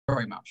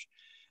very much.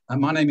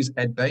 My name is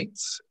Ed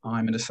Bates.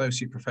 I'm an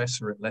associate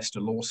professor at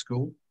Leicester Law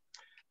School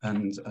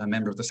and a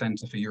member of the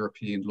Centre for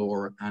European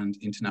Law and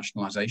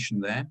Internationalisation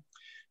there.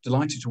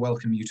 Delighted to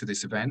welcome you to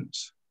this event.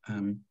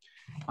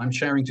 I'm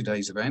chairing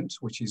today's event,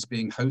 which is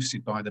being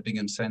hosted by the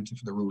Bingham Centre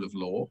for the Rule of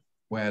Law,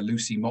 where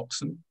Lucy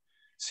Moxon,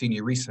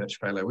 Senior Research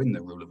Fellow in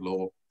the Rule of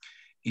Law,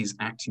 is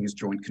acting as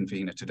joint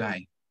convener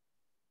today.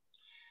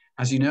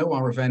 As you know,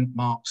 our event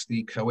marks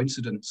the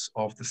coincidence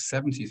of the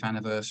 70th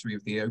anniversary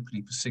of the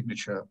opening for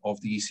signature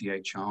of the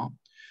ECHR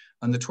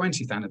and the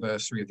 20th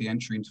anniversary of the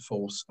entry into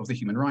force of the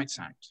Human Rights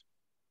Act.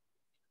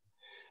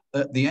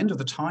 At the end of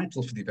the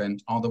title for the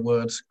event are the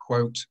words,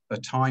 quote, "a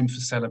time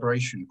for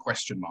celebration,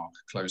 question mark,"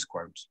 close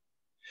quote.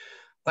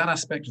 That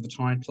aspect of the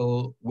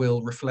title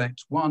will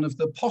reflect one of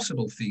the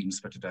possible themes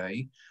for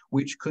today,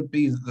 which could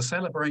be that the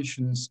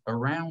celebrations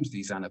around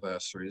these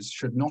anniversaries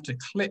should not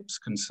eclipse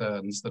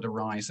concerns that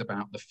arise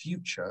about the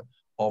future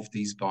of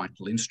these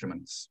vital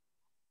instruments.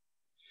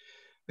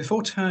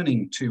 Before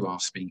turning to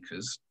our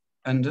speakers,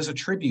 and as a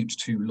tribute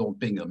to Lord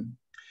Bingham,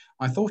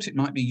 I thought it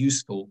might be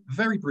useful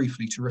very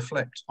briefly to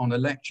reflect on a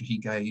lecture he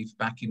gave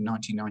back in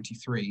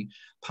 1993,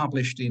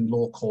 published in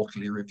Law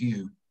Quarterly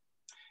Review.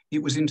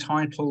 It was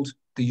entitled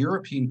The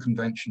European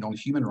Convention on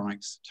Human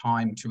Rights,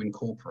 Time to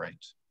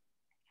Incorporate.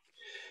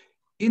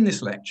 In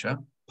this lecture,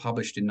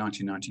 published in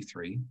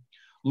 1993,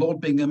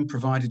 Lord Bingham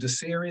provided a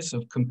series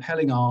of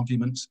compelling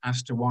arguments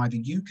as to why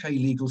the UK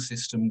legal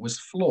system was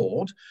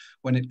flawed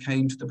when it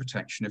came to the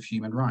protection of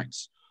human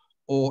rights,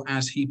 or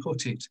as he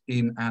put it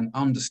in an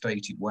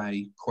understated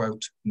way,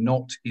 quote,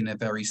 "not in a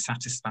very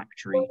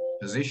satisfactory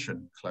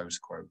position," close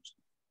quote.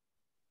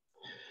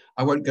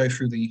 I won't go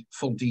through the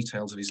full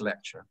details of his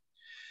lecture,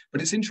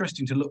 but it's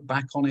interesting to look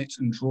back on it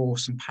and draw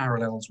some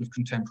parallels with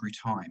contemporary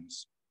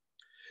times.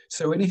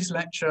 So in his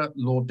lecture,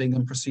 Lord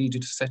Bingham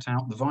proceeded to set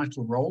out the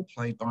vital role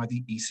played by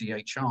the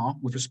ECHR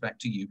with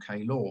respect to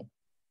UK law.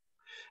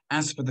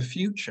 As for the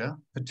future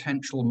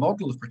potential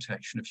model of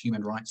protection of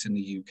human rights in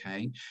the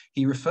UK,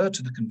 he referred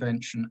to the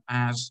convention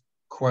as,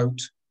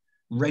 quote,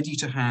 "ready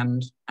to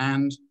hand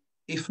and,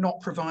 if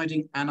not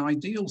providing an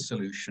ideal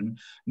solution,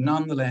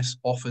 nonetheless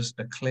offers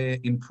a clear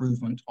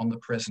improvement on the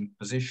present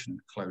position,"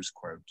 close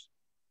quote.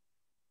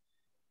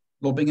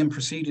 Lord Bingham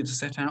proceeded to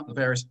set out the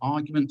various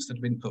arguments that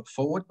have been put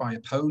forward by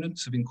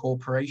opponents of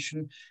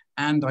incorporation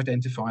and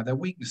identify their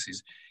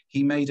weaknesses.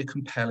 He made a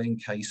compelling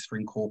case for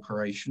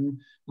incorporation,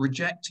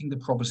 rejecting the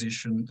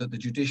proposition that the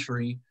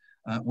judiciary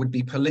would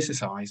be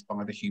politicised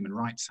by the Human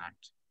Rights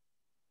Act.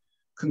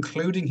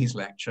 Concluding his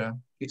lecture,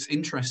 it's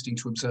interesting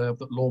to observe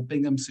that Lord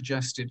Bingham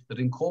suggested that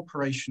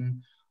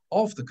incorporation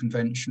of the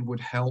convention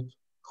would help,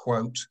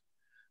 quote,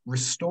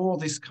 "restore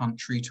this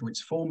country to its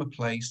former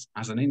place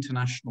as an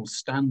international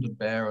standard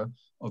bearer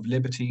of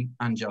liberty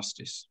and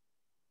justice.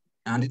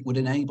 And it would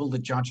enable the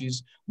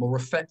judges more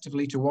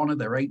effectively to honour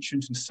their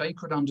ancient and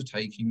sacred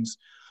undertakings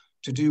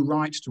to do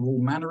right to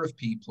all manner of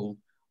people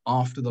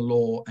after the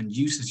law and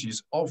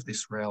usages of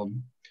this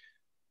realm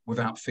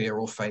without fear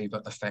or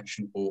favour,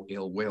 affection or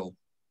ill will."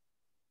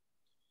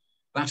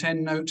 That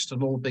end note to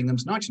Lord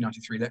Bingham's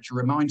 1993 lecture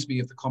reminds me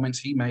of the comments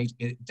he made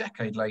a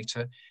decade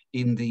later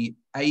in the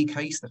A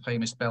case, the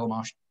famous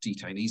Belmarsh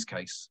detainees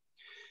case.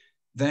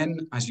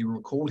 Then, as you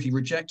recall, he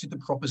rejected the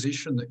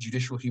proposition that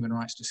judicial human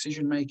rights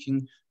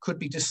decision-making could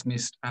be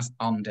dismissed as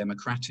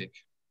undemocratic.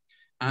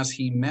 As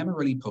he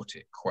memorably put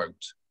it,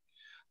 quote,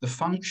 "the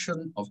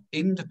function of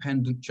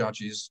independent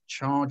judges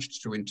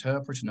charged to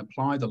interpret and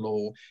apply the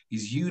law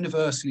is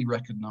universally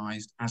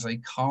recognised as a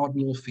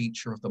cardinal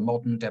feature of the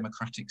modern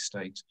democratic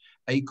state,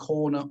 a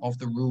corner of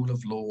the rule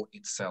of law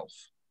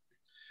itself.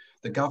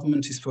 The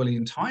government is fully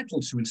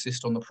entitled to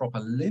insist on the proper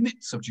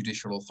limits of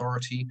judicial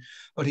authority,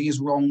 but he is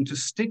wrong to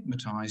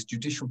stigmatise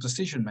judicial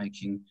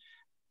decision-making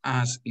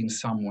as in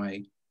some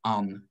way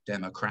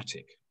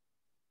undemocratic."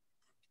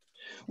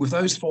 With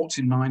those thoughts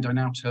in mind, I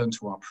now turn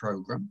to our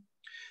programme.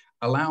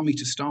 Allow me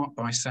to start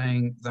by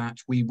saying that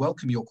we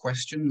welcome your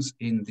questions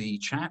in the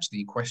chat,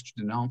 the question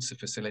and answer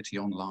facility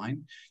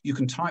online. You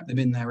can type them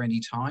in there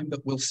anytime,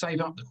 but we'll save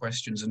up the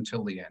questions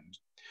until the end.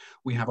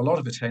 We have a lot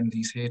of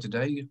attendees here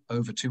today,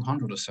 over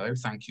 200 or so,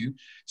 thank you.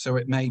 So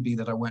it may be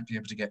that I won't be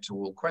able to get to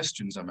all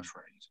questions, I'm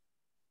afraid,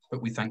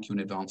 but we thank you in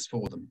advance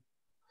for them.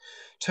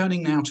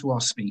 Turning now to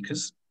our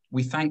speakers,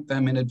 we thank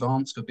them in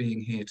advance for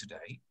being here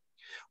today.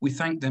 We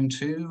thank them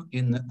too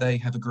in that they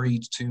have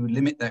agreed to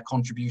limit their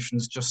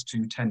contributions just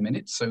to 10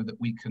 minutes so that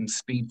we can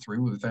speed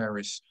through with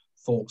various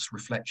thoughts,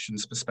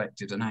 reflections,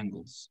 perspectives and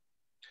angles.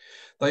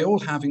 They all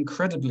have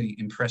incredibly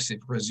impressive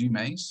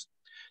resumes,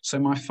 so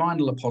my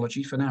final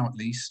apology, for now at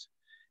least,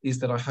 is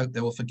that I hope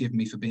they will forgive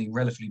me for being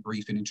relatively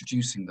brief in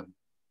introducing them.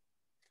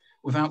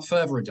 Without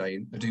further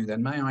ado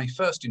then, may I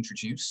first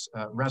introduce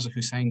Raza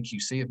Hussain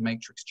QC of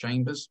Matrix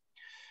Chambers.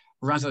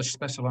 Raza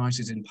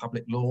specialises in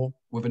public law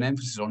with an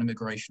emphasis on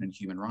immigration and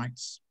human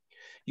rights.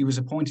 He was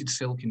appointed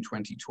Silk in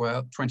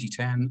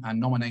 2010 and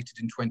nominated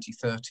in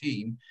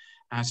 2013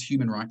 as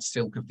Human Rights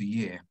Silk of the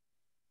Year,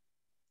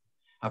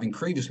 having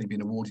previously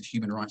been awarded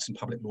Human Rights and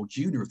Public Law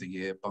Junior of the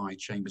Year by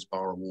Chambers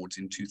Bar Awards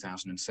in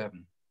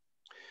 2007.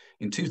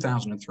 In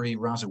 2003,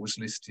 Raza was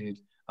listed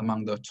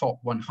among the top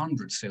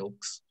 100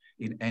 silks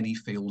in any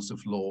fields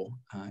of law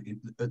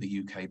at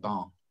the UK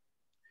Bar.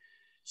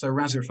 So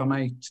Raza, if I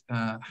may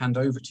hand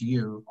over to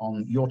you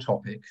on your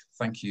topic,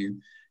 thank you,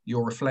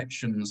 your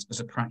reflections as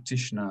a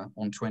practitioner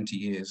on 20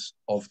 years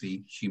of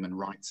the Human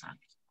Rights Act.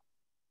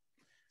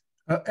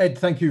 Ed,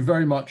 thank you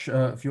very much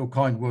for your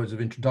kind words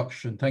of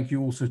introduction. Thank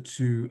you also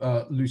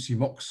to Lucy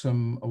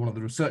Moxham, one of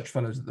the research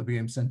fellows at the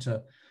Bingham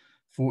Centre,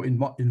 for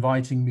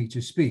inviting me to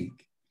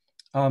speak.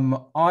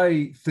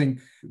 I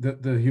think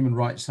that the Human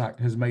Rights Act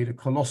has made a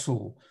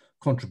colossal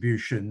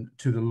contribution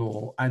to the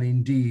law and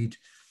indeed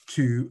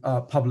to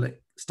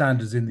public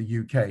standards in the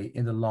UK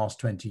in the last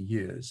 20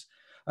 years.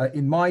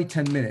 In my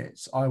 10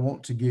 minutes, I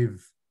want to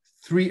give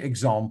 3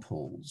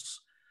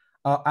 examples,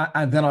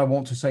 and then I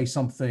want to say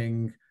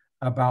something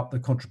about the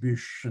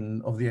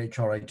contribution of the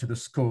HRA to the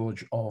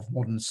scourge of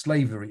modern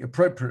slavery.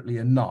 Appropriately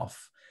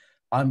enough,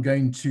 I'm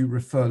going to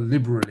refer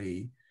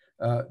liberally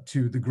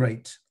to the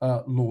great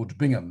Lord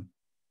Bingham.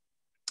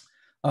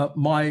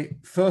 My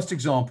first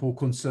example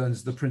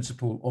concerns the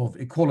principle of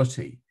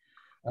equality.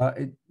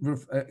 It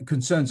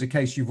concerns a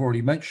case you've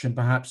already mentioned,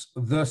 perhaps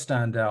the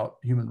standout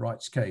human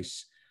rights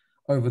case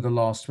over the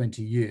last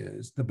 20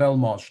 years, the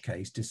Belmarsh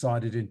case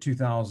decided in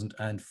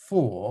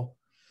 2004,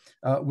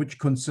 which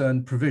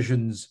concerned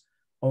provisions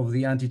of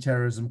the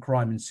Anti-Terrorism,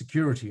 Crime and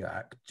Security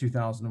Act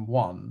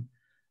 2001,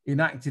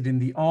 enacted in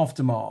the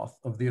aftermath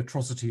of the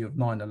atrocity of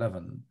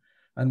 9/11,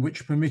 and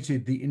which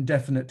permitted the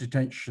indefinite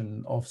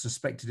detention of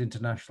suspected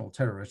international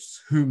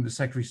terrorists whom the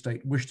Secretary of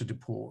State wished to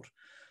deport,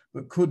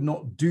 but could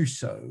not do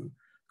so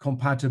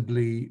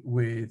compatibly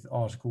with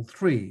Article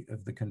 3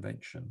 of the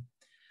Convention.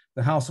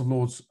 The House of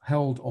Lords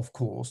held, of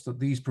course, that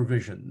these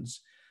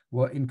provisions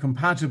were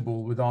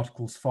incompatible with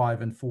Articles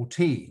 5 and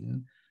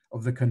 14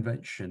 of the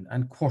Convention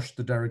and quashed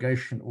the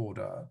derogation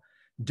order,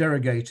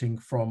 derogating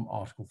from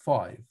Article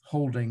 5,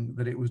 holding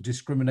that it was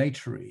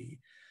discriminatory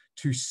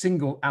to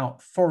single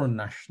out foreign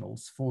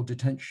nationals for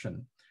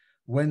detention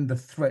when the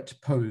threat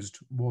posed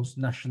was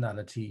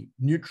nationality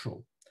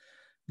neutral.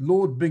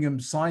 Lord Bingham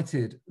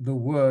cited the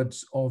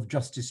words of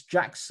Justice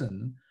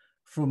Jackson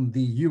from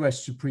the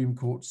US Supreme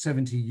Court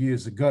 70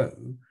 years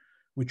ago,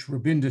 which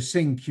Rabinder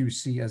Singh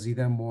QC, as he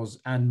then was,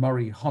 and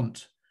Murray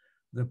Hunt,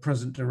 the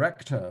present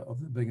director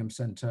of the Bingham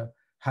Centre,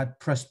 had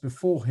pressed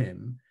before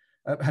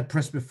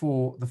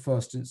the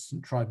first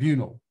instance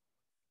tribunal.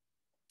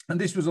 And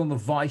this was on the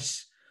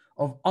vice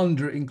of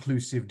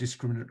under-inclusive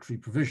discriminatory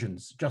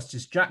provisions.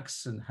 Justice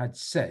Jackson had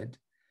said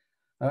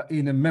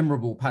in a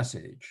memorable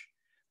passage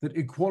that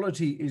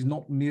equality is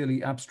not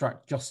merely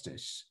abstract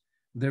justice.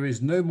 There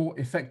is no more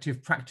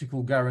effective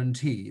practical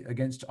guarantee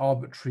against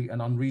arbitrary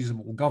and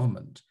unreasonable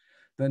government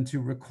than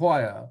to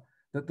require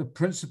that the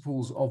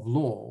principles of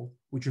law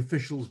which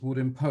officials would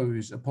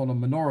impose upon a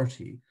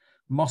minority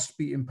must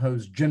be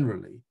imposed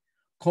generally.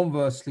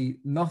 Conversely,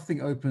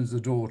 nothing opens the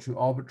door to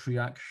arbitrary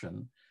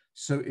action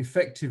so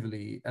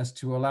effectively as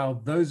to allow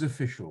those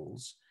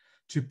officials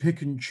to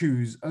pick and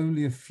choose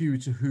only a few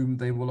to whom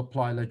they will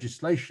apply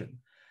legislation,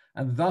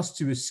 and thus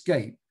to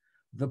escape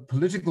the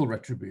political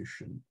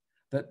retribution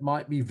that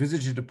might be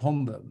visited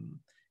upon them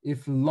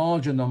if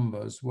larger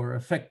numbers were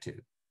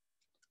effective.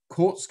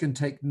 Courts can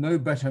take no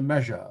better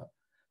measure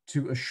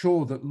to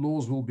assure that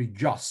laws will be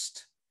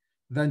just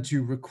than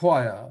to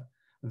require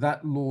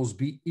that laws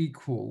be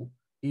equal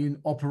in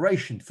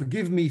operation.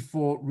 Forgive me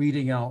for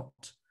reading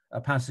out a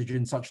passage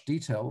in such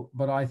detail,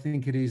 but I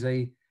think it is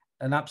an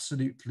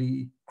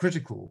absolutely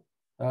critical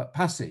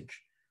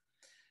passage.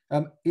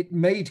 It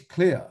made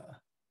clear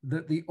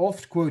that the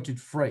oft quoted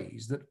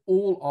phrase that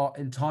all are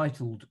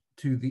entitled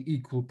to the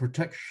equal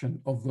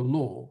protection of the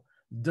law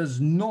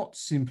does not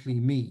simply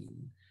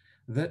mean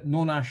that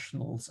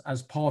non-nationals,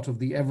 as part of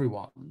the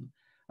everyone,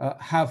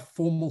 have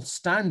formal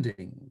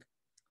standing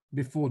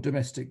before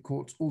domestic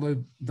courts,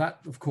 although that,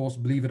 of course,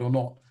 believe it or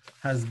not,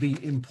 has been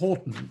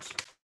important.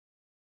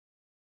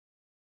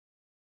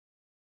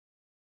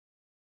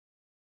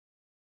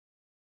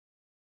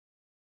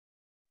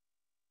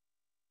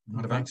 You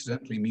might have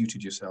accidentally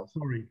muted yourself.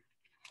 Sorry.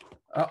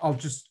 I'll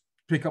just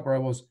pick up where I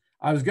was.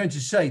 I was going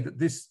to say that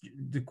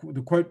the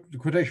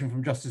quotation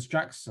from Justice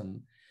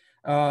Jackson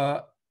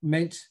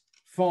meant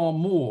far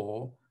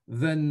more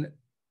than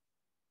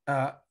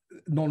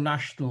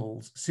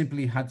non-nationals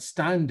simply had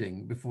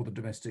standing before the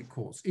domestic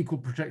courts. Equal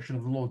protection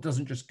of the law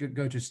doesn't just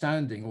go to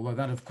standing, although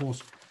that, of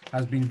course,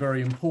 has been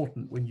very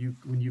important when you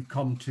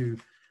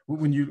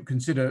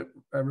consider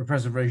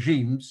repressive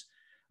regimes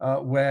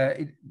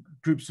where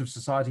groups of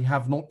society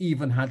have not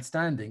even had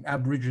standing.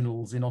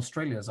 Aboriginals in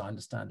Australia, as I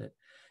understand it.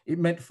 It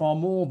meant far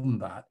more than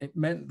that. It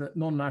meant that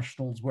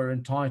non-nationals were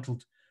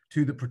entitled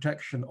to the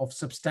protection of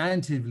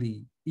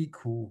substantively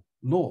equal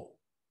law.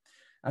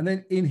 And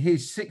then in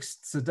his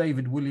 6th Sir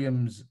David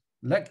Williams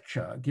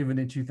lecture given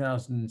in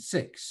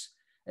 2006,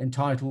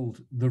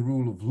 entitled The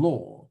Rule of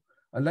Law,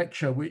 a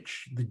lecture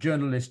which the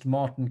journalist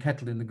Martin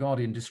Kettle in The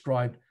Guardian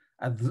described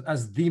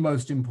as the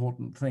most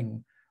important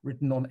thing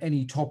written on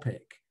any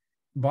topic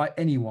by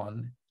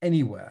anyone,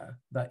 anywhere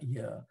that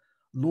year,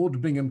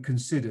 Lord Bingham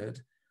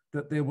considered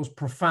that there was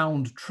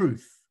profound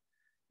truth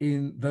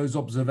in those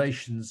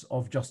observations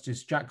of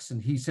Justice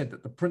Jackson. He said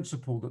that the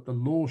principle that the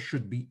law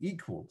should be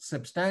equal,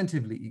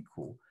 substantively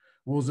equal,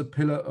 was a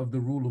pillar of the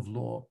rule of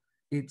law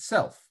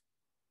itself.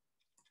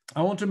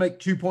 I want to make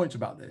 2 points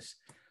about this.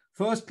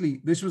 Firstly,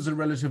 this was a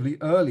relatively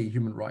early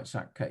Human Rights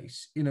Act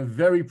case in a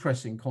very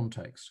pressing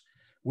context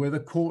where the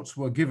courts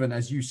were given,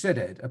 as you said,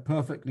 Ed, a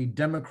perfectly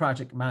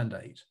democratic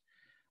mandate,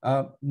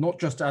 not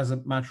just as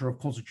a matter of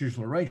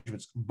constitutional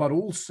arrangements, but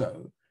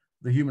also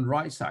the Human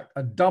Rights Act,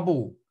 a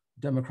double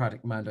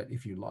democratic mandate,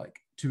 if you like,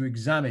 to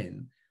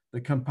examine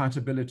the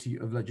compatibility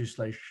of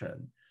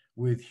legislation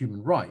with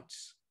human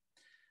rights.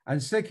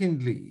 And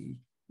secondly,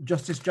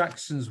 Justice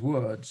Jackson's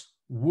words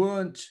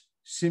weren't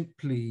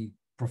simply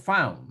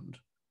profound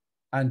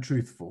and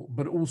truthful,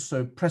 but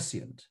also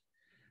prescient.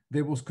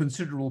 There was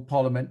considerable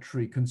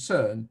parliamentary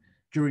concern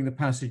during the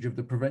passage of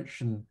the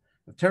Prevention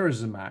of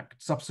Terrorism Act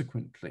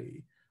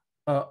subsequently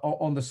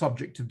on the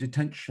subject of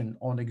detention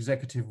on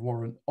executive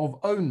warrant of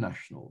own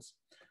nationals.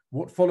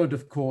 What followed,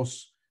 of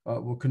course,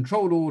 were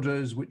control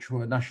orders, which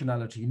were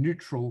nationality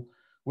neutral,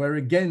 where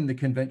again the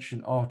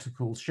convention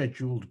articles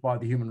scheduled by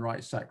the Human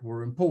Rights Act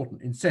were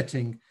important in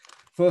setting,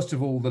 first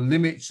of all, the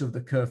limits of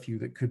the curfew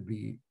that could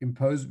be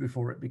imposed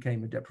before it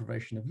became a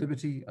deprivation of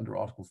liberty under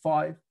Article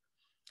 5,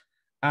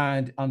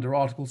 and under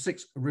Article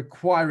 6,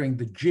 requiring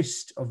the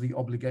gist of the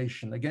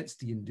obligation against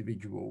the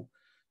individual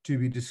to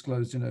be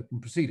disclosed in open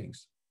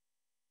proceedings.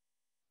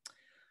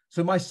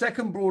 So my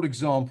second broad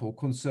example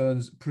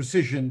concerns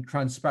precision,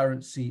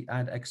 transparency,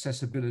 and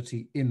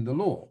accessibility in the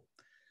law.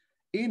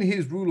 In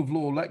his Rule of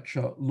Law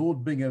lecture,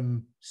 Lord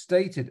Bingham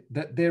stated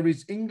that there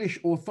is English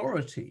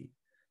authority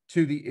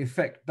to the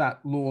effect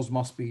that laws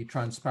must be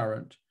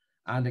transparent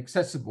and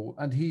accessible.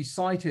 And he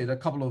cited a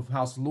couple of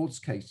House of Lords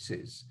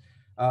cases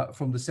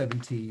from the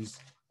 70s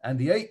and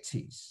the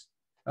 80s.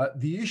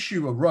 The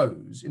issue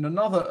arose in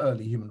another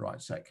early Human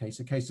Rights Act case,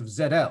 a case of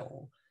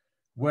ZL,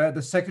 where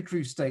the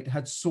Secretary of State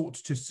had sought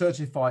to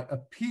certify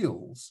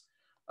appeals,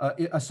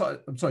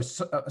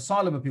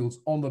 asylum appeals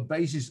on the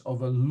basis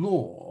of a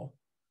law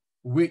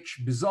which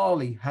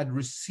bizarrely had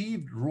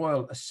received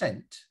royal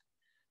assent,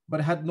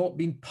 but had not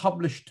been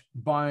published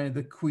by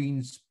the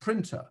Queen's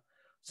printer.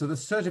 So the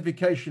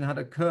certification had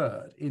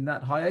occurred in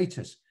that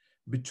hiatus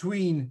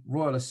between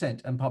royal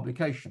assent and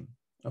publication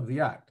of the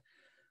Act.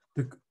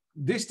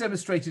 This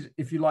demonstrated,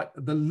 if you like,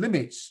 the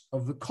limits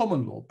of the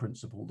common law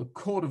principle. The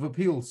Court of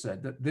Appeal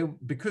said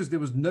that because there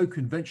was no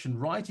convention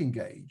right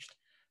engaged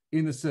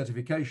in the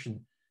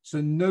certification, so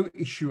no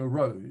issue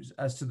arose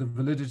as to the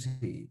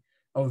validity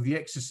of the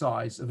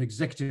exercise of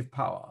executive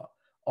power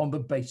on the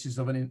basis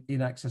of an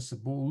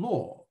inaccessible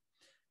law.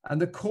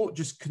 And the court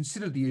just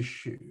considered the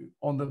issue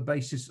on the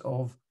basis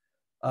of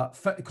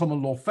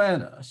common law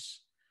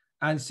fairness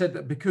and said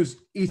that because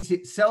it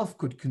itself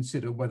could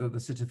consider whether the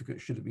certificate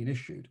should have been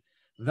issued,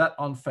 that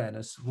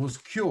unfairness was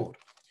cured.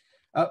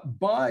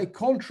 By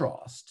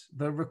contrast,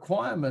 the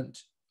requirement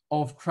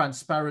of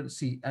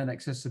transparency and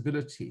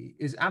accessibility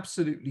is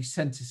absolutely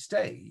center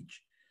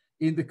stage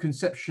in the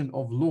conception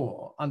of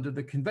law under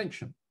the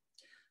Convention.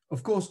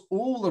 Of course,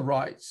 all the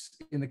rights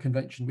in the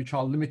Convention, which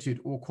are limited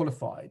or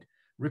qualified,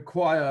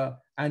 require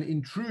an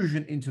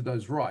intrusion into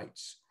those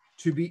rights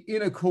to be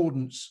in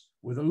accordance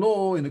with the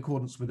law, in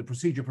accordance with the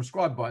procedure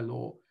prescribed by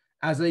law,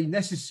 as a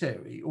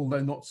necessary,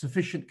 although not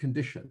sufficient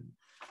condition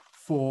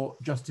for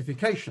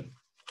justification.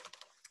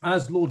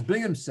 As Lord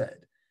Bingham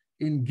said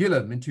in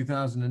Gillam in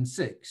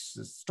 2006,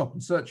 the stop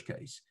and search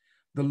case,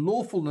 the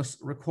lawfulness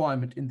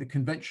requirement in the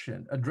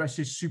Convention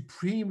addresses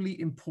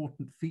supremely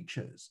important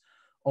features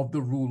of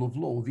the rule of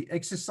law. The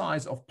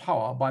exercise of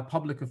power by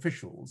public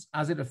officials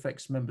as it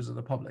affects members of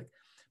the public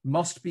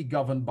must be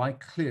governed by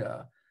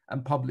clear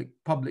and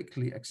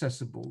publicly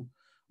accessible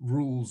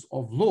rules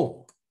of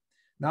law.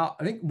 Now,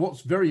 I think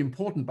what's very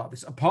important about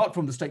this, apart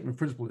from the statement of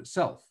principle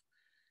itself,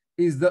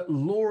 is that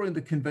law in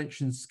the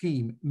Convention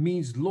scheme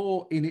means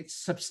law in its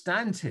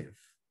substantive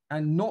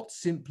and not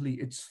simply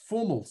its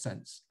formal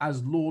sense,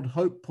 as Lord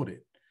Hope put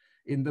it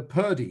in the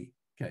Purdy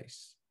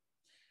case.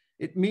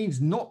 It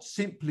means not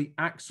simply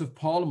acts of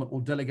Parliament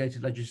or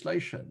delegated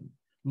legislation,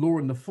 law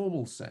in the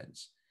formal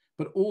sense,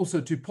 but also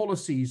to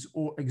policies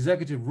or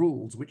executive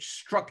rules which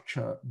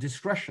structure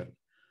discretion.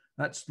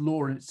 That's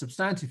law in its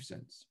substantive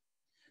sense.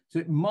 So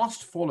it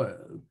must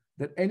follow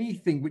that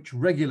anything which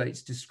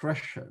regulates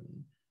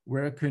discretion,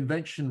 where a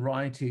convention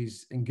right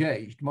is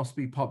engaged, must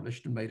be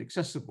published and made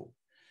accessible.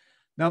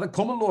 Now, the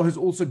common law has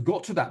also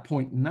got to that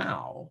point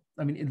now.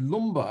 I mean, in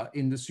Lumber,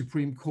 in the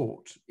Supreme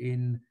Court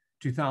in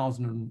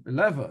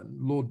 2011,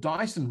 Lord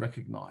Dyson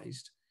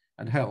recognized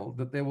and held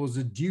that there was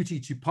a duty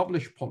to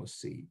publish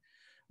policy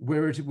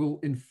where it will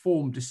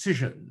inform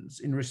decisions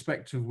in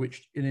respect of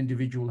which an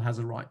individual has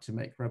a right to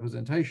make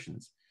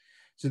representations.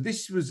 So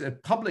this was a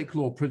public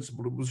law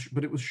principle,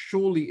 but it was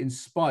surely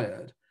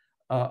inspired,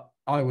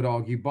 I would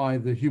argue, by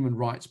the human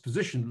rights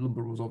position.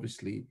 Lumber was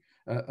obviously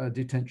a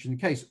detention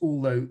case,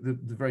 although the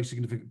very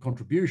significant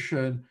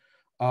contribution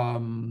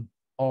of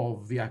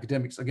of the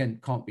academics, again,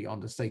 can't be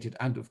understated.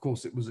 And of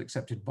course, it was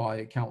accepted by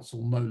a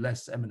counsel no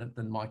less eminent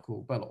than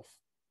Michael Beloff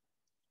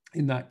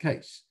in that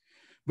case.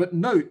 But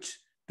note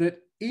that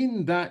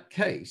in that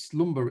case,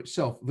 Lumba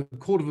itself, the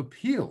Court of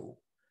Appeal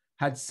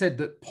had said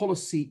that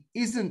policy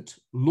isn't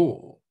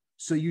law,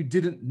 so you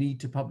didn't need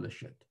to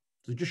publish it.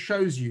 So it just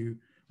shows you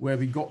where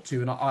we got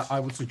to. And I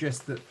would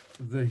suggest that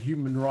the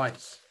human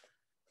rights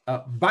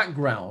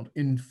background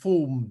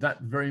informed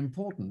that very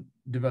important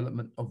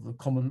development of the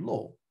common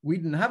law. We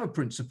didn't have a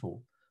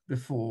principle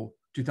before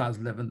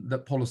 2011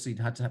 that policies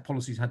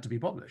had to be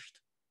published.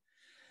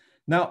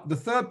 Now, the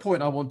third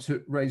point I want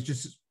to raise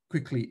just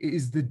quickly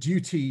is the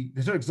duty,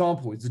 the third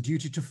example is the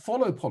duty to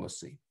follow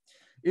policy.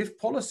 If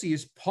policy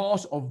is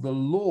part of the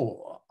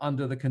law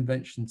under the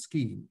convention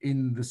scheme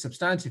in the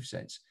substantive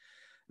sense,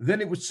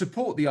 then it would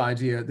support the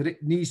idea that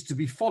it needs to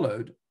be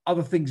followed,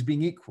 other things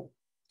being equal.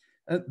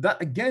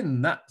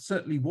 That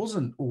certainly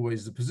wasn't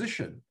always the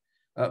position.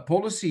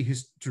 Policy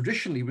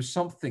traditionally was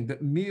something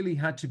that merely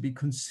had to be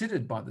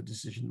considered by the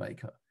decision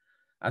maker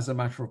as a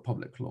matter of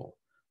public law.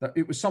 That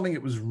it was something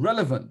that was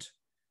relevant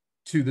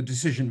to the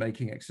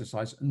decision-making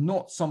exercise,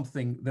 not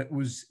something that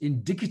was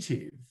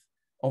indicative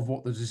of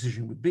what the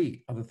decision would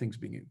be, other things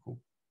being equal.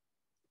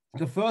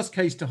 The first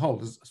case to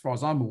hold, as far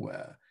as I'm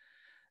aware,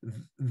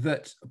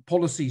 that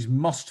policies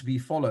must be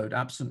followed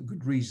absent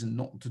good reason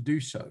not to do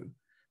so,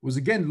 was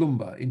again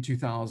Lumba in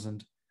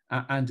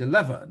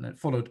 2011, and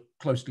followed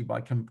closely by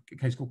a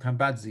case called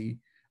Kambadzi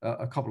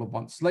a couple of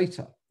months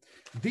later.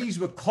 These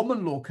were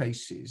common law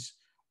cases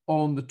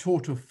on the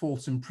tort of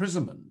false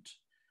imprisonment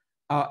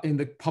in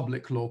the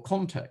public law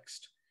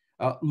context.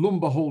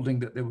 Lumba holding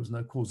that there was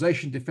no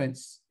causation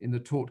defense in the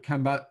tort,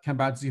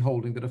 Kambadzi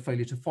holding that a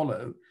failure to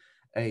follow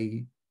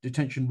a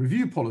detention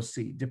review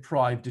policy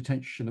deprived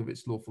detention of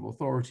its lawful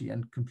authority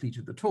and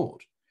completed the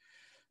tort.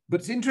 But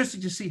it's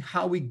interesting to see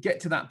how we get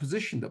to that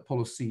position that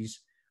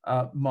policies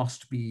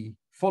must be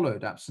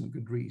followed absent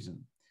good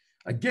reason.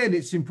 Again,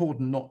 it's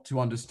important not to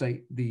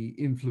understate the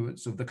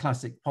influence of the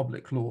classic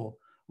public law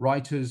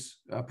writers,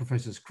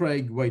 Professors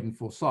Craig, Wade and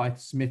Forsyth,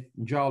 Smith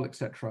and Jarl,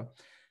 etc.,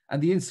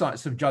 and the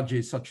insights of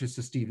judges such as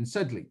Sir Stephen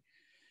Sedley.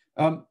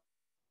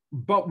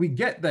 But we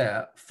get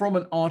there from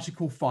an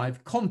Article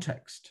 5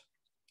 context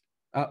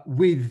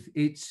with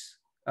its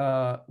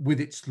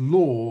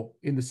law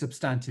in the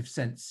substantive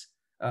sense,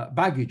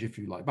 baggage, if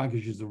you like.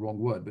 Baggage is the wrong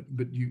word,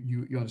 but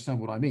you understand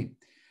what I mean.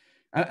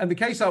 And the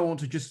case I want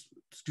to just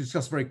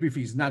discuss very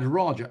briefly is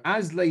Nadaraja.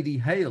 As Lady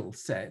Hale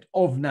said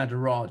of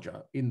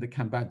Nadaraja in the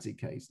Kambadzi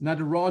case,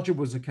 Nadaraja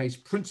was a case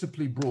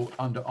principally brought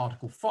under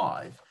Article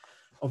 5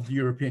 of the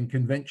European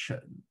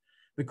Convention.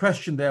 The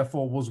question,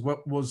 therefore, was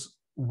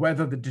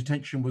whether the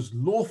detention was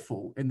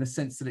lawful in the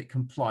sense that it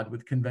complied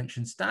with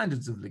convention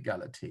standards of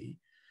legality.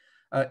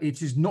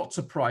 It is not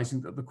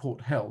surprising that the court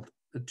held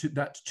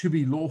that to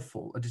be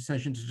lawful, a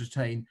decision to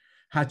detain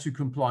had to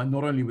comply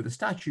not only with the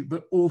statute,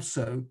 but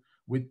also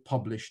with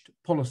published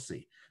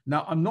policy.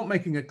 Now, I'm not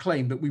making a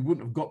claim that we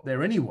wouldn't have got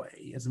there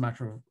anyway as a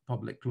matter of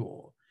public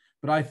law,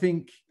 but I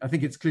think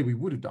it's clear we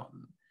would have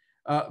done.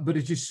 But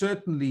it is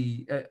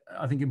certainly,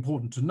 I think,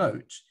 important to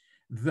note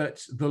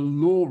that the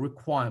law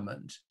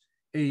requirement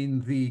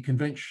in the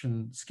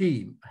convention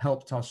scheme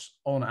helped us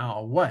on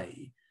our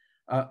way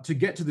to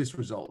get to this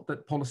result,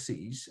 that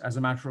policies, as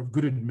a matter of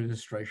good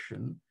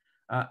administration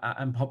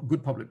and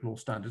good public law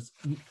standards,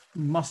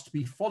 must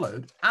be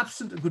followed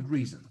absent a good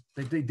reason.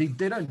 They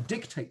don't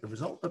dictate the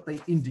result, but they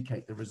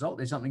indicate the result.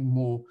 There's something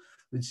more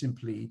than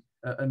simply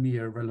a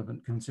mere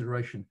relevant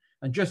consideration.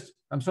 And just,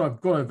 I'm sorry, I've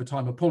gone over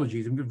time,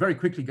 apologies. I'm very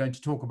quickly going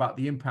to talk about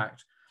the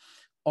impact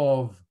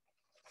of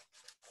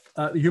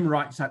the Human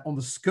Rights Act on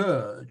the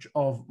scourge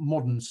of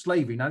modern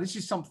slavery. Now, this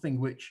is something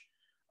which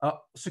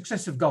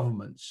successive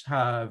governments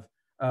have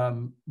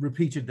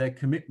repeated their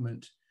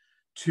commitment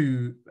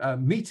to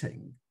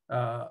meeting.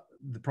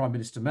 The Prime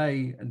Minister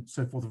May and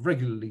so forth have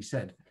regularly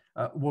said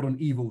what an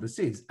evil this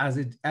is, as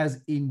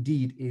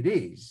indeed it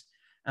is.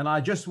 And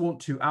I just want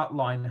to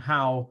outline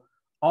how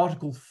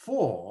Article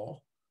 4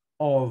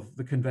 of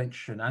the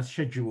Convention, as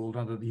scheduled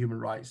under the Human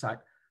Rights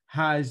Act,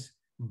 has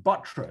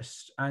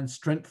buttressed and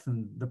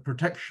strengthened the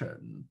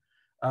protection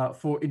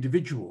for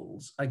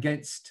individuals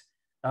against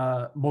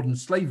modern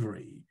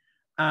slavery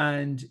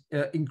and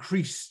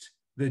increased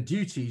the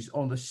duties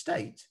on the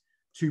state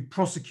to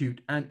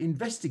prosecute and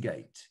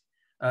investigate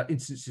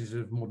instances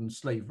of modern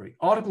slavery.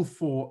 Article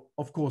 4,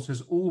 of course,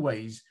 has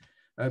always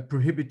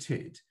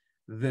prohibited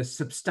the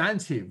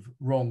substantive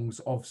wrongs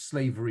of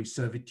slavery,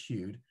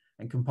 servitude,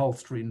 and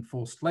compulsory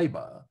enforced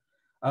labor.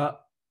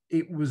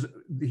 It was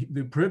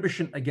the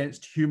prohibition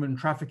against human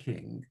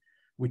trafficking,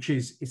 which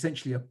is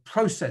essentially a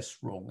process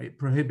wrong. It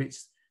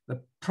prohibits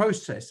the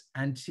process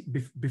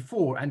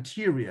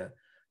anterior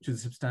to the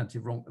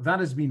substantive wrong. That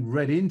has been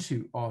read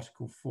into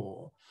Article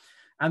 4.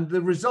 And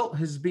the result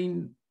has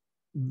been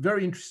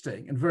very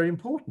interesting and very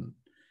important.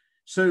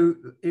 So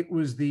it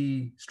was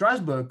the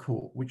Strasbourg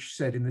court which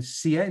said in the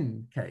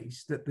CN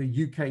case that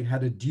the UK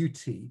had a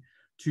duty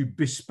to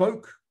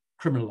bespoke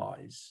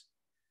criminalize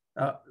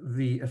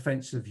the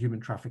offence of human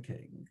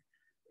trafficking.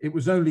 It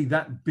was only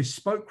that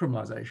bespoke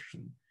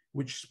criminalization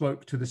which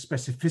spoke to the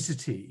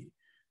specificity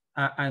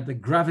and the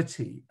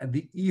gravity and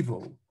the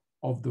evil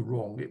of the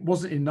wrong. It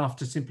wasn't enough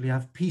to simply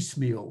have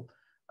piecemeal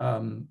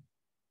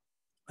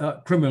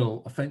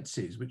criminal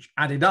offences which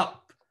added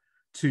up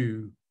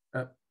to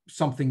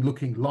something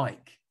looking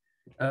like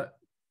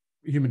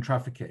human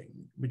trafficking,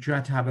 but you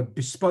had to have a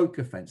bespoke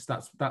offence.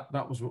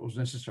 That was what was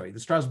necessary. The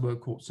Strasbourg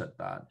court said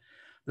that.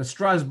 The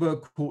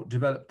Strasbourg court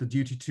developed the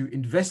duty to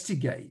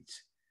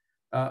investigate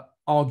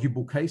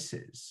arguable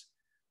cases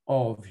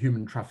of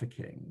human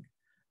trafficking.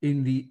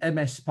 In the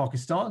MS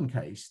Pakistan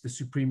case, the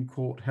Supreme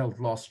Court held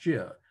last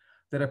year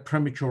that a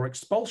premature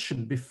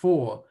expulsion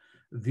before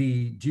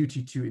the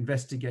duty to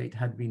investigate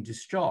had been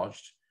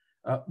discharged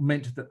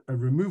meant that a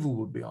removal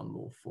would be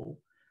unlawful.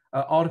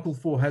 Article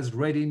 4 has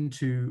read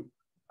into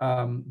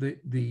a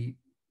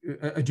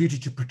duty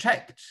to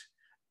protect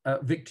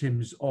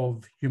victims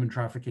of human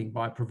trafficking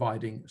by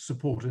providing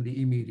support in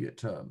the immediate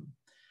term.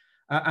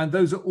 And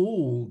those are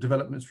all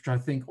developments which I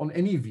think on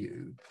any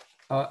view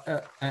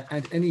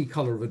and any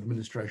colour of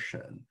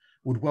administration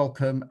would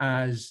welcome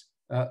as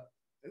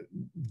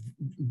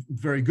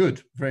very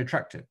good, very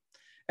attractive.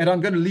 And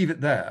I'm going to leave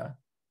it there.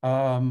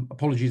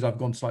 Apologies, I've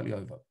gone slightly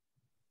over.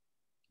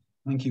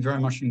 Thank you very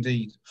much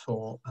indeed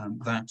for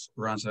that,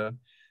 Raza.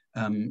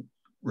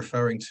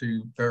 Referring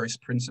to various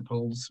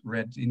principles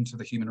read into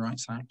the Human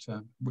Rights Act,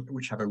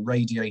 which have a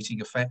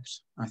radiating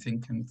effect, I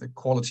think, and the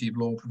quality of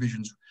law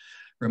provisions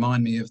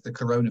remind me of the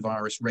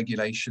coronavirus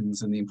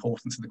regulations and the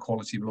importance of the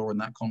quality of law in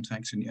that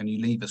context. And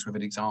you leave us with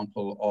an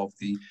example of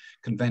the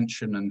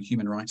Convention and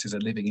human rights as a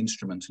living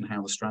instrument and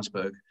how the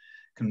Strasbourg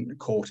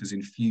Court has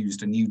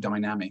infused a new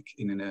dynamic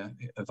in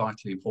a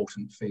vitally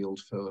important field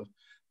for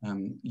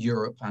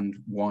Europe and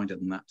wider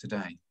than that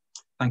today.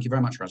 Thank you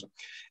very much, Raza.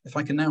 If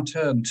I can now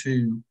turn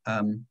to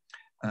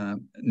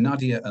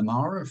Nadia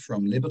Amara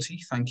from Liberty,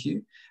 thank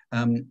you.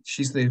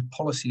 She's the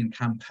Policy and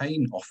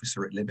Campaign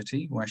Officer at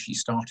Liberty, where she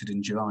started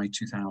in July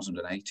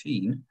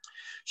 2018.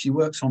 She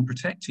works on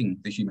protecting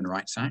the Human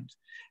Rights Act,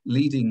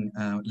 leading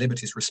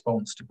Liberty's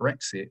response to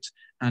Brexit,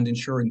 and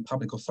ensuring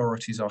public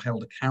authorities are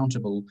held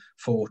accountable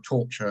for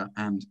torture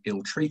and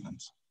ill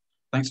treatment.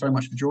 Thanks very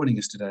much for joining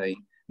us today,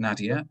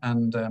 Nadia,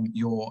 and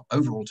your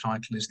overall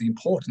title is The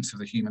Importance of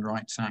the Human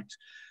Rights Act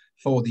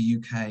for the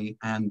UK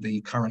and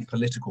the current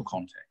political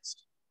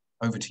context.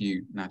 Over to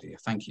you, Nadia.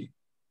 Thank you.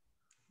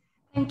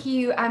 Thank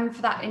you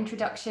for that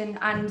introduction,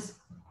 and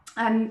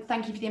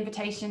thank you for the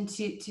invitation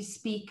to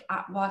speak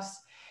at what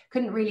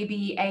couldn't really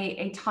be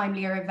a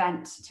timelier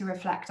event to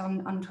reflect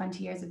on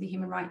 20 years of the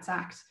Human Rights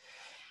Act.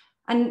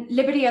 And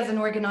Liberty as an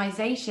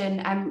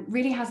organisation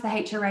really has the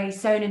HRA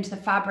sewn into the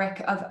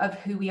fabric of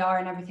who we are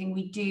and everything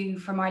we do,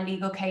 from our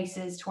legal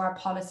cases to our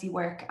policy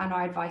work and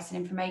our advice and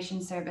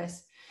information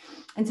service.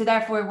 And so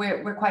therefore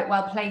we're quite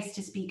well placed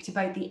to speak to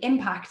both the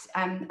impact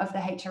of the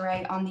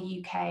HRA on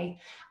the UK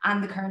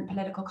and the current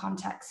political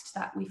context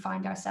that we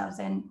find ourselves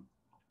in.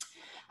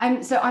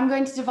 So I'm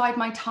going to divide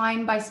my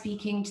time by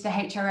speaking to the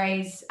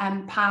HRA's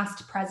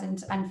past,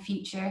 present and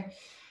future.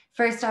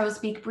 First, I will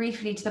speak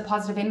briefly to the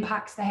positive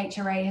impacts the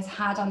HRA has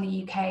had on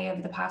the UK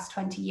over the past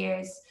 20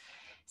 years.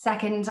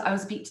 Second, I will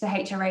speak to the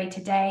HRA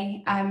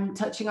today,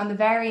 touching on the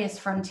various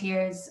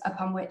frontiers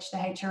upon which the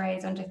HRA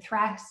is under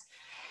threat.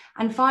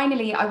 And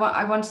finally,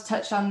 I want to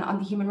touch on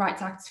the Human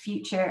Rights Act's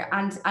future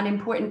and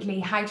importantly,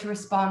 how to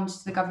respond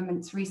to the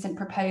government's recent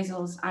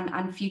proposals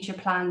and future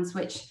plans,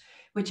 which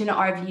in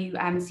our view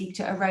seek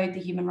to erode the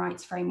human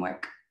rights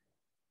framework.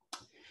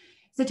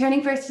 So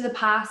turning first to the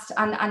past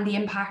and the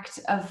impact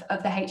of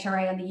the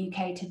HRA on the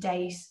UK to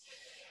date.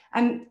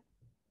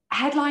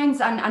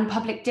 Headlines and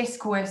public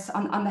discourse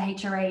on the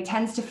HRA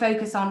tends to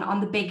focus on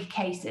the big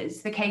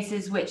cases, the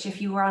cases which,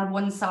 if you were on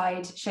one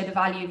side, show the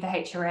value of the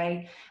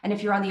HRA, and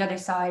if you're on the other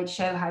side,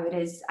 show how it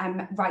is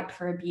ripe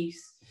for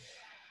abuse.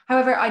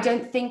 However, I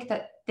don't think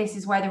that this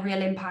is where the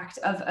real impact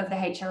of the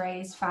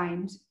HRA is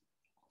found.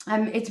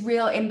 Its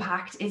real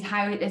impact is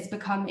how it has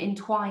become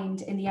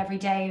entwined in the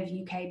everyday of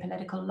UK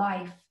political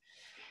life,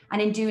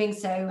 and in doing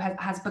so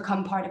has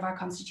become part of our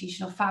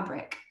constitutional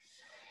fabric.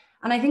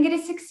 And I think it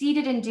has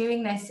succeeded in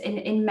doing this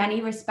in many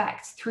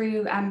respects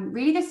through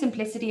really the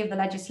simplicity of the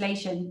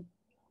legislation.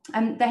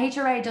 The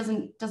HRA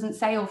doesn't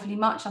say awfully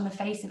much on the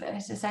face of it.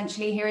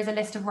 Essentially, here is a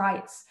list of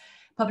rights.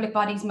 Public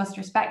bodies must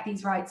respect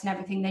these rights in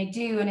everything they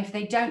do. And if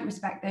they don't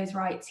respect those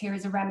rights, here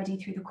is a remedy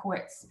through the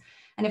courts.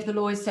 And if the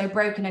law is so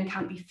broken and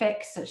can't be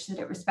fixed such that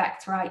it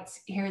respects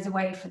rights, here is a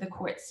way for the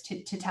courts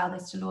to tell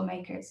this to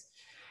lawmakers.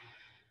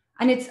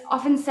 And it's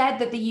often said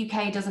that the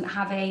UK doesn't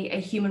have a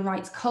human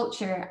rights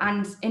culture,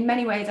 and in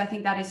many ways I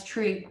think that is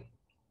true.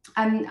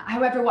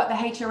 However, what the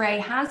HRA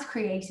has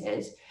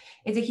created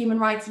is a human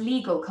rights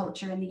legal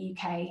culture in the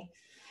UK.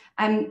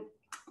 And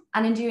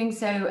in doing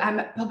so,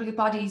 public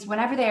bodies,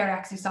 whenever they are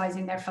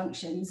exercising their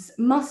functions,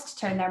 must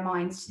turn their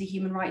minds to the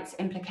human rights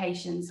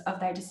implications of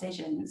their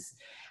decisions.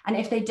 And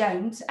if they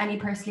don't, any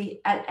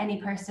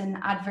person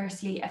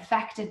adversely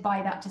affected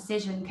by that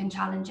decision can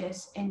challenge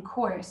it in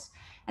court.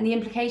 And the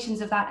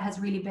implications of that has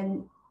really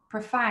been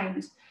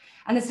profound.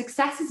 And the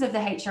successes of the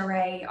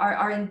HRA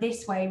are in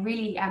this way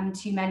really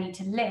too many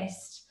to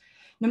list.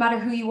 No matter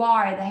who you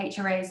are, the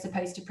HRA is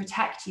supposed to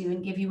protect you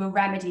and give you a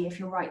remedy if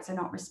your rights are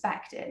not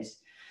respected.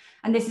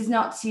 And this is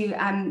not to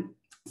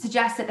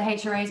suggest that the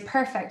HRA is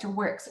perfect or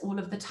works all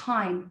of the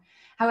time.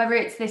 However,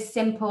 it's this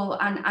simple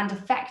and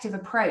effective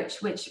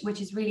approach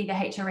which is really the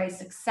HRA's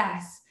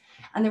success,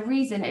 and the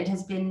reason it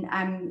has been,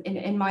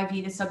 in my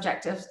view, the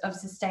subject of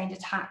sustained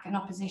attack and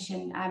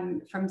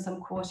opposition from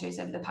some quarters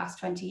over the past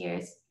 20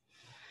 years.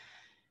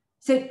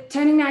 So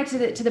turning now to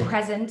the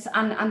present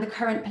and the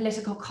current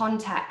political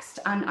context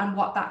and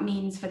what that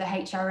means for the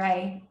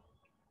HRA.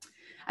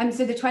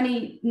 So the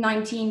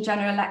 2019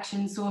 general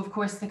election saw, of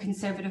course, the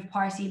Conservative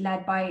Party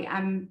led by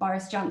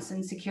Boris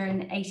Johnson secure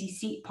an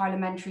 80-seat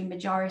parliamentary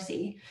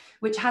majority,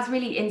 which has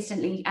really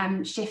instantly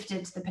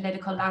shifted the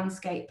political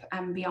landscape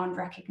beyond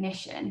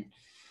recognition.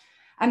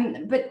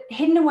 But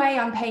hidden away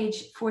on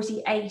page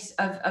 48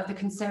 of the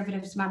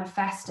Conservatives'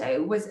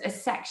 manifesto was a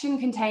section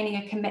containing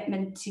a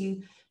commitment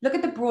to look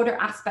at the broader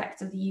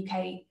aspects of the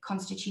UK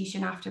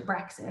constitution after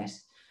Brexit.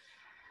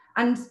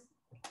 And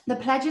the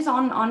pledges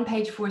on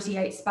page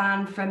 48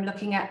 span from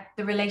looking at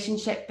the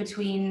relationship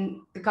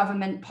between the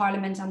government,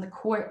 parliament and the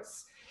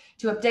courts,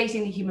 to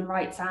updating the Human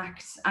Rights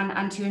Act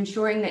and to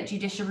ensuring that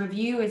judicial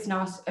review is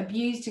not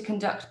abused to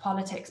conduct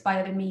politics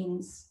by other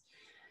means.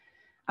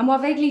 And while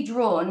vaguely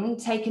drawn,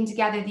 taken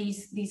together,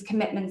 these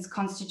commitments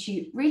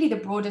constitute really the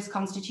broadest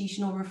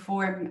constitutional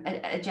reform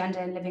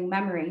agenda in living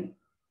memory.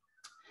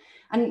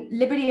 And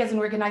Liberty as an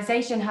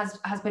organisation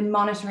has been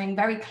monitoring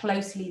very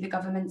closely the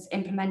government's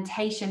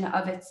implementation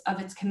of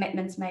its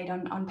commitments made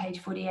on page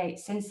 48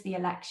 since the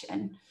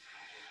election.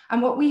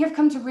 And what we have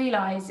come to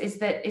realise is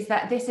that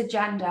this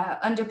agenda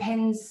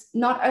underpins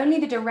not only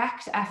the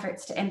direct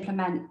efforts to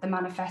implement the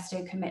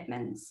manifesto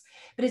commitments,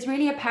 but is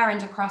really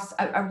apparent across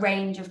a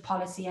range of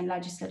policy and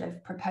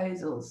legislative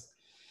proposals.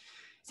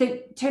 So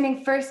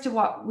turning first to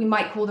what we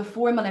might call the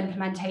formal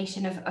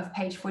implementation of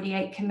page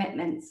 48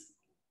 commitments,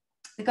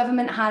 the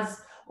government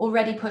has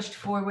already pushed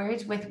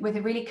forward with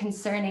a really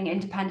concerning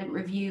independent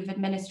review of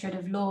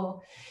administrative law,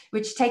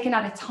 which taken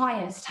at its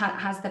highest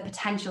has the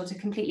potential to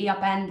completely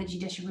upend the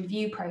judicial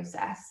review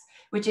process,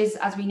 which is,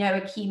 as we know,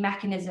 a key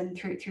mechanism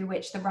through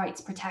which the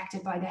rights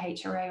protected by the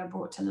HRA are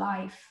brought to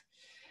life.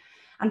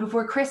 And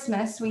before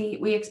Christmas,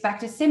 we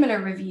expect a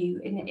similar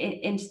review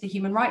into the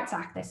Human Rights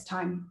Act this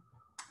time.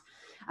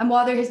 And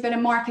while there has been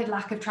a marked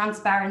lack of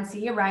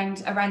transparency around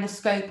the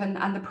scope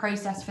and the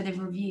process for the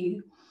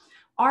review,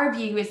 our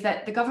view is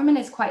that the government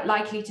is quite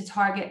likely to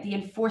target the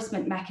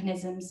enforcement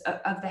mechanisms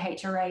of the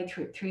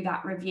HRA through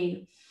that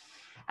review.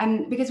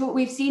 Because what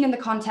we've seen in the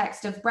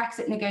context of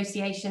Brexit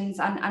negotiations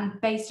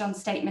and based on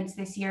statements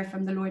this year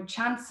from the Lord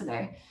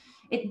Chancellor,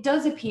 it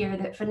does appear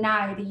that for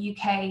now the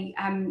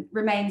UK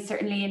remains,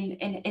 certainly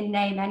in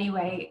name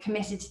anyway,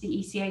 committed to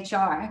the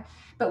ECHR,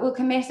 but will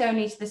commit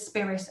only to the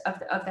spirit of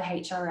the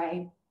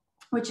HRA,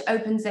 which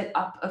opens it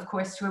up, of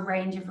course, to a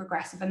range of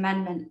regressive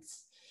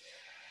amendments.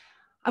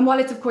 And while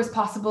it's of course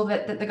possible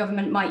that the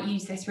government might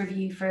use this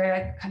review for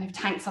a kind of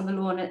tanks on the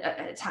lawn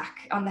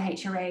attack on the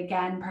HRA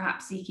again,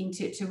 perhaps seeking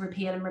to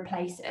repeal and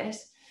replace it,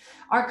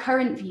 our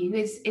current view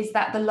is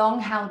that the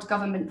long-held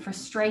government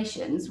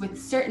frustrations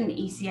with certain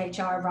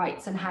ECHR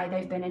rights and how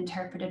they've been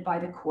interpreted by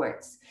the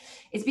courts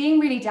is being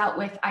really dealt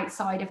with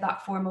outside of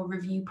that formal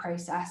review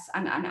process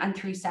and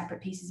through separate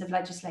pieces of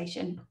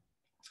legislation.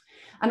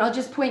 And I'll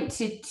just point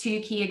to two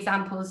key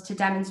examples to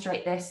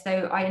demonstrate this,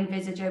 though I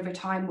envisage over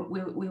time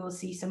we will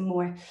see some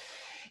more.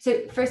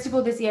 So first of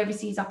all, there's the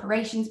Overseas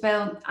Operations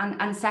Bill,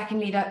 and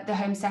secondly, the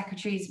Home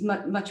Secretary's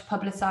much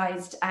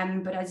publicised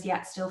but as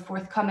yet still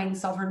forthcoming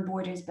Sovereign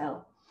Borders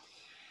Bill.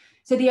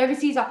 So the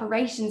Overseas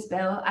Operations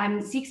Bill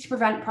seeks to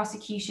prevent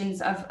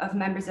prosecutions of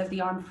members of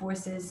the armed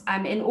forces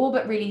in all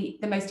but really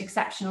the most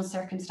exceptional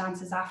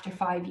circumstances after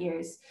 5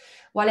 years,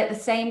 while at the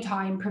same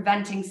time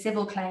preventing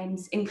civil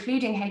claims,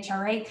 including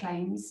HRA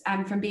claims,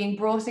 from being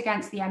brought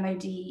against the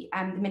MOD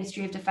and the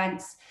Ministry of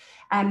Defence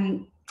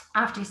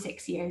after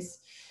 6 years.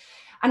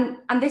 And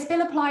this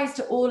bill applies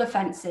to all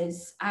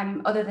offences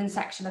other than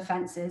sexual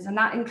offences, and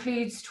that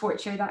includes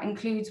torture, that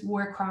includes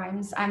war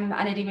crimes, and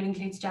it even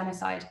includes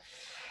genocide.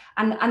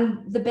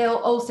 And the bill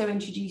also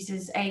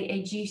introduces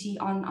a duty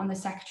on the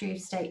Secretary of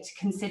State to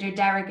consider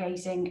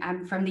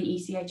derogating from the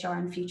ECHR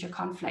in future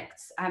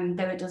conflicts,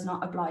 though it does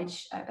not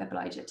oblige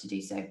it to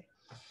do so.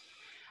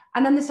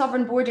 And then the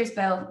Sovereign Borders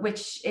Bill,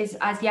 which is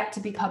as yet to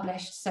be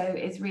published, so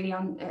is really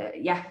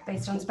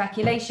based on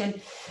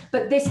speculation.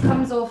 But this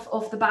comes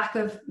off the back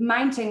of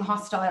mounting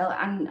hostile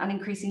and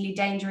increasingly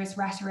dangerous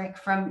rhetoric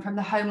from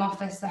the Home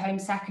Office, the Home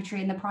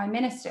Secretary and the Prime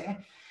Minister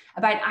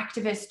about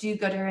activist,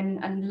 do-gooder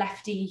and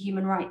lefty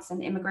human rights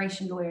and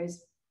immigration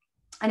lawyers.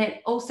 And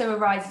it also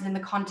arises in the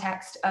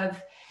context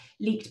of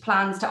leaked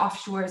plans to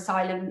offshore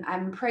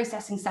asylum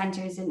processing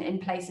centres in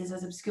places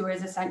as obscure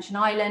as Ascension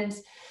Island.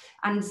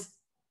 And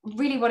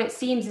really what it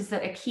seems is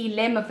that a key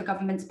limb of the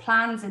government's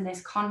plans in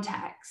this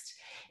context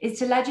is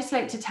to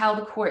legislate to tell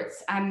the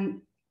courts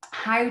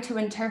how to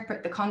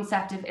interpret the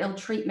concept of ill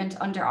treatment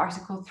under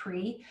Article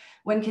 3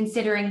 when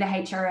considering the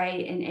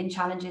HRA in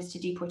challenges to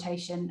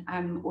deportation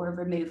or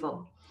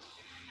removal.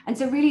 And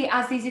so really,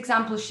 as these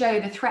examples show,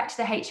 the threat to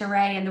the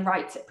HRA and the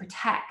rights it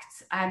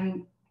protects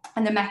and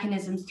the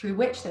mechanisms through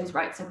which those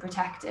rights are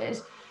protected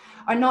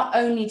are not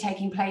only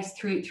taking place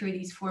through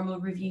these formal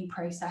review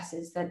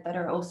processes that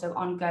are also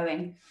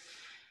ongoing.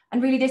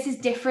 And really, this is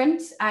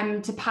different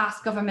to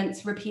past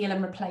governments' repeal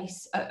and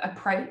replace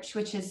approach,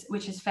 which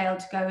has failed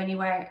to go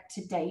anywhere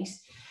to date.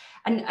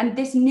 And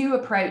this new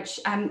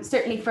approach,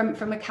 certainly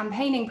from a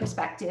campaigning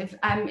perspective,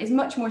 is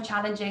much more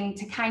challenging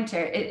to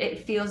counter.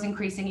 It feels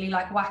increasingly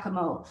like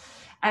whack-a-mole.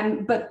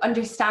 But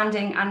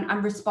understanding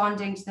and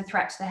responding to the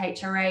threat to the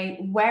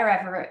HRA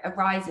wherever it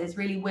arises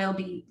really will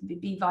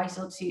be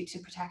vital to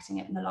protecting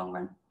it in the long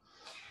run.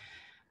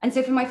 And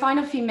so for my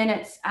final few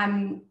minutes,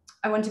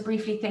 I want to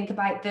briefly think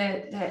about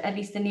at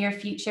least the near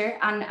future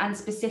and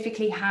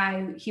specifically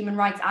how human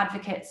rights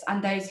advocates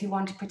and those who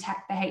want to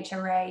protect the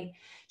HRA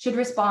should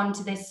respond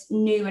to this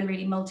new and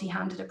really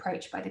multi-handed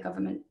approach by the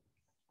government.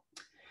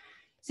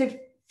 So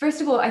first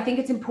of all, I think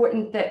it's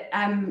important that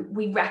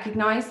we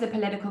recognise the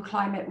political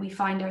climate we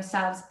find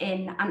ourselves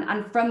in,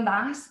 and from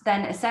that,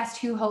 then assess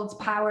who holds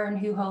power and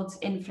who holds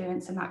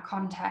influence in that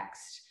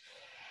context.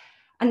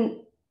 And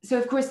so,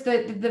 of course,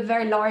 the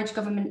very large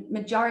government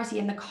majority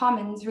in the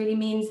Commons really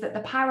means that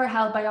the power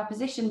held by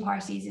opposition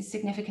parties is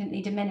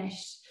significantly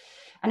diminished.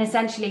 And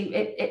essentially,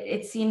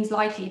 it seems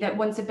likely that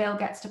once a bill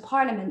gets to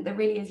Parliament, there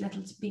really is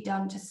little to be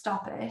done to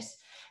stop it.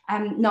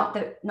 Not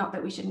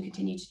that we shouldn't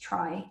continue to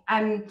try.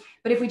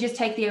 But if we just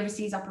take the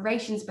Overseas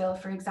Operations Bill,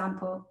 for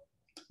example,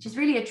 which is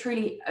really a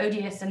truly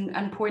odious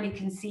and poorly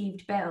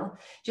conceived bill,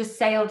 just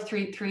sailed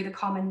through the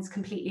Commons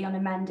completely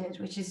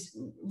unamended, which is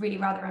really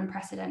rather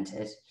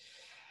unprecedented.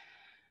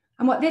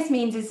 And what this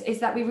means is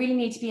that we really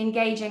need to be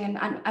engaging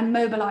and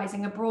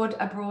mobilising a broad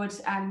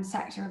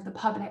sector of the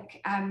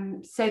public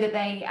so that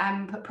they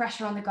put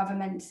pressure on the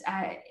government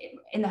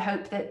in the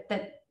hope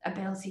that a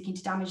bill seeking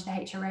to damage the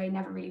HRA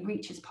never really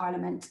reaches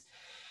Parliament.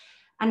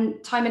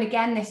 And time and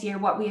again this year,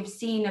 what we have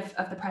seen of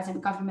the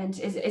present government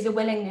is a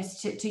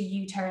willingness to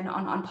U-turn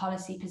on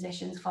policy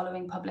positions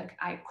following public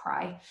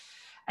outcry.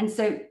 And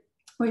so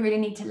we really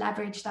need to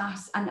leverage that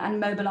and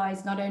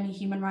mobilise not only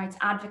human rights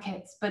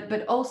advocates,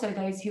 but also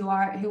those who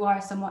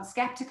are somewhat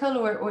sceptical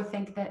or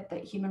think that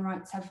human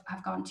rights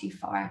have gone too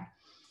far.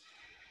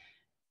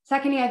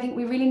 Secondly, I think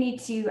we really need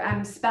to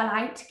spell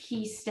out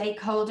key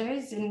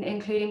stakeholders,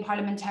 including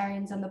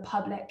parliamentarians and the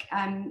public,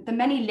 the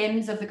many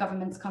limbs of the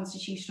government's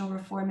constitutional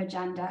reform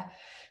agenda,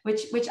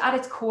 which at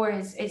its core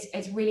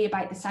is really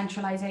about the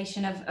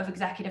centralisation of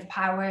executive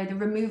power, the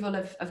removal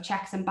of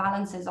checks and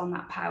balances on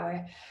that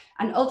power,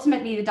 and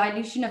ultimately the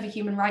dilution of a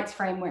human rights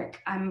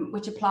framework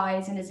which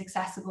applies and is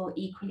accessible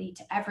equally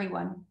to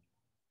everyone.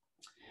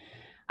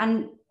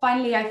 And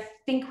finally, I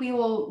think we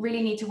all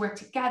really need to work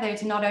together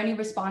to not only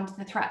respond to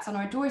the threats on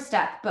our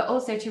doorstep, but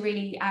also to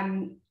really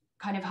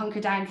kind of hunker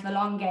down for the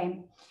long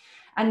game.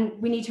 And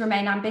we need to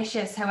remain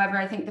ambitious. However,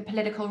 I think the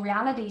political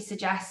reality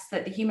suggests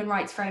that the human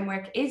rights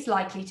framework is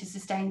likely to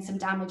sustain some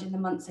damage in the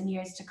months and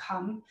years to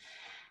come.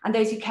 And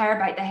those who care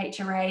about the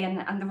HRA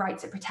and the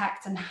rights it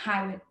protects and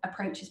how it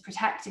approaches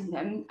protecting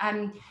them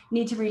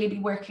need to really be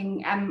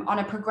working on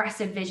a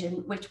progressive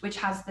vision, which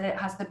has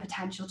the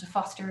potential to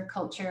foster a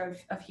culture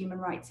of human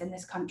rights in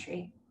this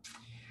country.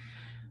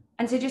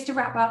 And so just to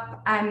wrap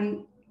up,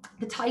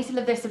 the title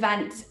of this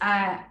event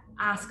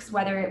asks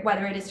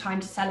whether it is time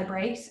to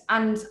celebrate.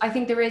 And I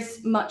think there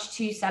is much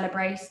to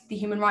celebrate. The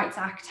Human Rights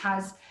Act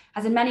has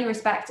in many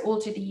respects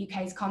altered the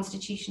UK's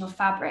constitutional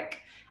fabric,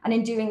 and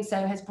in doing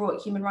so has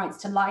brought human rights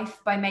to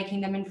life by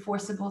making them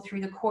enforceable through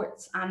the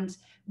courts and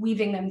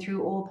weaving them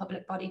through all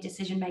public body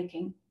decision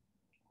making.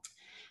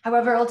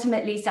 However,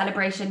 ultimately,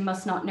 celebration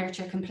must not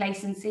nurture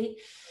complacency.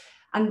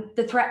 And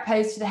the threat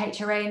posed to the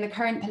HRA in the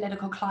current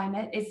political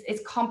climate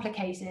is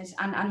complicated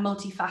and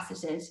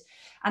multifaceted.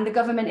 And the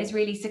government is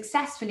really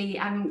successfully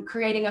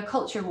creating a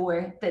culture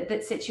war that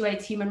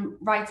situates human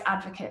rights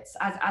advocates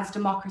as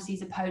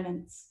democracy's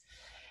opponents.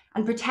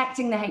 And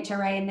protecting the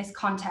HRA in this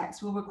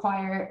context will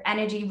require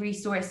energy,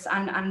 resource,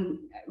 and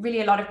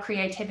really a lot of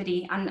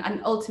creativity. And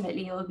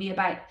ultimately, it will be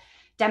about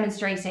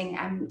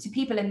demonstrating to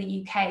people in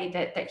the UK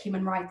that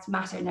human rights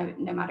matter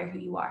no matter who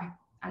you are.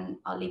 And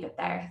I'll leave it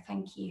there.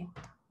 Thank you.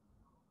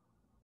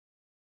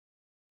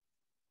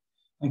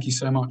 Thank you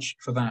so much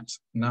for that,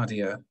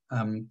 Nadia.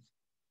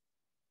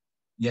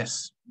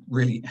 Yes,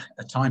 really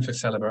a time for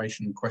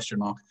celebration, question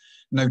mark,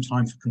 no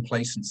time for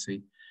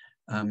complacency.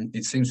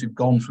 It seems we've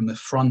gone from the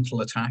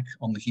frontal attack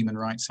on the Human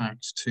Rights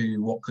Act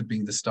to what could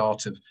be the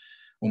start of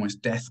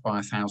almost death by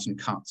 1,000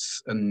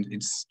 cuts. And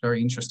it's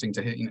very interesting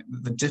to hear,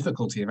 the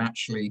difficulty of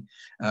actually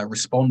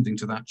responding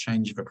to that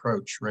change of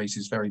approach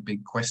raises very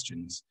big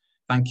questions.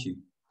 Thank you.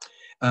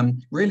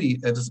 Really,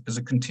 as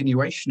a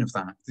continuation of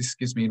that, this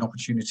gives me an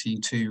opportunity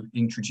to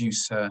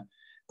introduce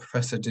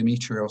Professor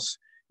Dimitrios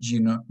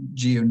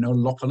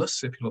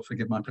Giannoulopoulos, if you'll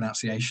forgive my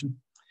pronunciation.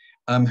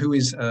 who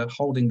is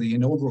holding the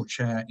inaugural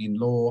chair in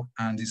law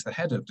and is the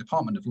head of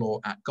Department of Law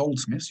at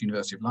Goldsmiths,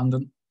 University of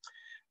London,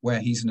 where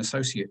he's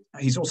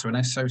also an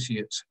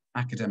associate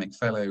academic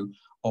fellow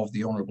of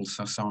the Honourable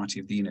Society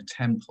of the Inner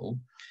Temple,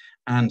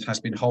 and has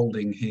been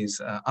holding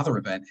his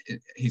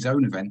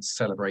own events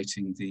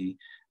celebrating the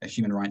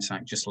Human Rights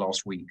Act just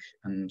last week.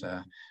 And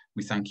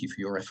we thank you for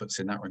your efforts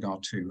in that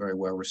regard too, very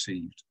well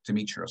received.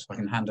 Demetrios, I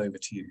can hand over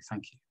to you,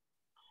 thank you.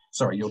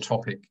 Sorry, your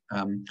topic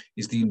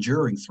is the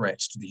enduring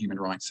threats to the Human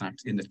Rights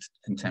Act in the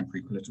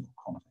contemporary political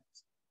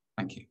context.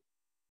 Thank you.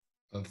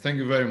 Thank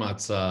you very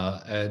much,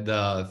 Ed.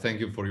 Thank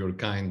you for your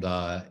kind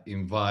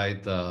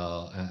invite,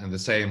 and the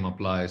same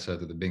applies to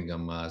the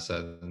Bingham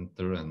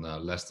Center and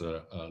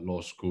Leicester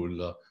Law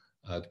School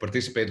to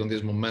participate on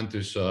this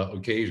momentous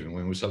occasion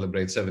when we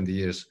celebrate 70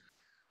 years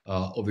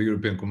of the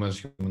European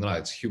Convention on Human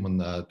Rights,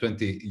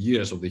 20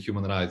 years of the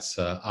Human Rights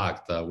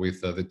Act,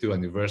 with the 2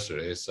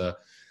 anniversaries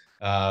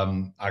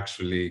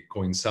actually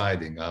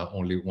coinciding,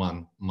 only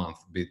 1 month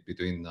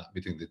between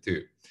the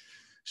two.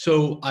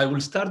 So I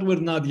will start where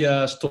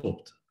Nadia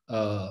stopped.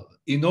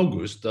 In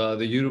August,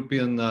 the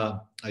European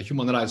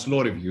Human Rights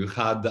Law Review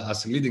had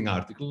as a leading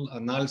article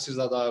analysis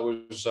that I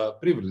was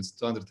privileged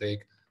to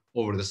undertake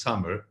over the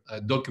summer,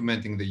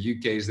 documenting the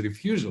UK's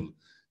refusal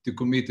to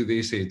commit to the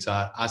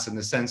ECHR as an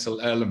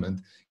essential element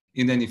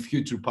in any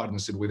future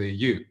partnership with the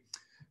EU.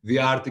 The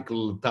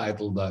article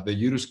titled The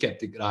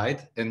Eurosceptic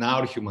Right and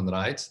Our Human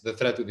Rights, the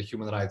Threat to the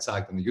Human Rights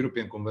Act and the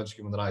European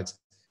Convention on Human Rights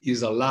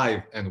is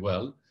Alive and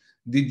Well,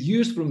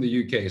 deduced from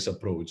the UK's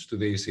approach to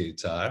the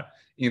ECHR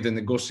in the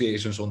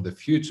negotiations on the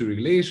future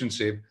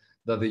relationship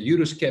that the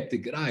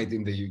Eurosceptic right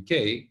in the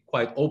UK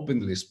quite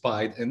openly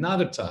spied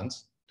another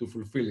chance to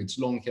fulfill its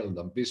long-held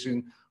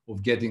ambition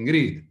of getting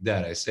rid,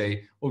 dare I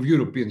say, of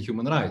European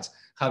human rights,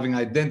 having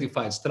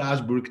identified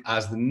Strasbourg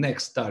as the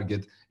next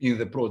target in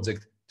the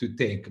project to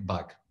take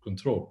back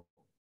control.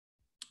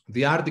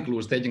 The article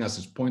was taking as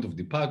its point of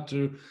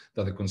departure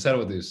that the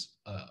Conservatives'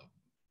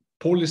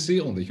 policy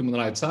on the Human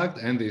Rights Act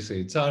and the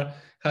ECHR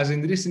has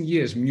in recent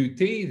years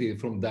mutated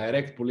from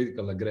direct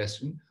political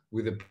aggression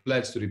with a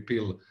pledge to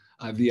repeal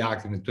the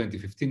Act in the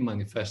 2015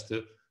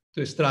 manifesto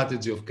to a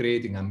strategy of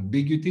creating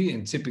ambiguity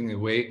and chipping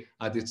away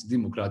at its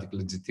democratic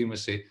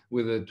legitimacy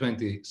with the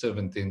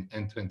 2017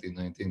 and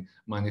 2019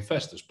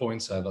 manifestos,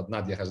 points that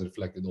Nadia has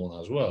reflected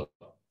on as well.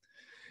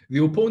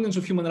 The opponents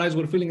of human rights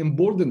were feeling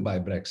emboldened by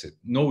Brexit,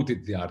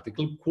 noted the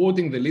article,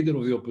 quoting the leader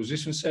of the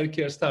opposition, Sir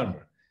Keir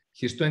Starmer,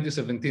 his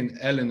 2017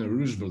 Eleanor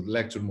Roosevelt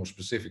lecture more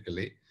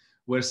specifically,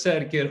 where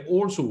Sir Keir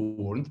also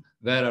warned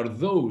there are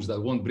those that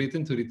want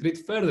Britain to retreat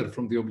further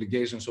from the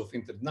obligations of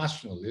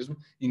internationalism,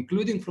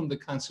 including from the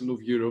Council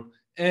of Europe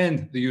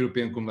and the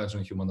European Convention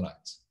on Human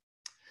Rights.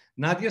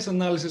 Nadia's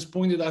analysis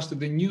pointed us to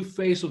the new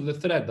face of the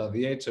threat that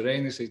the HRA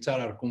and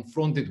ECHR are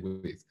confronted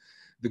with.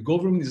 The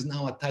government is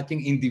now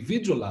attacking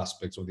individual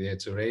aspects of the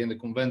HRA and the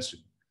Convention,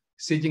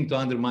 seeking to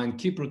undermine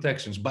key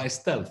protections by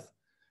stealth,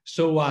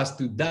 so as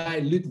to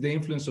dilute the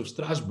influence of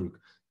Strasbourg,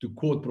 to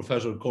quote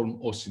Professor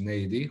Colm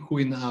O'Sineidi, who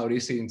in our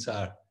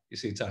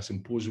ECHR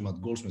symposium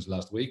at Goldsmiths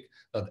last week,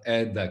 that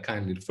Ed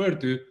kindly referred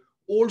to,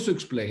 also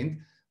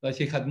explained that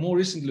he had more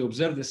recently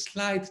observed a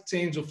slight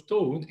change of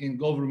tone in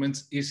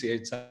government's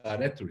ECHR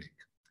rhetoric.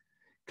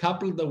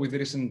 Coupled with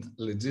recent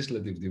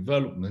legislative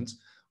developments,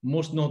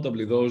 most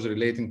notably those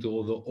relating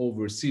to the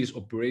Overseas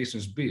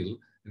Operations Bill,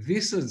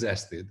 this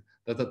suggested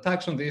that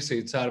attacks on the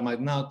ECHR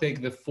might now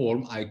take the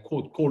form, I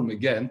quote Colm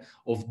again,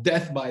 of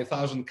death by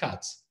 1,000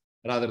 cuts,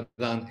 rather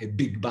than a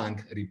big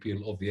bang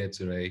repeal of the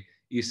HRA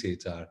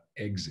ECHR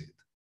exit.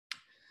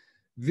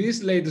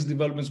 These latest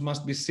developments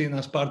must be seen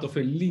as part of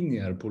a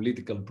linear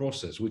political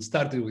process, which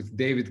started with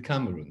David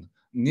Cameron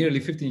nearly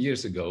 15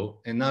 years ago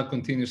and now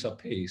continues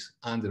apace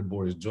under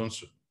Boris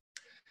Johnson.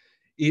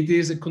 It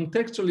is a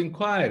contextual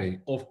inquiry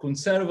of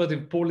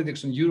conservative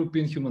politics on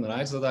European human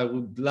rights that I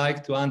would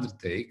like to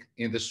undertake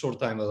in the short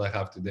time that I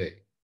have today.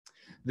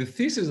 The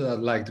thesis that I'd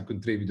like to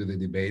contribute to the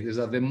debate is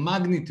that the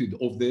magnitude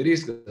of the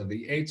risk that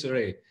the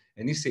HRA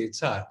and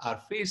ECHR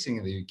are facing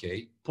in the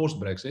UK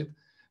post-Brexit,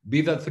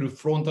 be that through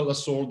frontal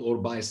assault or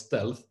by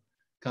stealth,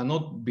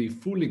 cannot be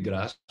fully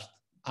grasped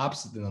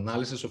absent an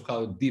analysis of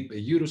how deep a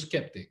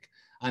Eurosceptic,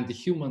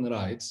 anti-human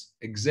rights,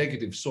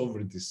 executive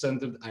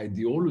sovereignty-centered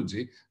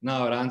ideology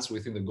now runs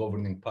within the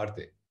governing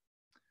party.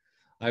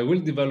 I will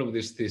develop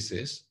this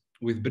thesis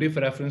with brief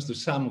reference to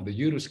some of the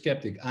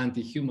Eurosceptic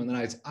anti-human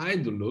rights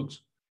ideologues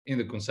in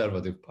the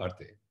Conservative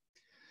Party.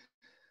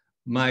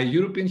 My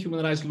European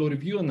Human Rights Law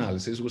Review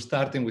analysis was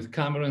starting with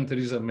Cameron and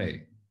Theresa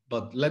May,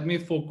 but let me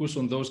focus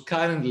on those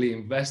currently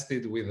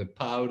invested with the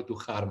power to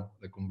harm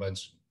the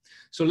Convention.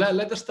 So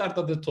let us start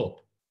at the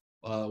top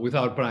with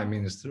our Prime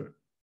Minister,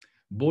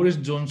 Boris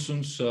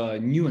Johnson's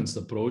nuanced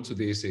approach to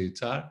the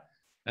ECHR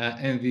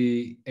and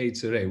the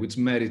HRA, which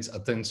merits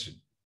attention.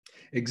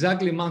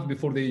 Exactly a month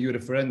before the EU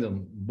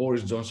referendum,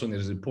 Boris Johnson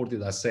is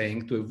reported as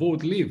saying to a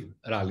vote leave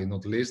rally,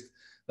 not least,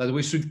 that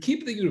we should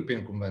keep the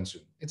European Convention.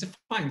 It's a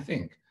fine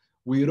thing.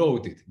 We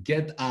wrote it,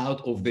 get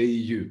out of the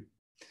EU.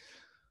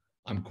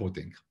 I'm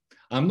quoting.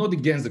 I'm not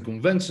against the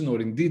convention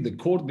or indeed the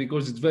court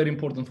because it's very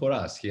important for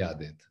us, he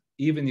added,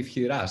 even if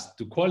he asked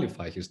to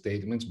qualify his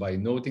statements by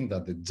noting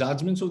that the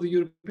judgments of the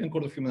European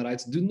Court of Human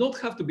Rights do not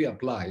have to be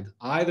applied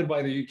either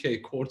by the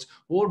UK courts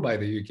or by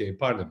the UK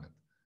Parliament.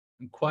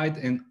 And quite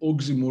an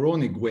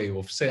oxymoronic way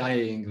of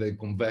saying the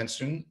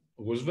convention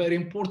was very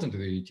important to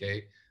the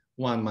UK,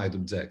 one might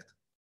object.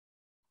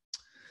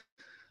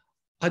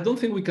 I don't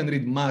think we can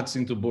read much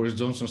into Boris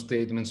Johnson's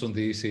statements on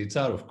the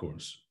ECHR, of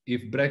course.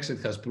 If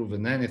Brexit has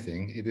proven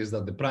anything, it is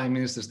that the Prime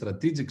Minister's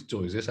strategic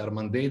choices are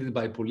mandated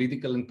by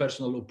political and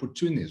personal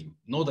opportunism,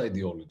 not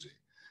ideology.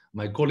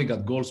 My colleague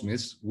at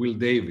Goldsmiths, Will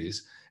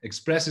Davies,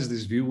 expresses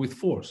this view with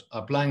force,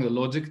 applying the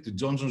logic to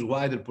Johnson's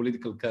wider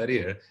political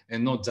career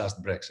and not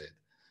just Brexit.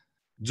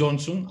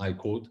 Johnson, I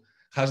quote,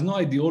 has no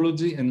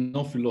ideology and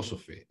no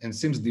philosophy and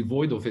seems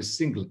devoid of a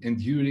single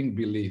enduring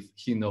belief,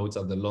 he notes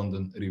at the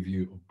London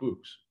Review of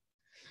Books.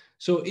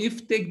 So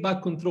if take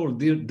back control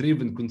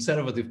driven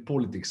conservative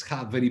politics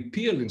have a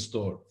repeal in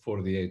store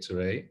for the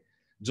HRA,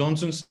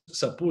 Johnson's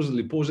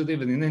supposedly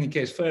positive and in any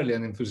case fairly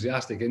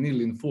unenthusiastic and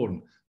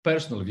ill-informed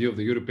personal view of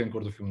the European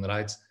Court of Human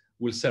Rights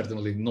will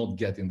certainly not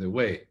get in the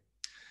way.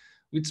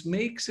 Which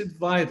makes it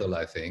vital,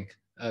 I think,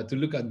 to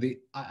look at the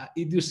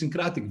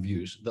idiosyncratic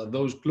views that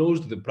those close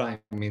to the Prime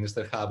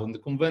Minister have on the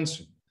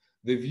Convention.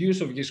 The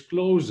views of his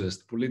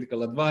closest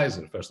political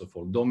advisor, first of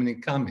all,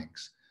 Dominic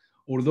Cummings,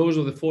 or those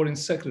of the Foreign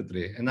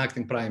Secretary and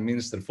Acting Prime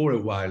Minister for a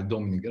while,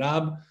 Dominic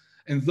Raab,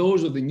 and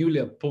those of the newly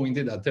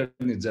appointed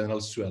Attorney General,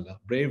 Suella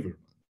Braverman.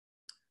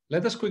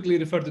 Let us quickly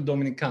refer to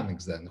Dominic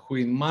Cummings then, who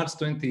in March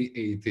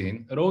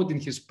 2018 wrote in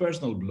his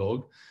personal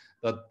blog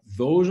that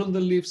those on the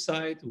Leave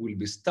side will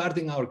be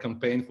starting our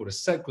campaign for a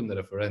second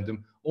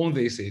referendum on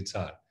the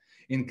ECHR.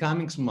 In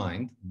Cummings'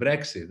 mind,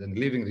 Brexit and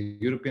leaving the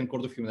European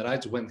Court of Human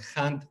Rights went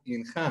hand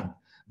in hand,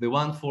 the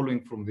one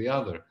following from the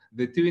other,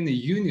 the two in a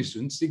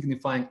unison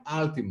signifying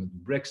ultimate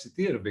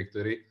Brexiteer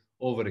victory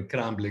over a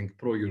crumbling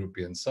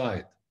pro-European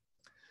side.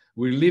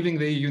 We're leaving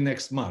the EU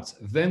next March,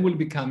 then we'll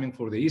be coming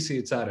for the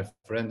ECHR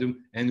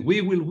referendum, and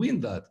we will win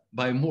that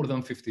by more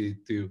than 50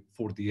 to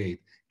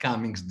 48,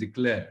 Cummings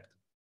declared.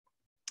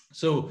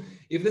 So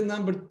if the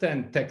number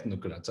 10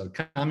 technocrats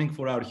are coming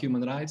for our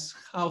human rights,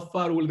 how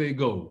far will they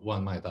go,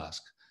 one might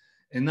ask?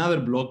 Another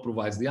blog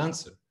provides the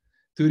answer.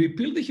 To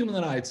repeal the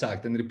Human Rights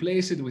Act and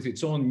replace it with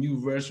its own new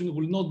version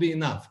will not be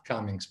enough,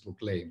 Cummings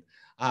proclaimed,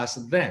 as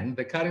then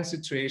the current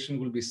situation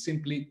will be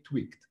simply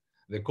tweaked.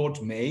 The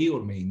court may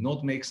or may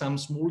not make some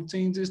small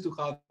changes to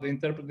how they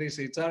interpret the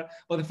ECHR,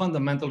 but the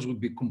fundamentals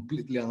would be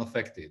completely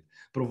unaffected.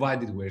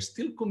 Provided we're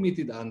still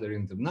committed under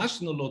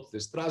international law to the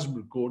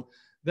Strasbourg Court,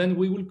 then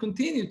we will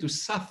continue to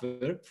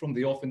suffer from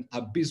the often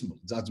abysmal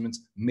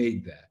judgments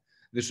made there.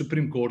 The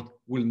Supreme Court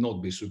will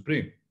not be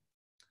supreme.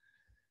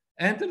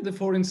 Enter the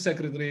Foreign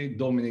Secretary,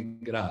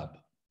 Dominic Raab,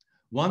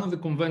 one of the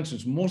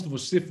Convention's most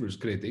vociferous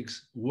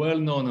critics, well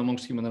known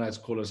amongst human rights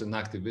scholars and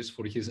activists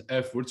for his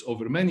efforts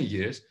over many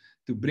years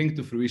to bring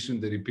to fruition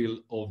the repeal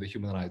of the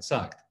Human Rights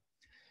Act.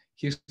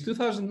 His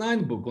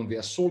 2009 book on the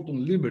assault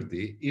on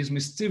liberty is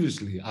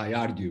mischievously, I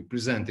argue,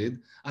 presented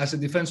as a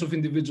defense of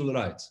individual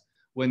rights,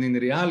 when in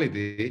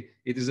reality,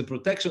 it is the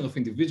protection of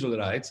individual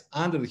rights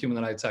under the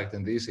Human Rights Act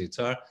and the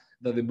ECHR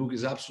that the book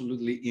is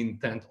absolutely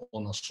intent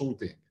on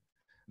assaulting.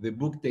 The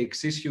book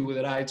takes issue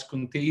with rights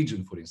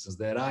contagion, for instance,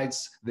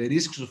 the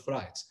risks of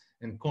rights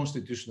and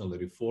constitutional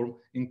reform,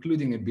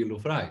 including a Bill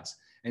of Rights.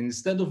 And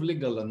instead of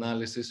legal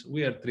analysis,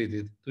 we are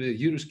treated to a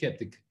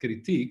Eurosceptic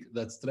critique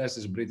that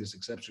stresses British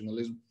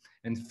exceptionalism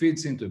and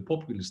fits into a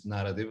populist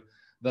narrative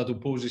that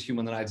opposes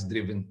human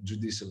rights-driven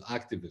judicial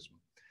activism.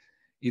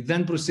 It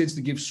then proceeds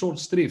to give short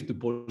shrift to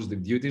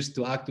positive duties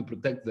to act to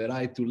protect the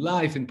right to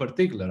life, in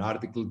particular,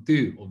 Article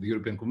 2 of the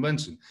European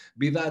Convention,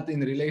 be that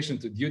in relation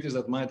to duties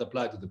that might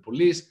apply to the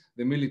police,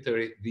 the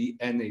military, the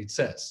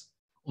NHS.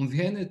 On the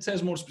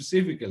NHS more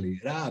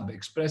specifically, Raab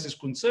expresses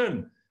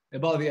concern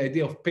about the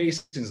idea of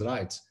patients'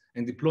 rights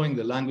and deploying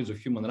the language of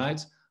human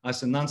rights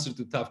as an answer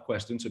to tough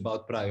questions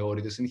about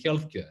priorities in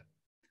healthcare.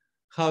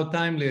 How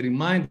timely a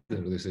reminder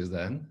this is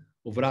then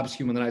of Raab's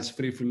human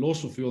rights-free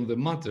philosophy on the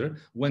matter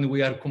when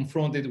we are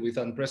confronted with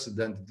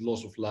unprecedented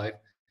loss of life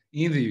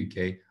in the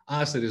UK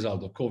as a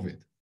result of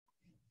COVID.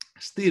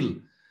 Still,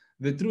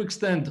 the true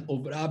extent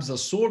of Raab's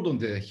assault on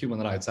the Human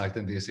Rights Act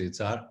and the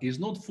ECHR is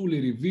not fully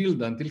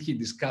revealed until he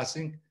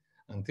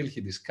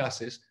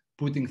discusses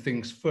putting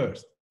things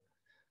first,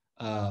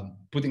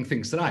 putting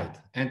things right,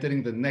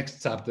 entering the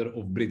next chapter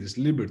of British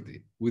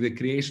liberty with the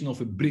creation of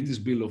a British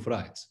Bill of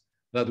Rights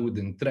that would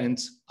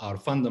entrench our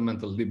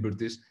fundamental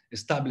liberties,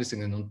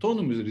 establishing an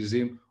autonomous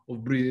regime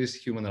of British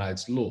human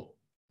rights law.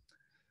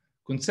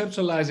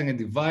 Conceptualizing a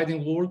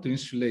dividing wall to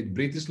insulate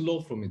British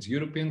law from its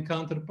European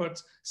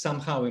counterparts,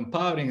 somehow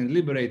empowering and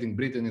liberating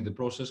Britain in the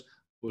process,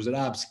 was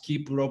Raab's key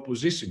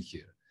proposition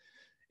here.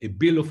 A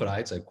Bill of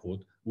Rights, I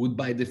quote, would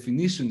by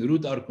definition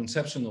root our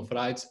conception of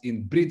rights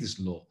in British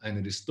law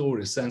and restore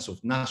a sense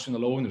of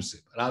national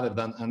ownership, rather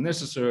than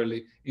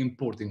unnecessarily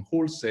importing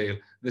wholesale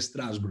the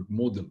Strasbourg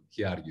model,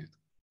 he argued.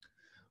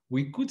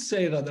 We could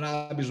say that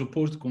RAB is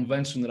opposed to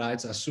convention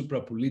rights as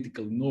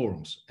supra-political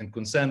norms and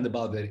concerned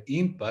about their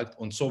impact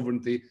on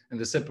sovereignty and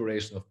the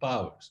separation of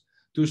powers.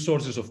 Two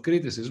sources of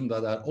criticism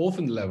that are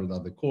often leveled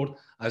at the court,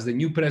 as the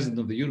new president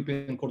of the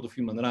European Court of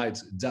Human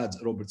Rights, Judge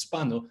Robert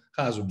Spano,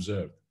 has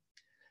observed.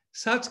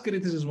 Such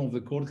criticism of the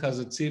court has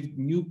achieved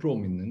new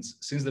prominence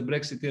since the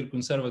Brexiteer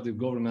Conservative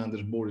government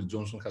under Boris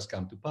Johnson has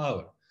come to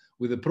power,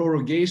 with the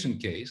prorogation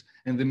case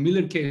and the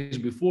Miller case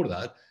before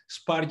that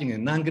sparking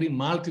an angry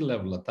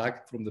multi-level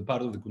attack from the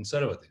part of the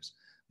Conservatives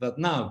that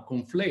now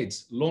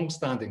conflates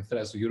long-standing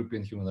threats to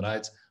European human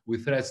rights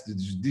with threats to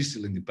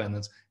judicial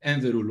independence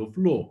and the rule of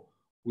law,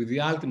 with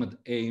the ultimate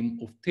aim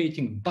of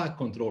taking back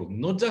control,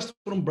 not just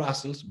from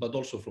Brussels, but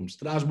also from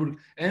Strasbourg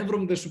and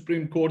from the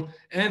Supreme Court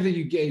and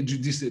the UK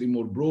judiciary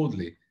more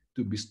broadly,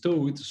 to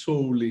bestow it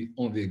solely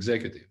on the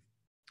executive.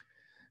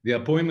 The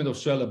appointment of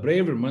Suella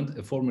Braverman,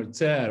 a former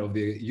chair of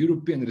the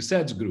European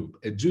Research Group,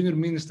 a junior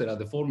minister at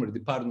the former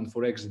Department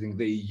for Exiting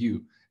the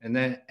EU, and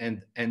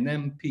an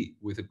MP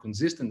with a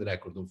consistent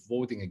record of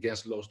voting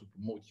against laws to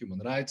promote human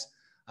rights,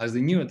 as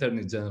the new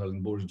Attorney General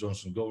in Boris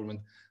Johnson's government,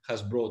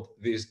 has brought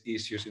these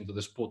issues into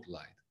the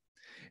spotlight.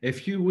 A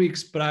few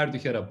weeks prior to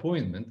her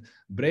appointment,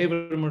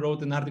 Braverman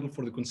wrote an article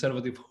for the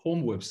Conservative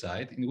Home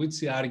website in which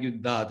she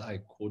argued that, I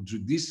quote,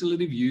 judicial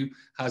review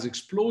has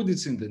exploded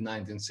since the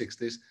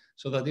 1960s,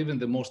 so that even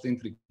the most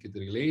intricate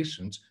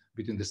relations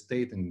between the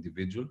state and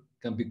individual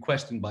can be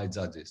questioned by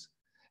judges.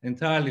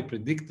 Entirely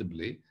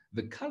predictably,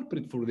 the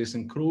culprit for this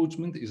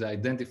encroachment is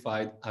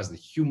identified as the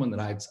Human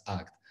Rights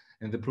Act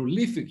and the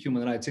prolific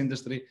human rights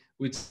industry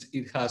which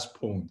it has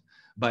spawned,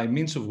 by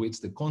means of which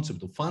the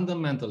concept of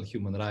fundamental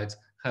human rights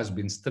has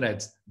been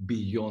stretched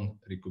beyond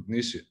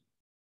recognition.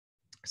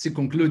 She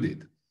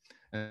concluded,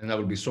 and I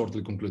will be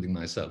shortly concluding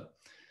myself,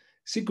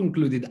 she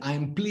concluded, I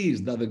am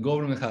pleased that the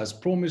government has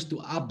promised to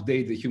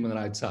update the Human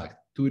Rights Act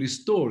to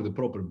restore the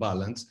proper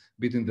balance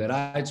between the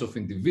rights of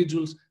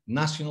individuals,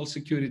 national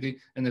security,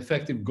 and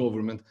effective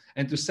government,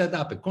 and to set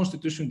up a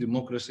constitutional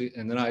democracy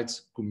and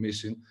rights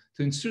commission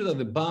to ensure that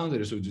the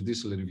boundaries of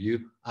judicial review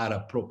are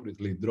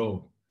appropriately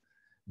drawn.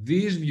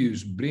 These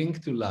views bring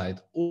to light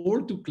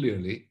all too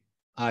clearly,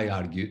 I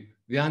argue,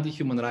 the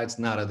anti-human rights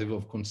narrative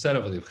of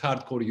conservative,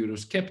 hardcore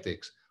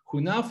Eurosceptics, who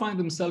now find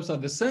themselves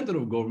at the center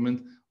of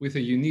government with a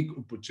unique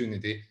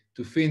opportunity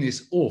to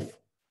finish off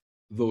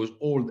those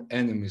old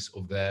enemies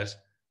of theirs,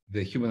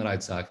 the Human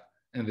Rights Act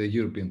and the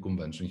European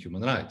Convention on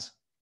Human Rights.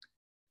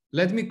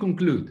 Let me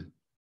conclude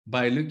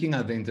by looking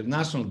at the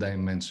international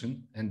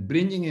dimension and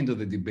bringing into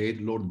the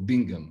debate Lord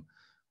Bingham,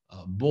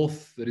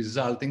 both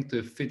resulting to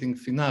a fitting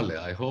finale,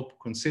 I hope,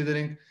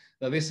 considering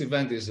that this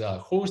event is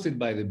hosted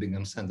by the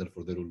Bingham Center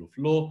for the Rule of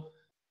Law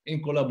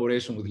in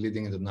collaboration with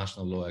leading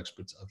international law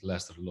experts at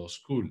Leicester Law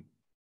School.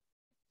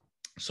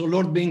 So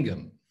Lord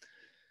Bingham,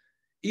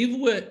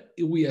 if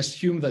we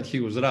assume that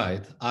he was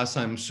right, as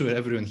I'm sure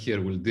everyone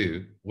here will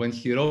do, when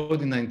he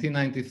wrote in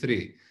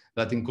 1993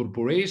 that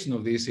incorporation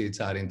of the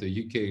ECHR into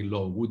UK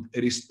law would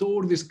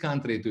restore this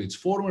country to its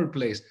former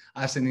place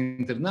as an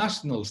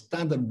international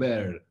standard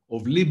bearer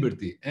of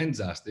liberty and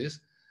justice,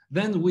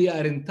 then we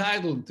are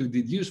entitled to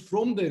deduce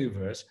from the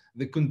reverse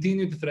the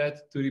continued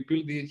threat to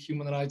repeal the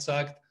Human Rights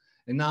Act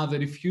and now the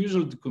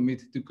refusal to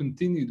commit to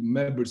continued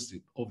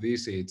membership of the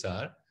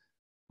ECHR.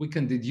 We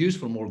can deduce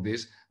from all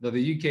this that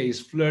the UK is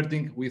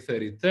flirting with a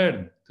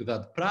return to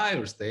that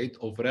prior state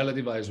of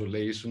relative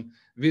isolation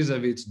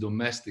vis-à-vis its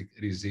domestic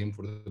regime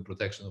for the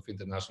protection of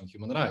international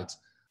human rights,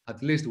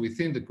 at least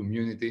within the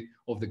community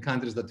of the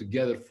countries that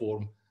together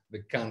form the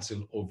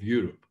Council of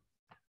Europe.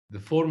 The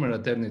former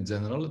Attorney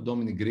General,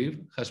 Dominic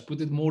Grieve, has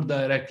put it more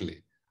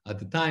directly, at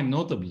the time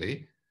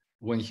notably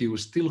when he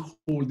was still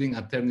holding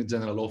Attorney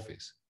General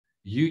office.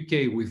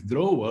 UK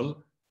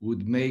withdrawal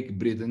would make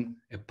Britain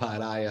a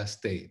pariah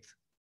state.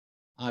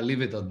 I'll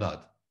leave it at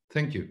that.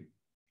 Thank you.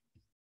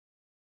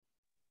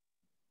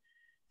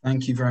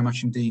 Thank you very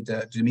much indeed,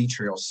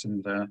 Dimitrios,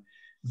 and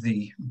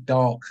the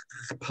dark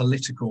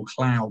political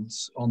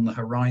clouds on the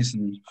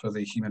horizon for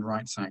the Human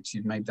Rights Act.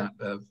 You've made that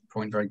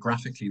point very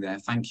graphically there.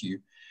 Thank you.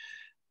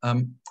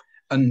 And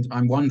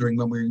I'm wondering,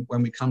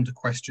 when we come to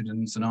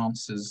questions and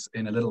answers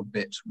in a little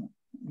bit,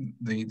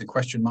 the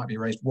question might be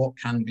raised, what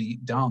can be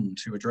done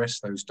to address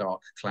those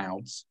dark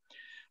clouds?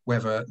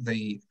 Whether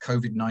the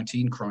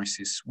COVID-19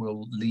 crisis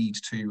will lead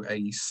to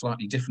a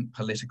slightly different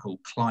political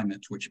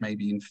climate, which may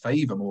be in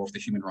favour more of the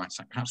Human Rights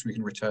Act. Perhaps we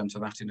can return to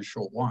that in a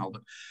short while,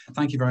 but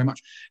thank you very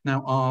much.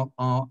 Now,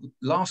 our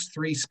last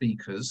three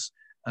speakers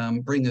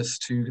bring us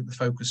to the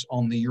focus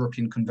on the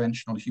European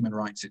Convention on Human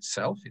Rights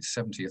itself, its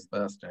 70th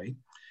birthday.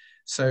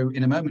 So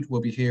in a moment,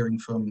 we'll be hearing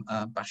from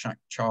Bashak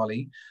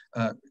Charlie,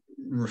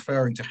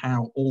 referring to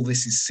how all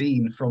this is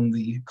seen from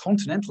the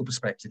continental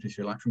perspective, if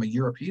you like, from a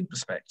European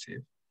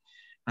perspective.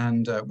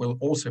 And we'll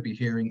also be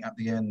hearing at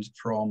the end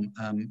from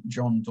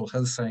John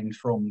Dulhulsain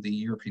from the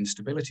European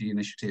Stability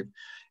Initiative,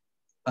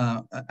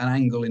 an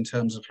angle in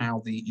terms of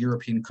how the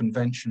European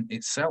Convention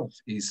itself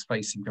is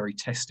facing very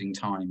testing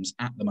times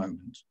at the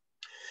moment.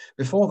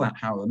 Before that,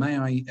 however, may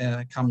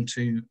I come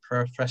to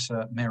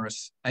Professor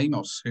Meris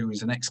Amos, who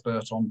is an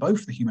expert on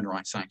both the Human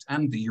Rights Act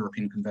and the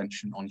European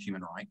Convention on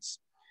Human Rights.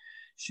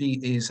 She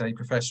is a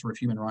professor of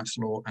human rights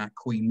law at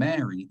Queen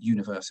Mary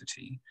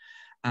University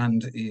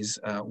and is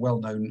well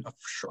known,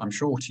 I'm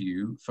sure, to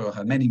you for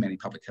her many, many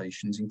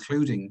publications,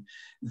 including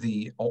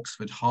the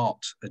Oxford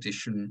Hart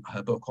edition,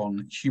 her book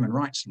on human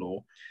rights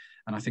law.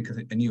 And I think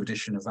a new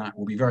edition of that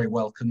will be very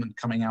welcome and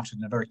coming out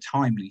in a very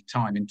timely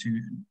time into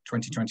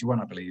 2021,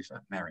 I believe,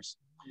 Mary's.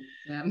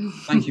 Yeah.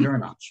 Thank you very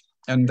much.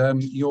 And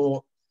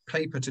your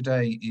paper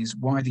today is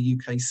why the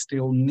UK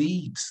still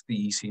needs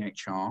the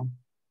ECHR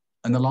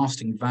and the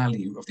lasting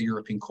value of the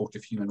European Court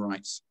of Human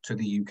Rights to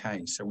the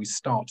UK. So we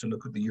start to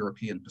look at the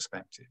European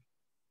perspective.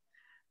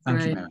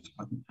 Thank you, Mary.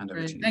 I can hand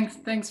over to you.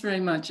 Thanks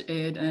very much,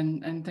 Ed,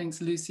 and thanks,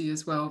 Lucy,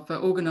 as well, for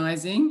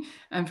organising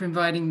and for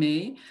inviting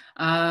me.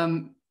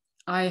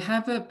 I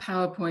have a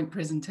PowerPoint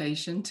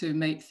presentation to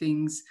make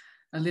things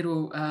a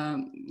little,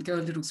 go a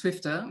little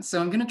swifter. So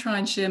I'm going to try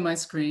and share my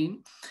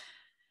screen.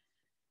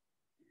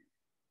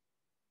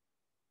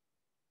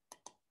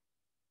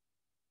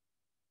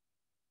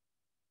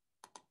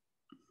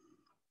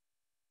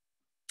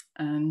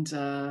 And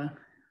the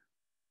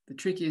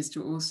trick is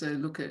to also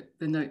look at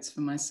the notes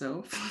for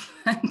myself.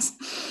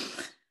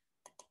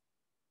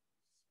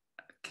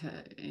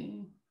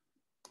 Okay.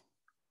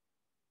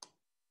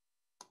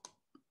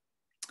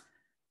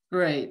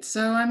 Great.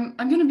 So I'm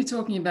going to be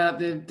talking about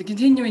the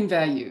continuing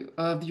value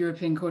of the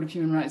European Court of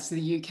Human Rights to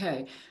the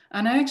UK.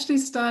 And I actually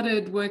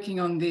started working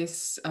on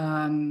this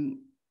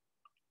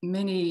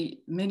many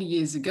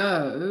years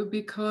ago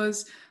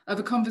because of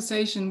a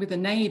conversation with a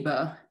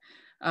neighbour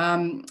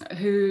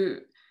who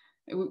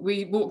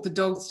we walked the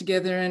dogs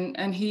together,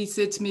 and he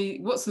said to me,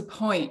 "What's the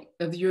point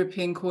of the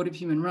European Court of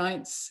Human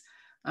Rights?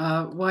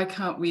 Why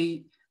can't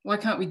we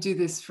do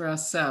this for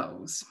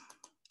ourselves?"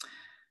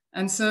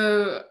 And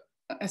so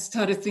I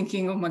started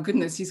thinking, oh my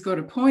goodness, he's got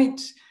a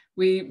point.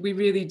 We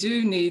really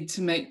do need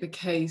to make the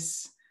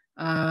case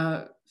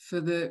for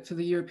the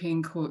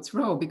European Court's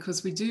role,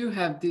 because we do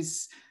have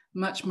this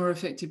much more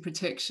effective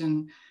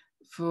protection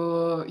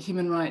for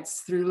human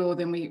rights through law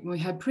than we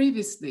had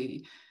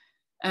previously.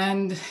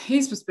 And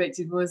his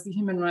perspective was the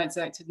Human Rights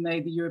Act had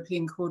made the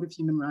European Court of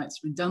Human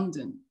Rights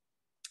redundant.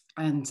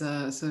 And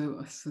so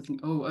I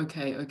think, oh,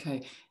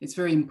 okay, it's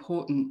very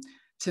important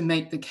to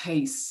make the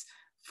case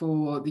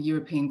for the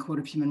European Court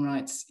of Human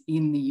Rights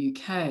in the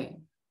UK.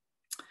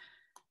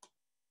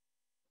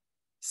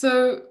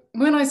 So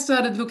when I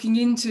started looking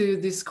into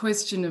this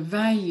question of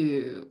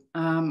value,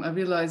 I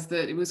realized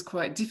that it was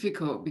quite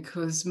difficult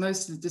because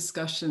most of the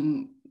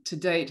discussion to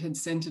date had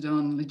centered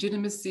on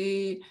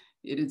legitimacy,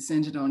 it had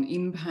centered on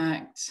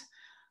impact,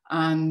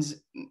 and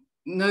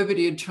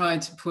nobody had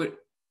tried to put,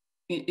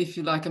 if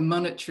you like, a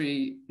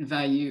monetary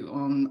value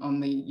on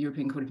the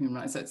European Court of Human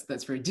Rights.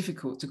 That's very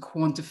difficult to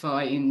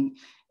quantify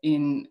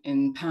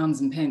in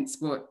pounds and pence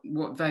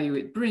what value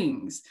it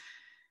brings.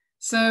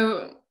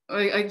 So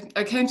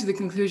I came to the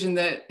conclusion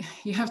that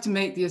you have to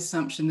make the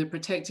assumption that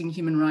protecting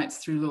human rights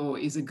through law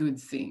is a good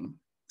thing.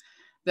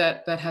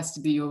 That has to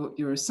be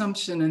your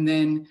assumption, and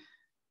then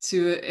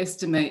to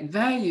estimate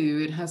value,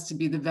 it has to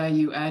be the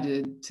value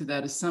added to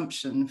that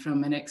assumption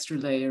from an extra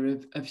layer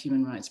of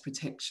human rights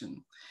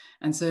protection.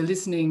 And so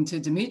listening to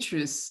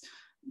Dimitris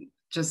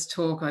just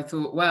talk, I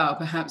thought, wow,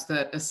 perhaps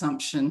that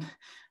assumption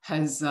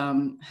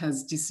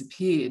has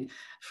disappeared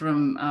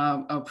from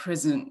our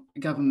present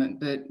government,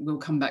 but we'll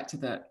come back to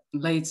that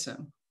later.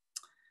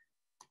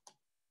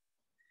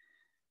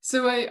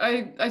 So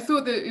I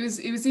thought that it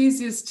was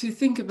easiest to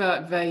think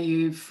about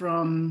value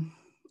from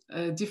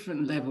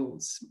different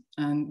levels,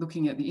 and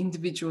looking at the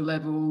individual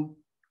level,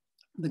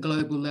 the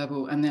global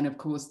level, and then of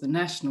course the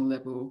national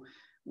level,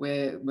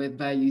 where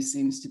value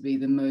seems to be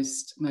the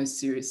most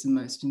serious and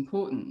most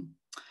important.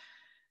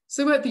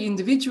 So at the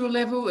individual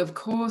level, of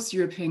course,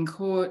 European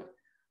Court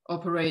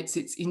operates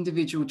its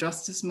individual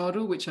justice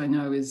model, which I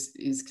know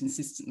is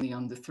consistently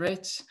under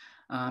threat,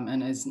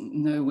 and is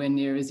nowhere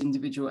near as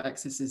individual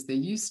access as there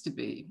used to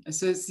be.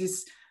 So it's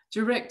this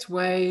direct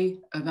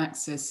way of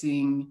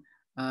accessing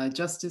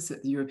justice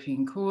at the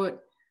European Court,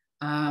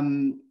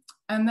 and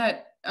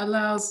that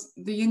allows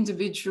the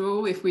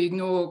individual, if we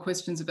ignore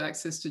questions of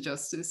access to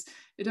justice,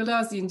 it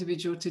allows the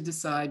individual to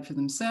decide for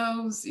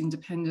themselves,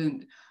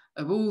 independent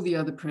of all the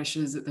other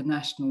pressures at the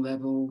national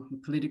level,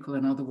 political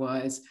and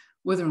otherwise,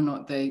 whether or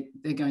not they're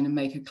going to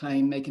make a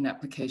claim, make an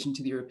application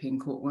to the European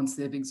Court once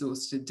they've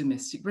exhausted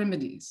domestic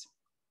remedies.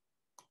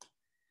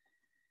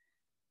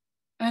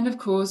 And of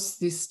course,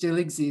 this still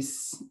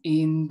exists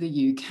in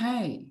the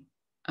UK.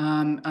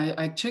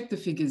 I checked the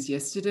figures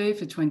yesterday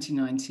for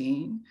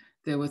 2019.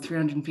 There were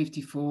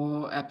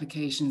 354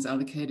 applications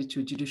allocated to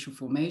a judicial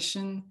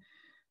formation.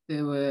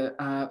 There were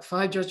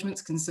 5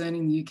 judgments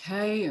concerning the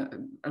UK,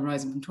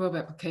 arising from 12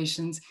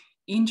 applications.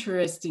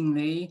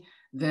 Interestingly,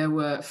 there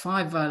were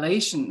 5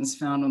 violations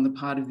found on the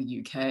part of the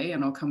UK,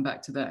 and I'll come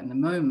back to that in a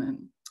moment.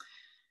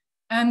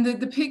 And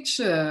the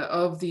picture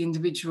of the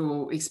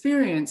individual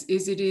experience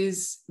is it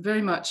is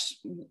very much,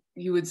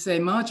 you would say,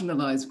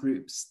 marginalized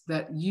groups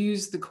that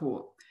use the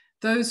court,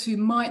 those who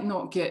might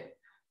not get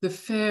the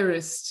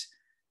fairest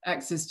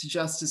access to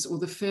justice or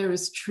the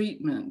fairest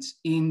treatment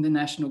in the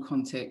national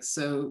context.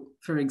 So,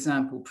 for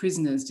example,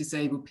 prisoners,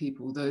 disabled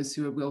people, those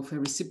who are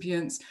welfare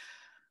recipients,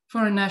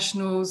 foreign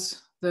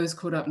nationals, those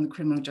caught up in the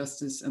criminal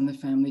justice and the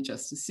family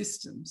justice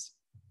systems.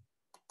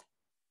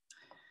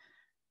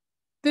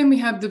 Then we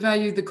have the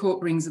value the court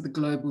brings at the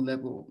global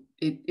level.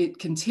 It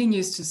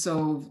continues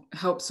to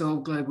help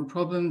solve global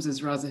problems,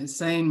 as Raza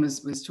Hussain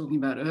was talking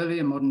about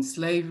earlier, modern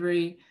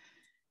slavery.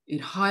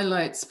 It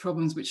highlights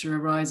problems which are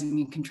arising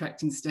in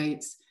contracting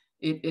states.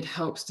 It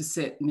helps to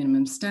set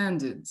minimum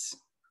standards.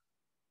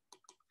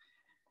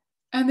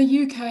 And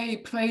the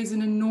UK plays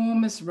an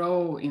enormous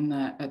role in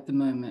that at the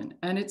moment.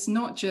 And it's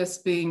not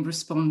just being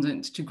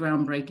respondent to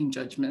groundbreaking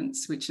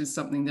judgments, which is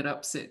something that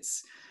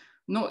upsets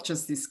not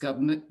just this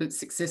government, but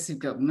successive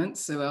governments.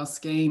 So Al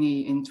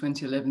Skaney in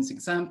 2011's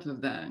example of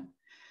that.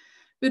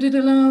 But it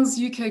allows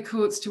UK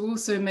courts to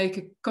also make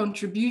a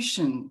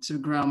contribution to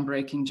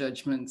groundbreaking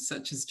judgments,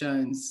 such as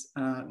Jones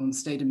on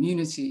state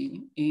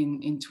immunity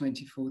in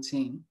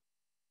 2014.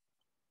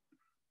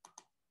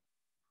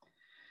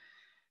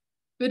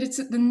 But it's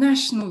at the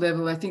national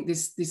level, I think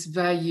this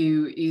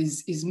value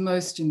is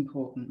most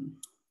important.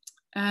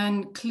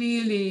 And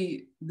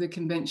clearly the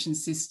convention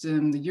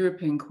system, the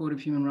European Court of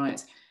Human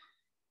Rights,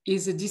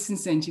 is a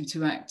disincentive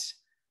to act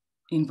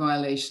in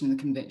violation of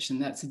the convention.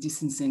 That's a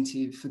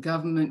disincentive for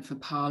government, for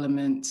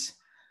parliament,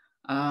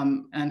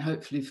 and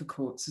hopefully for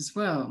courts as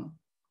well.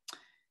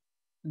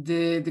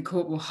 The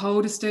court will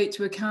hold a state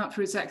to account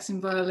for its acts in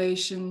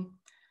violation,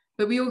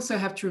 but we also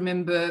have to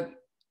remember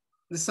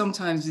that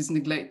sometimes is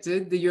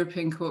neglected. The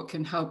European Court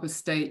can help a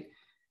state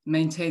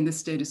maintain the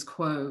status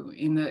quo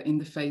in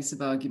the face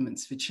of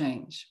arguments for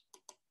change.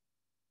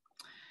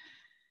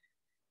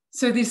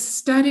 So this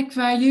static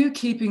value,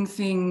 keeping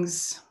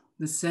things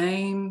the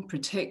same,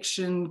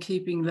 protection,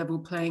 keeping level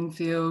playing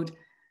field,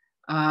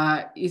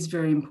 is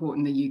very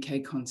important in the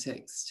UK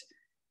context.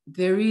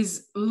 There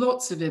is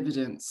lots of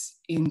evidence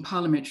in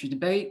parliamentary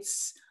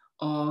debates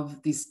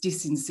of this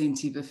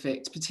disincentive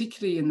effect,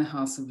 particularly in the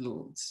House of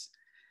Lords.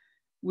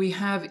 We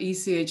have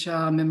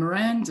ECHR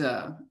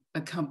memoranda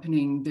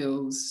accompanying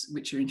bills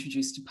which are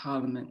introduced to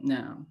Parliament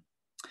now.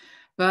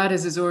 But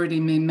as has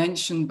already been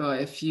mentioned by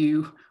a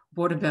few,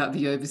 what about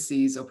the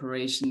Overseas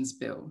Operations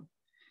Bill?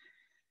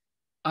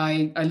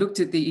 I looked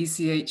at the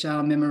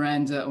ECHR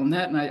memoranda on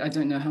that, and I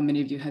don't know how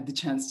many of you had the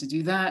chance to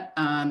do that,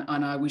 and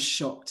I was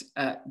shocked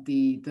at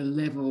the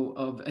level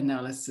of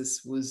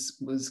analysis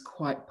was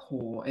quite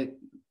poor.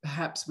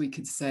 Perhaps we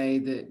could say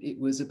that it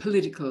was a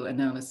political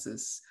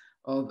analysis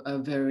of a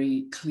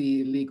very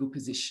clear legal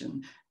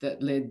position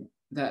that led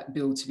that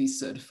bill to be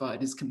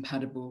certified as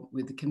compatible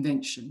with the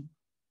convention.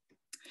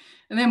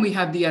 And then we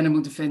have the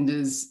Animal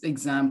Defenders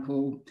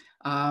example,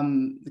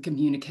 the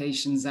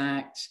Communications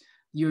Act.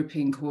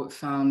 European Court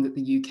found that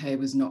the UK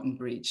was not in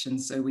breach.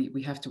 And so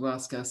we have to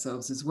ask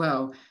ourselves as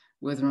well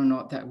whether or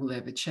not that will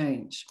ever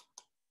change.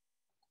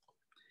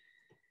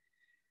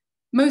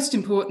 Most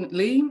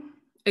importantly,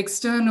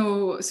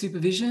 external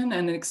supervision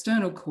and an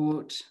external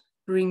court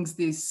brings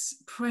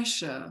this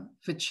pressure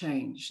for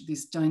change,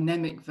 this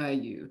dynamic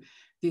value,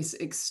 this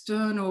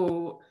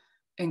external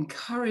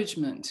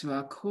encouragement to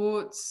our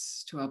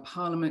courts, to our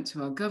parliament,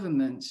 to our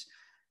government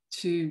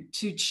to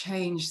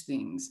change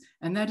things.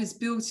 And that is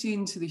built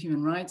into the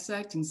Human Rights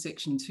Act in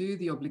Section 2,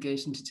 the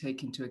obligation to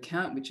take into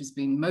account, which has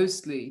been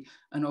mostly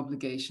an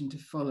obligation to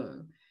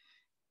follow.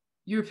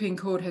 European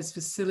Court has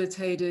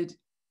facilitated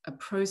a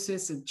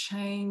process of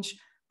change,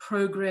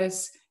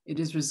 progress. It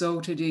has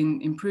resulted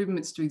in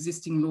improvements to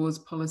existing laws,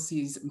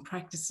 policies, and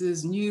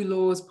practices, new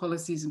laws,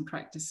 policies, and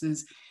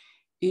practices.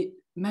 It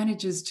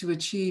manages to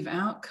achieve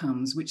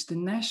outcomes which the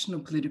national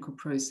political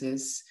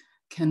process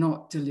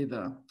cannot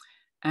deliver.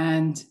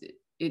 And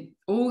it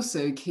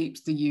also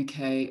keeps the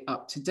UK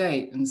up to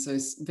date. And so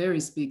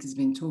various speakers have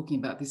been talking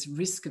about this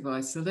risk of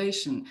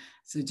isolation.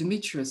 So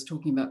Dimitrios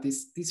talking about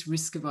this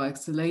risk of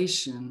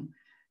isolation,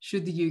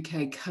 should the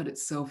UK cut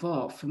itself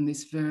off from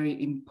this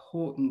very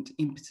important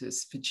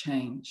impetus for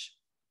change.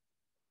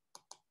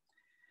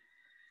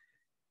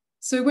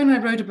 So when I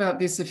wrote about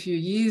this a few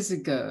years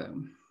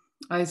ago,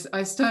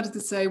 I started to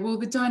say, well,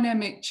 the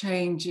dynamic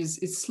change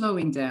is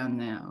slowing down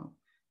now.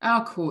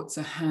 Our courts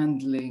are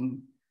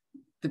handling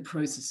the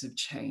process of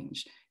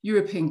change.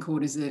 European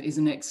Court is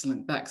an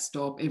excellent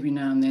backstop. Every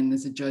now and then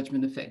there's a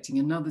judgment affecting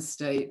another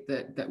state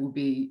that will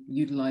be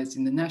utilised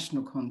in the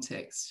national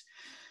context.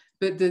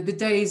 But the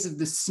days of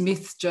the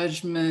Smith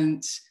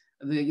judgment,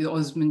 the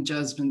Osmond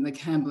judgment, the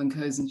Campbell and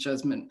Cozen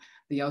judgment,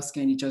 the Al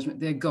Skaney judgment,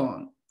 they're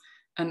gone.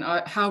 And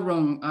how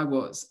wrong I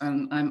was.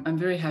 And I'm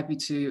very happy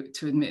to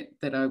admit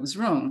that I was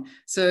wrong.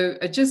 So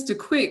just a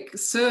quick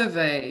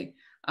survey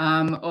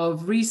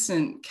of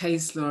recent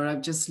case law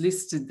I've just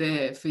listed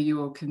there for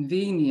your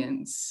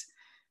convenience.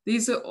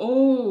 These are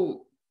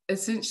all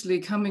essentially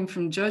coming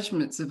from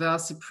judgments of our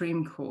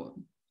Supreme Court.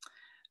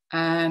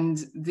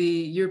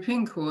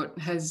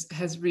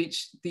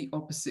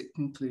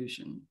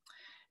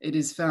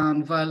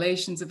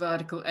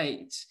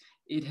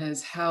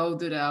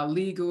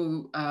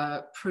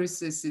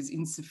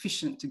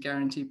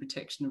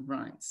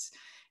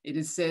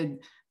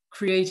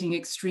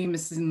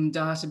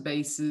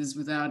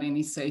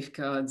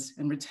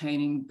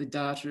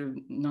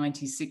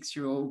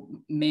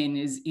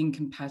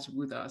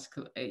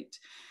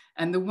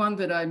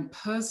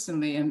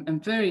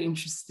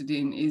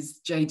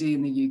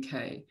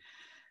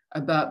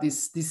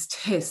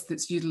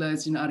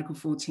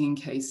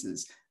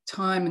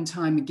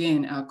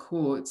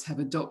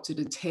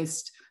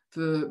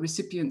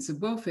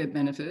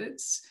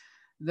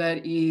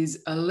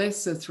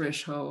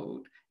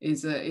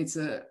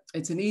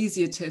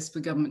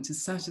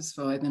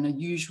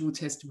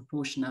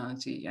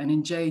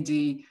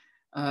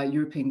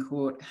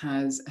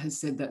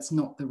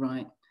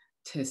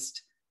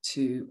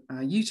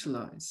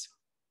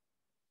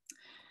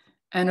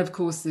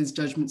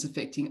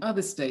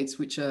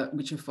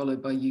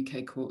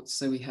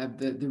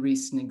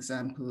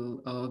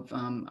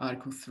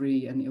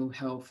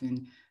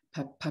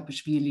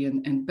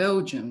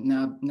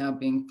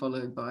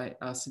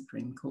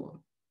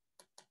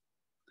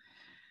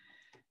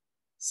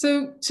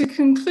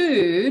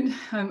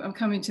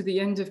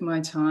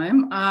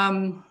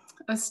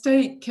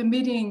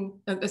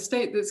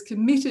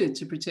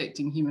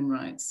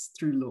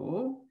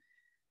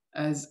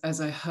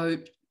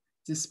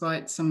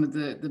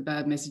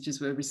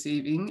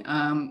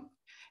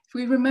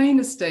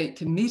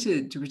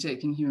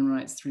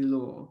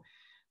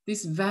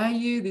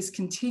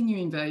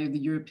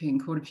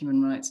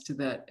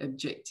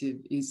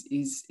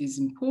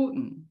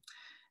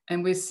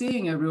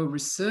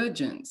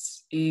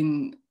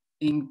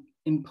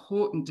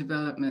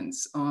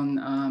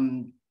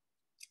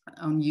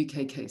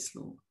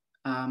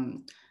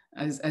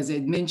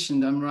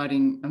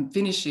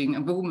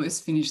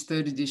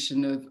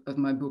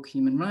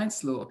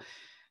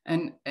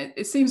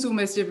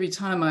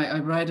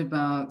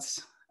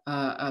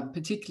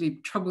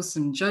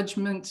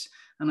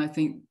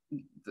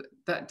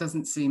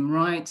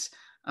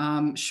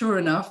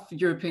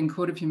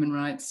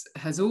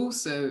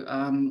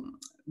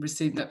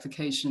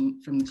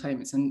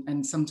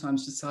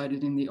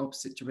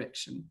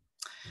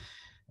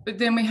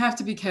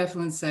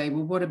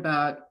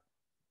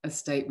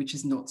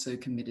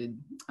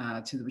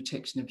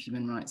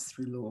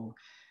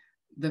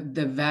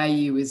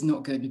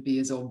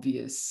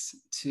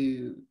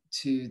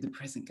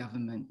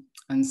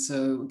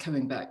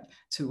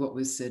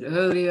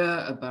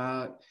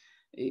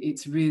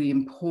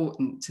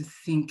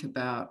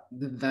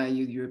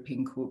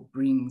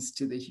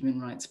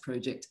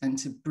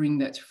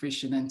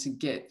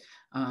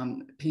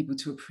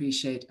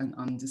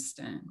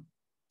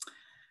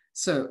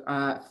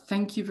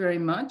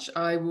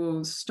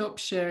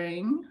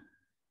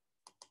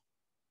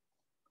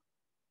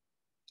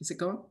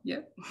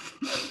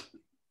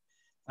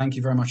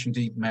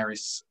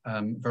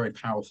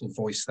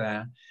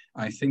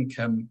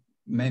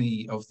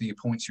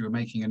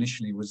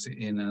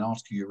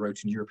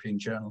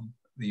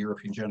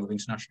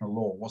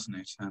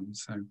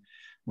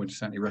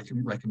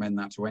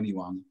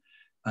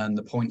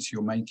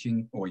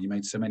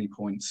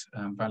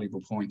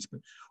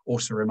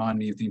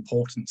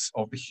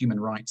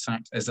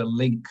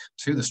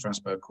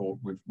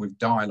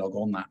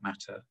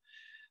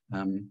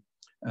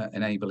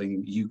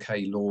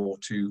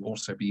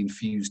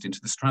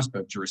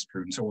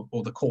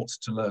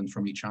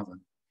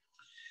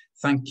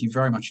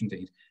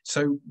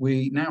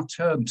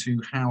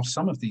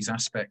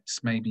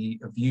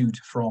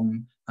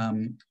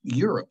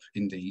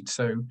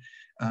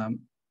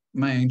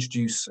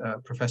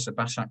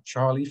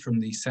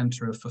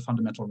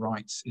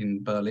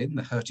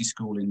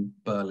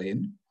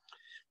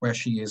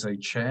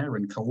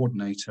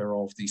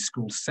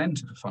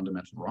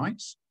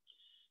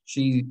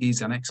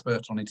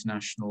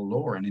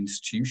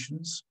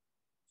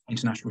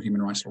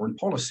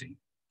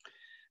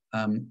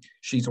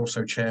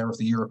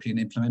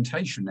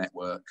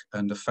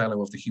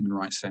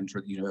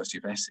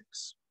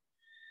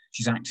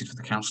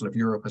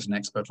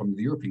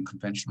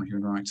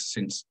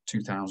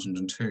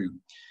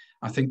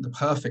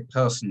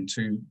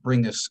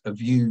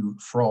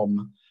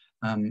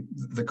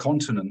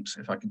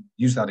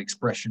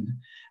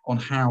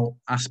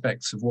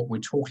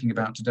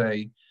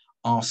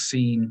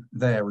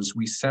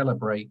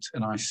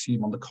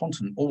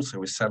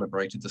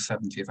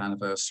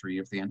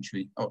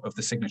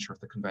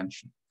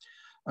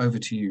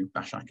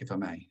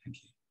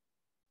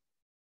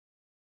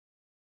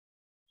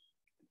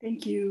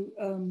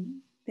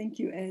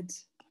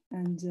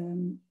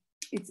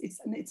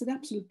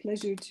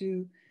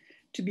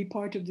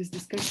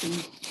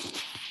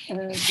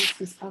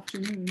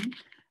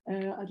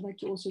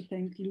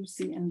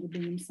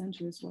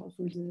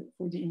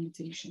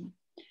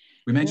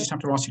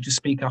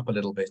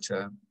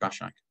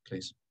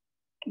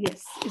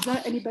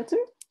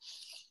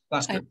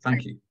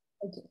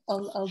 Okay,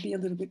 I'll be a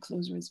little bit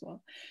closer as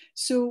well.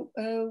 So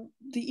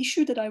the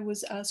issue that I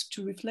was asked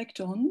to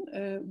reflect on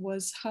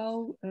was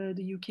how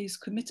the UK's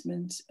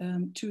commitment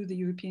to the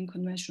European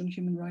Convention on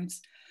Human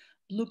Rights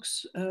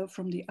looks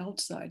from the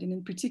outside, and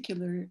in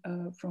particular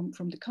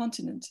from the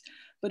continent.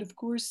 But of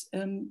course,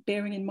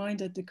 bearing in mind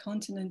that the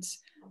continent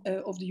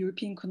of the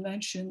European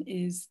Convention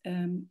is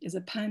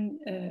a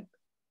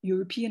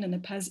pan-European and a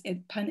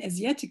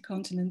pan-Asiatic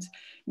continent,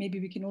 maybe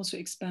we can also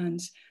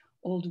expand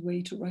all the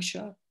way to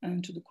Russia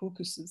and to the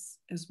Caucasus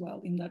as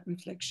well in that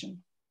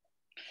reflection.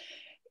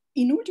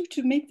 In order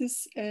to make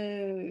this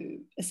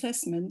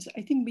assessment,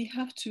 I think we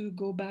have to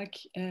go back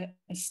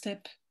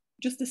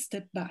just a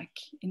step back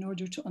in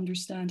order to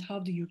understand how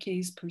the UK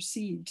is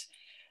perceived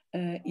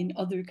in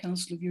other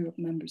Council of Europe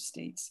member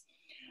states.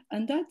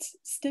 And that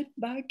step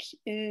back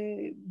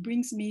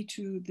brings me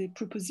to the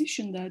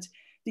proposition that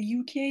the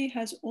UK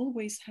has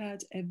always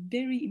had a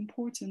very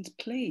important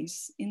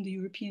place in the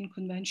European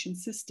Convention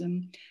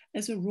system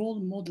as a role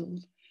model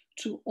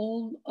to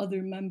all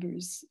other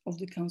members of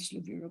the Council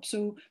of Europe.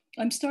 So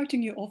I'm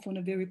starting you off on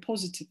a very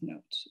positive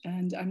note,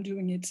 and I'm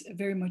doing it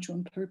very much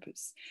on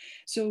purpose.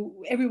 So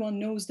everyone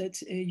knows that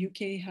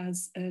UK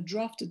has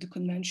drafted the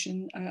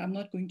convention. I'm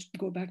not going to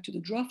go back to the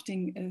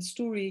drafting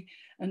story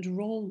and the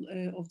role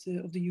of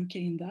the UK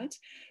in that,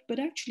 but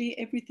actually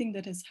everything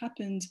that has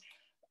happened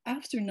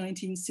after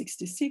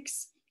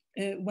 1966,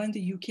 when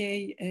the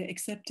UK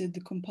accepted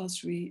the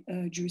compulsory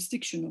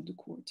jurisdiction of the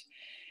court.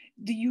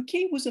 The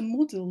UK was a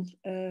model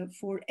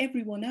for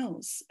everyone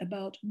else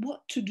about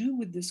what to do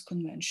with this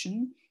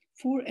convention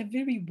for a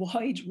very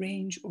wide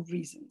range of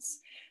reasons.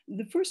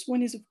 The first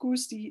one is, of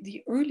course,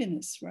 the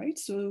earliness, right?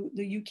 So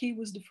the UK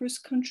was the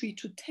first country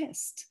to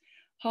test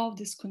how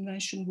this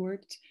convention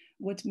worked,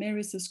 what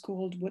Maris has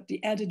called, what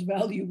the added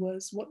value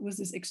was, what was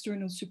this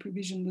external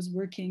supervision was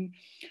working.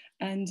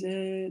 And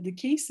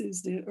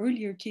the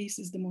earlier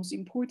cases, the most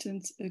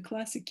important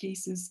classic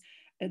cases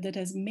that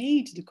has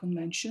made the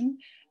convention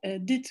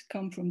did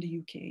come from the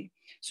UK.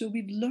 So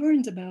we've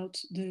learned about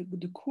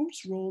the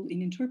court's role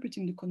in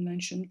interpreting the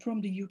convention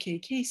from the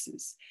UK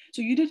cases.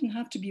 So you didn't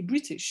have to be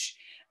British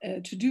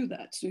to do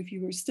that. So if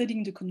you were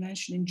studying the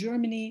convention in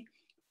Germany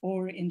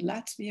or in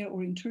Latvia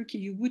or in Turkey,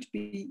 you would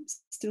be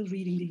still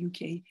reading the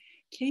UK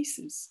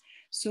cases.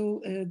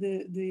 So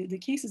the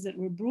cases that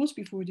were brought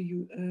before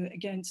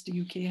against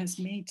the UK has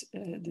made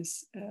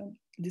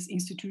this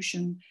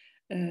institution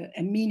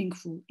a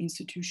meaningful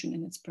institution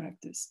in its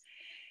practice,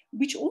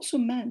 which also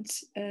meant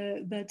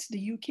that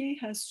the UK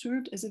has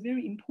served as a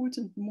very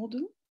important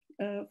model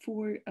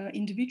for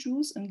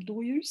individuals and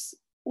lawyers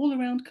all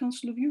around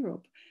Council of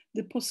Europe.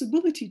 The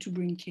possibility to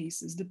bring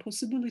cases, the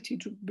possibility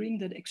to bring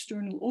that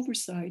external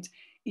oversight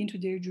into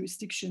their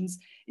jurisdictions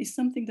is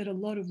something that a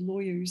lot of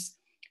lawyers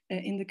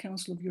in the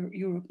Council of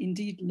Europe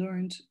indeed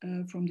learned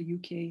from the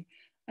UK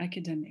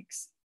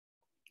academics.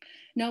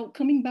 Now,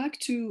 coming back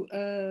to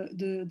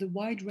the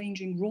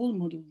wide-ranging role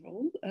model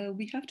role,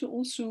 we have to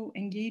also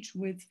engage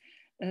with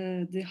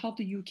how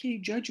the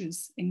UK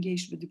judges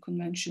engaged with the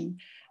convention.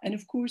 And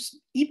of course,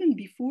 even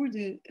before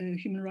the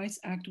Human Rights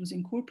Act was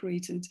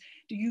incorporated,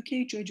 the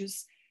UK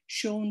judges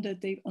shown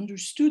that they've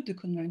understood the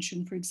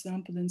convention. For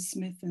example, in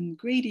Smith and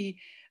Grady,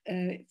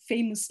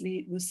 famously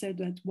it was said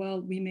that,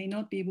 well, we may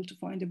not be able to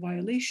find a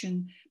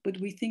violation, but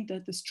we think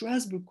that the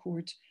Strasbourg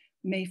court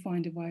may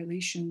find a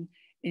violation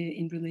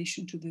in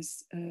relation to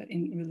this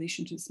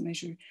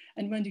measure.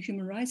 And when the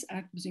Human Rights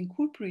Act was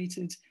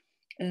incorporated,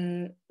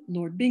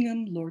 Lord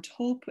Bingham, Lord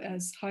Hope,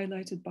 as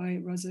highlighted by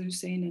Raza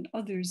Hussain and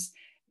others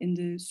in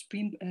the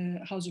Supreme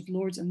House of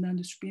Lords and then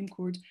the Supreme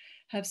Court,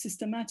 have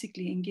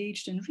systematically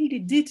engaged and really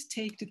did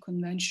take the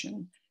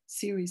convention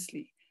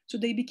seriously. So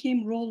they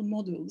became role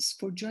models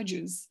for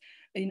judges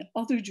in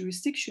other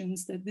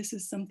jurisdictions, that this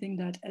is something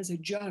that as a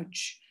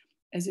judge,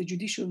 as a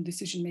judicial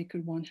decision maker,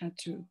 one had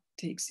to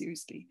take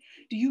seriously.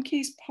 The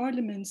UK's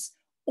Parliament's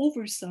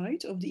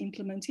oversight of the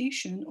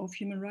implementation of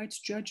human rights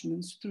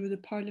judgments through the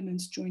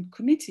Parliament's Joint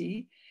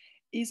Committee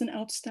is an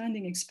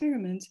outstanding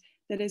experiment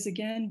that has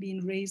again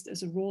been raised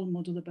as a role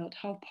model about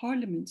how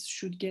parliaments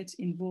should get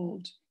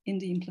involved in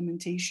the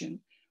implementation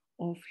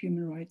of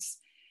human rights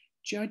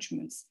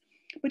judgments.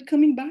 But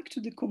coming back to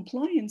the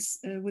compliance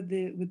with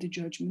the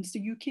judgments,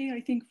 the UK,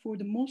 I think for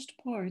the most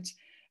part,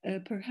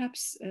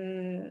 perhaps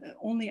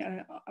only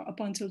up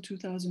until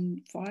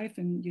 2005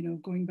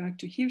 and going back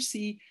to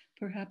Hirsi,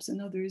 perhaps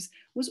and others,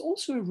 was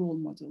also a role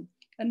model.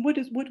 And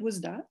what was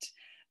that?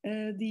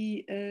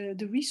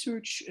 The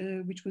research,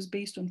 which was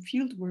based on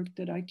fieldwork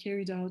that I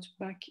carried out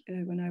back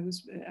when I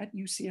was at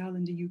UCL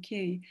in the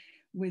UK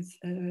with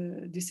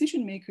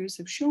decision makers,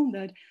 have shown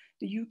that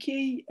the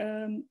UK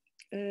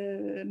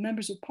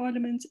members of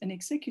parliament and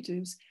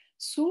executives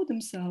saw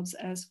themselves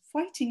as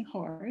fighting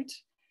hard,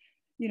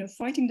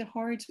 fighting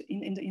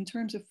in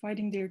terms of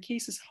fighting their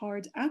cases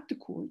hard at the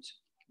court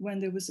when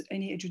there was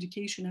any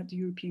adjudication at the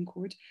European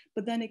Court,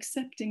 but then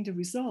accepting the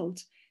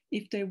result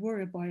if there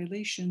were a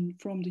violation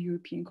from the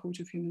European Court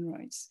of Human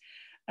Rights.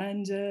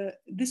 And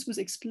this was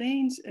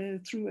explained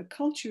through a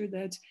culture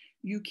that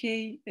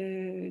UK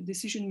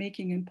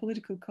decision-making and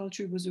political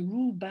culture was a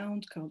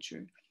rule-bound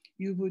culture.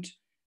 You would,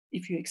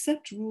 if you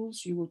accept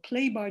rules, you will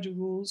play by the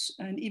rules,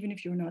 and even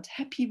if you're not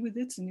happy with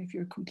it, and if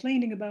you're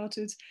complaining about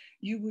it,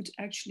 you would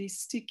actually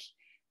stick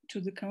to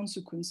the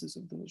consequences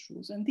of those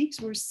rules. And these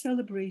were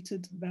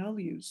celebrated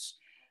values,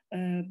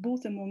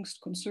 both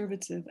amongst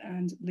Conservative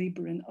and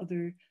Labour and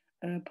other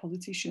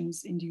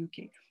politicians in the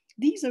UK.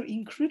 These are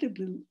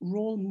incredibly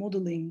role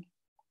modeling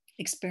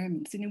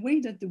experiments in a way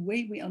that the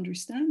way we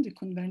understand the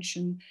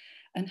convention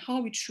and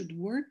how it should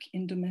work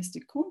in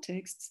domestic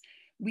contexts,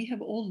 we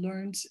have all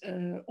learned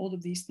all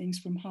of these things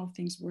from how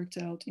things worked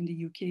out in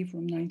the UK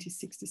from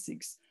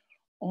 1966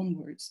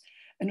 onwards.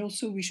 And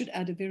also we should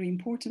add a very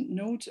important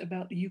note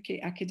about the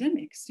UK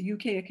academics. The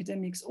UK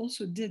academics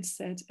also did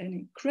set an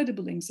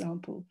incredible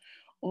example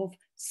of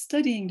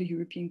studying the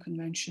European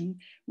Convention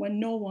when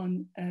no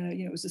one,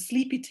 it was a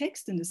sleepy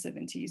text in the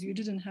 70s. You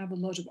didn't have a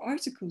lot of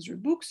articles or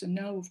books. And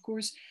now, of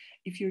course,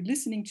 if you're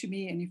listening to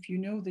me and if you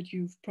know that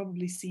you've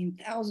probably seen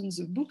thousands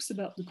of books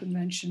about the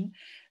Convention,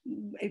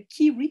 a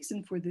key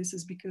reason for this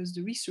is because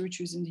the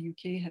researchers in the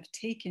UK have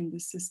taken the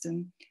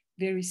system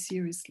very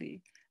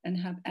seriously and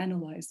have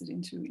analyzed it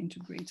into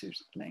greater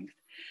length.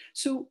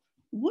 So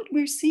what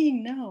we're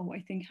seeing now, I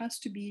think, has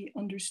to be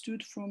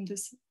understood from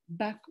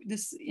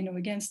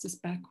against this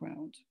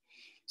background.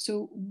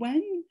 So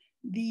when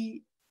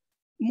the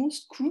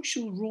most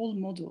crucial role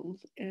model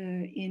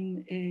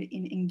in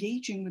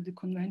engaging with the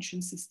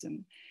convention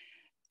system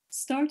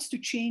starts to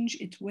change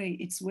its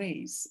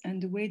ways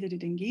and the way that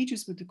it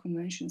engages with the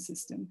convention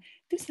system,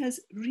 this has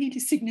really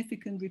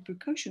significant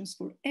repercussions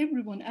for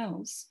everyone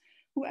else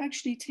who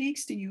actually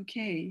takes the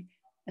UK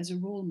as a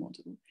role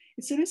model.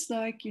 It's just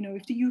like,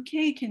 if the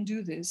UK can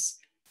do this,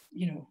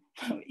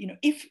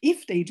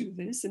 if they do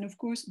this, and of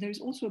course, there's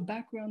also a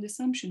background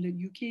assumption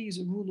that UK is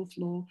a rule of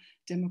law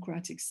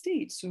democratic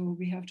state. So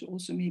we have to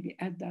also maybe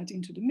add that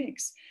into the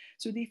mix.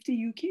 So if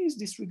the UK is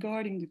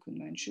disregarding the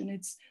convention,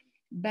 it's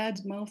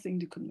bad mouthing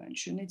the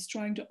convention, it's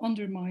trying to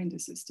undermine the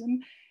system.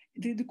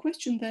 The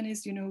question then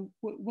is,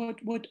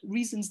 what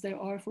reasons there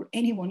are for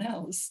anyone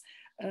else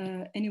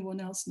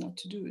not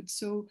to do it.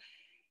 So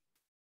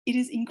it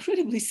is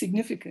incredibly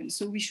significant.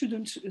 So we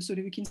shouldn't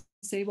we can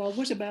say, well,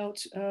 what about,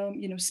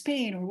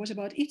 Spain, or what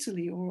about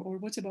Italy, or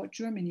what about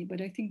Germany? But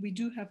I think we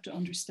do have to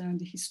understand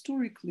the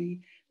historically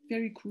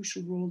very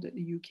crucial role that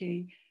the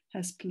UK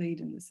has played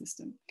in the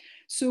system.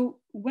 So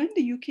when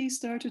the UK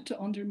started to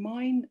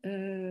undermine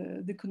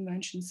the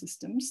convention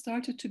system,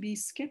 started to be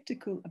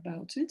skeptical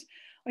about it,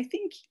 I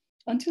think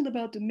until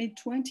about the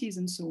mid-20s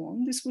and so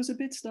on, this was a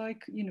bit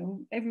like,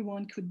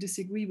 everyone could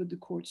disagree with the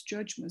court's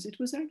judgments. It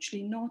was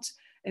actually not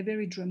a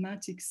very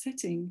dramatic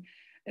setting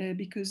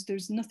because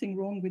there's nothing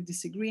wrong with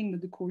disagreeing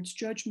with the court's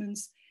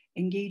judgments,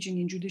 engaging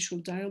in judicial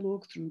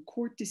dialogue through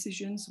court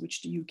decisions,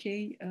 which the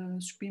UK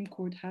Supreme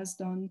Court has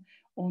done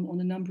on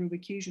a number of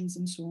occasions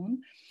and so on.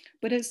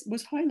 But as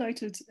was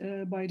highlighted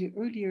by the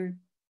earlier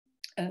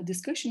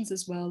discussions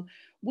as well,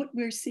 what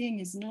we're seeing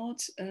is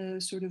not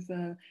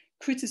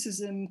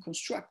criticism,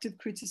 constructive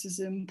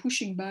criticism,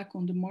 pushing back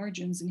on the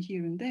margins and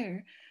here and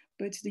there,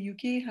 but the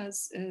UK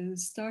has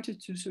started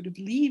to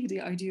leave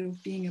the idea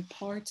of being a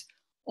part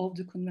of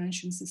the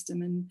convention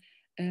system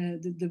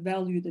and the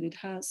value that it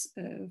has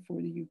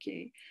for the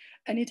UK.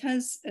 And it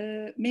has,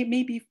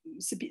 maybe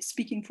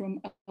speaking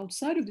from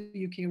outside of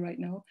the UK right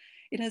now,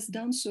 it has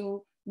done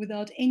so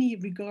without any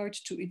regard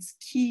to its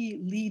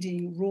key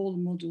leading role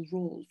model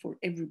role for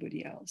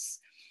everybody else.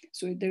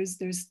 So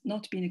there's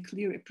not been a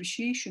clear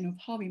appreciation of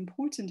how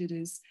important it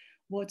is,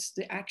 what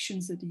the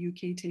actions that the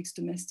UK takes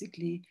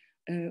domestically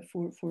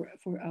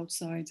for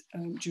outside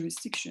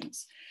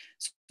jurisdictions.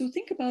 So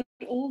think about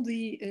all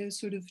the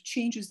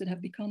changes that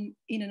have become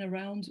in and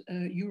around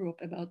Europe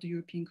about the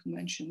European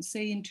Convention.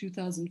 Say in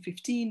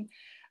 2015,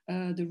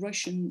 the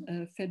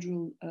Russian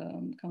federal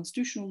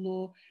constitutional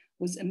law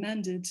was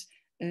amended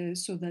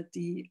so that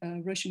the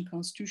Russian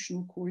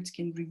Constitutional Court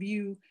can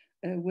review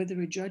whether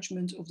a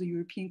judgment of the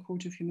European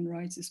Court of Human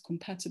Rights is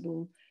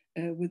compatible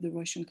with the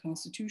Russian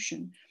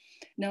Constitution.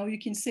 Now you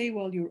can say,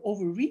 well, you're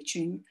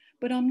overreaching,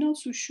 but I'm not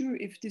so sure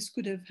if this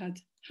could have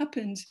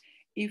happened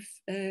if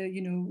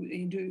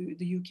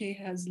the UK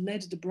has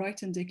led the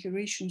Brighton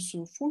Declaration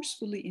so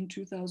forcefully in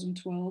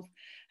 2012,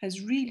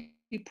 has really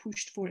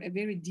pushed for a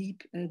very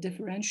deep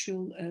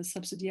deferential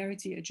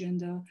subsidiarity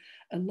agenda.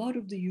 A lot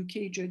of the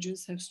UK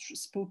judges have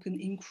spoken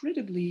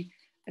incredibly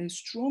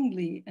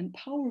strongly and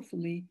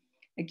powerfully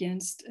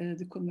against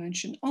the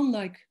convention,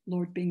 unlike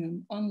Lord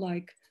Bingham,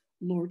 unlike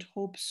Lord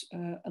Hope's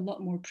a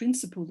lot more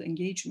principled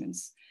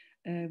engagements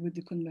with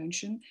the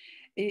convention.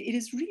 It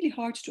is really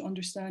hard to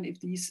understand if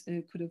these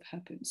could have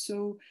happened.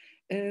 So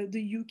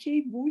the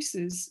UK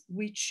voices,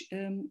 which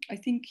I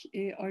think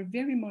are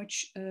very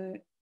much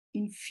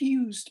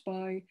infused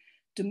by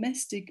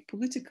domestic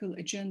political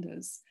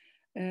agendas,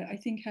 I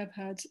think have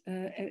had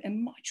a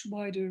much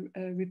wider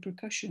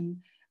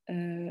repercussion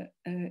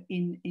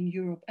in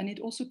Europe. And it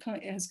also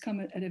has come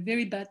at a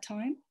very bad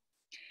time.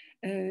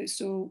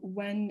 So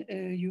when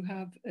you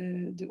have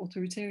the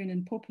authoritarian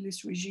and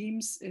populist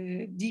regimes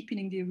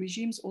deepening their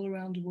regimes all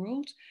around the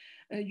world,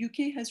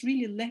 UK has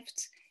really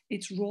left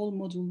its role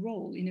model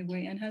role in a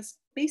way and has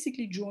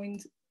basically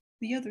joined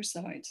the other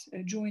side,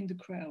 joined the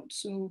crowd.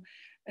 So,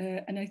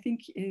 and I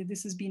think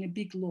this has been a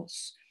big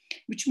loss,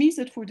 which means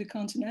that for the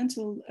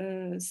continental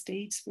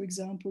states, for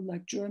example,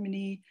 like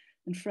Germany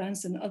and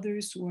France and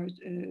others who are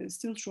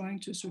still trying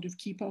to sort of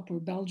keep up, or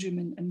Belgium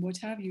and what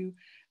have you,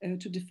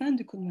 to defend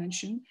the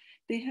convention,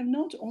 they have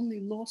not only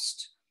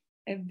lost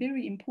a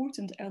very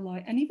important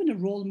ally and even a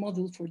role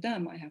model for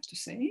them, I have to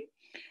say.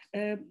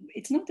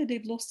 It's not that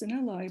they've lost an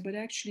ally, but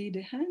actually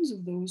the hands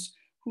of those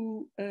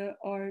who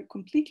are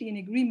completely in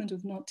agreement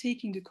of not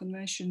taking the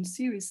convention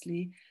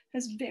seriously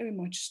has very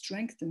much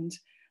strengthened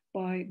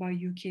by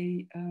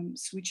UK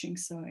switching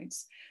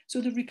sides.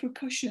 So the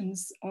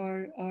repercussions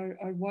are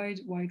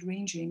wide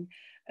ranging,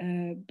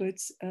 but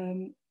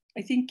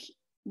I think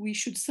we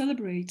should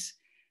celebrate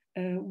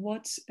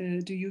what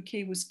the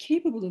UK was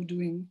capable of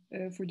doing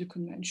for the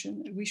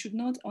convention. We should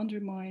not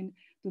undermine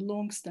the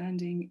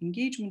long-standing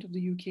engagement of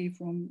the UK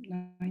from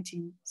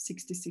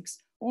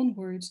 1966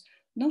 onwards,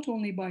 not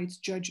only by its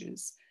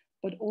judges,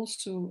 but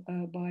also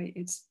by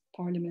its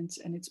parliament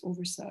and its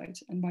oversight,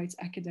 and by its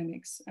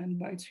academics and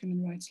by its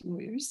human rights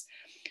lawyers.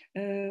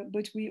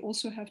 But we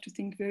also have to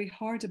think very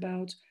hard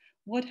about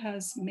what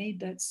has made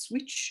that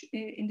switch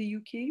in the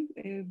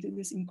UK,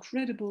 this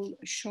incredible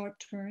sharp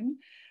turn,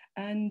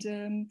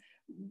 and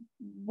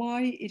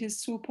why it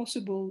is so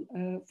possible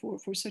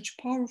for such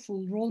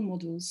powerful role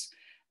models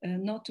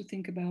not to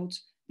think about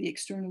the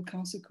external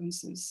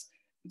consequences,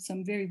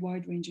 some very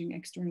wide-ranging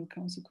external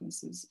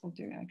consequences of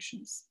their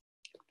actions.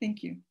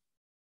 Thank you.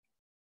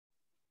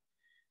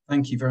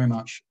 Thank you very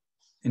much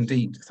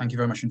indeed. Thank you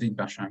very much indeed,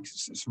 Başak.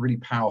 It's a really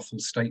powerful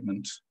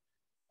statement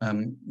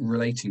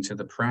relating to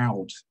the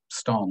proud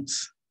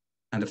stance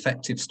and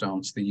effective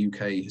stance the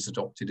UK has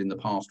adopted in the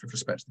past with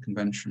respect to the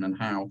convention, and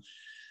how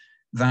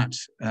that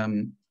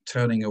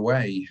turning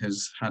away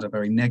has had a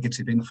very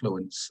negative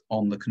influence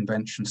on the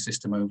convention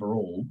system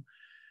overall.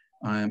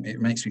 It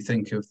makes me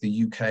think of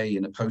the UK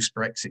in a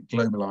post-Brexit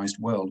globalized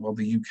world. Well,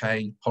 the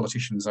UK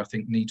politicians, I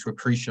think, need to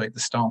appreciate the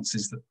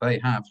stances that they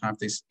have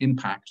this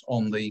impact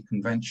on the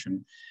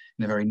convention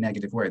in a very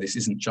negative way. This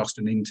isn't just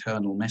an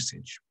internal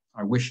message.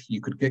 I wish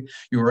you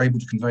were able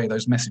to convey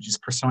those messages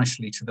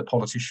precisely to the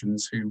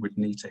politicians who would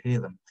need to hear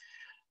them.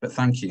 But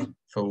thank you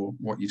for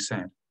what you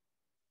said.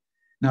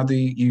 Now,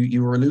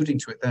 you were alluding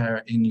to it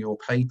there in your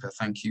paper,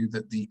 thank you,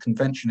 that the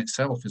convention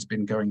itself has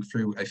been going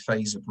through a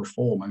phase of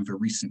reform over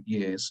recent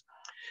years.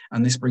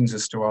 And this brings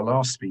us to our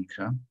last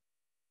speaker.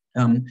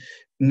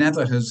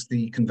 Never has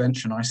the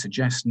convention, I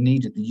suggest,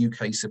 needed the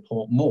UK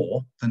support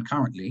more than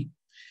currently,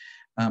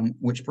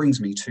 which brings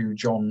me to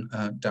John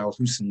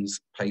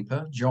Dalhoussen's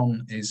paper.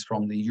 John is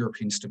from the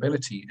European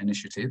Stability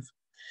Initiative.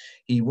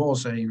 He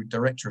was a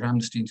director of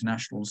Amnesty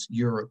International's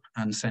Europe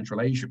and Central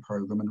Asia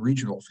Programme and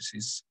regional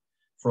offices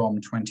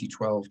from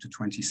 2012 to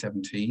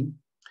 2017.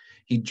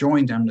 He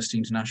joined Amnesty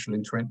International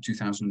in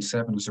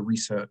 2007 as a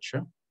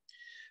researcher,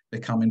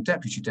 becoming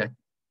deputy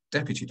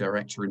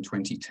director in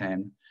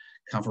 2010,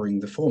 covering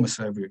the former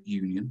Soviet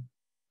Union.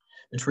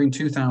 Between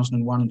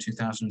 2001 and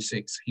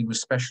 2006, he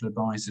was special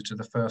advisor to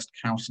the first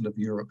Council of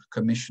Europe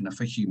Commissioner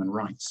for Human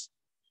Rights.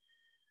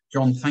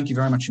 John, thank you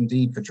very much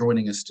indeed for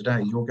joining us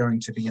today. You're going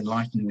to be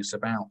enlightening us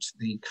about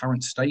the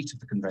current state of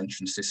the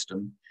convention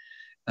system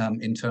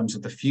in terms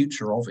of the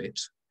future of it,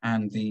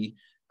 and the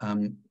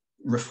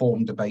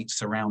reform debate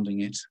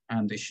surrounding it,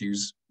 and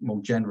issues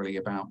more generally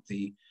about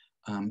the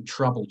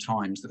troubled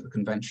times that the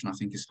convention, I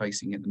think, is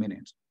facing at the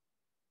minute.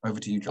 Over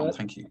to you, John.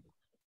 Thank you.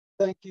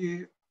 Thank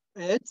you,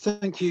 Ed.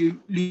 Thank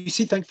you,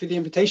 Lucy. Thank you for the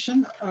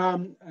invitation.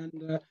 And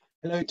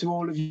hello to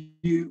all of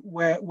you,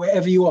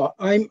 wherever you are.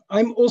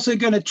 I'm also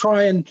going to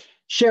try and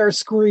share a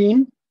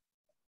screen.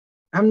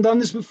 I haven't done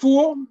this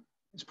before.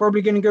 It's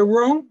probably going to go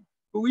wrong,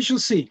 but we shall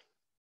see.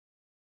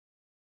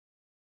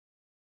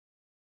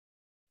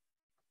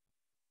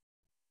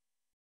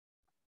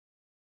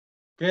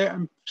 Okay,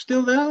 I'm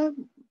still there.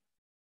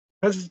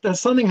 Has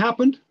something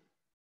happened?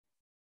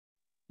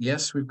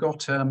 Yes, we've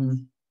got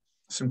some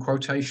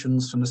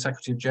quotations from the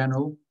Secretary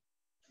General.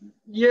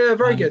 Yeah,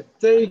 very good.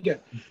 There you go.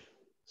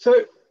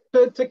 So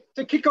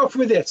to kick off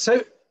with it,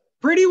 so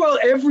pretty well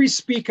every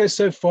speaker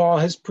so far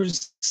has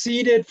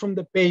proceeded from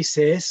the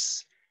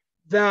basis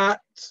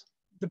that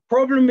the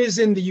problem is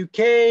in the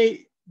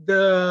UK,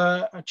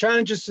 the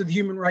challenges to the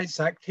Human Rights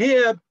Act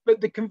here,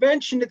 but the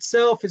convention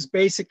itself is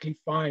basically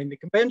fine. The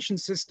convention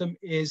system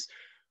is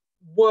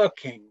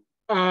working.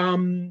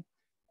 And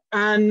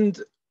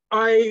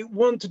I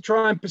want to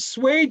try and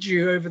persuade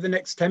you over the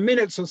next 10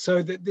 minutes or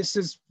so that this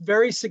is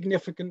very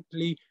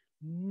significantly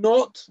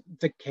not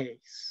the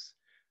case.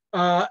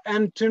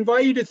 And to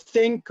invite you to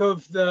think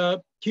of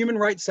the Human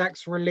Rights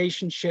Act's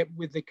relationship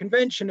with the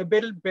convention a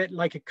bit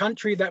like a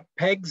country that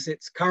pegs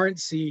its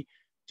currency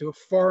to a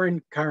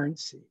foreign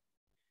currency.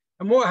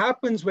 And what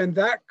happens when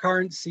that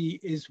currency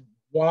is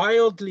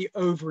wildly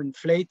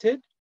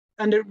overinflated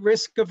and at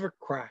risk of a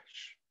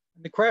crash?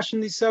 And the crash in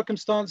these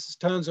circumstances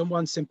turns on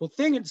one simple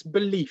thing, it's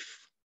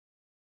belief.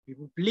 If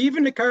people believe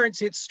in the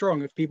currency, it's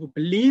strong. If people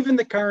believe in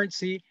the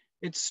currency,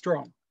 it's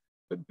strong.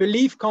 But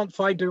belief can't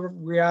fight a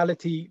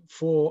reality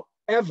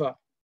forever.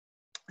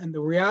 And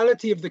the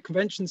reality of the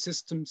convention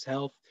system's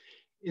health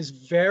is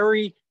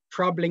very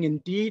troubling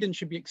indeed, and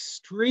should be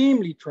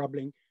extremely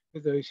troubling for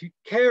those who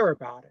care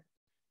about it.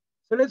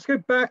 So let's go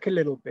back a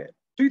little bit.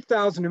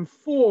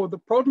 2004, the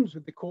problems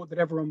with the court that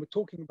everyone was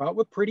talking about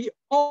were pretty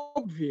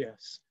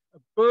obvious. A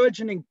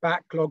burgeoning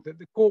backlog that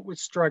the court was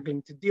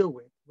struggling to deal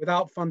with.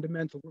 Without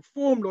fundamental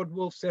reform, Lord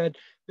Woolf said,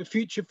 the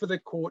future for the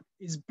court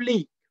is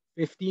bleak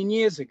 15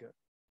 years ago.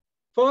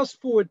 Fast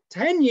forward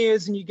 10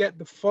 years and you get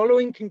the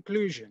following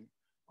conclusion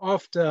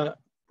after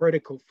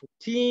Protocol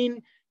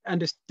 14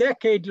 and a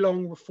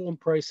decade-long reform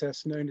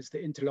process known as the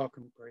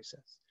interlocking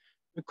process.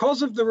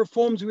 Because of the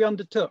reforms we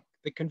undertook,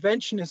 the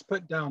convention has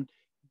put down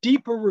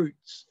deeper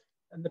roots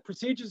and the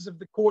procedures of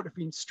the court have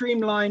been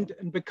streamlined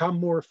and become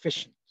more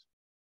efficient.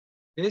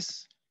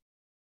 This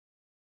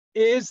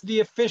is the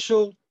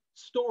official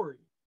story.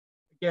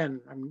 Again,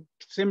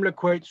 similar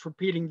quotes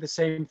repeating the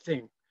same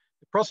thing.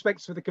 The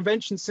prospects for the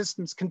convention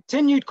system's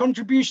continued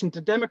contribution to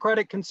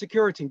democratic and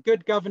security and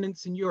good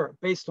governance in Europe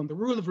based on the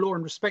rule of law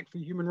and respect for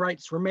human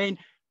rights remain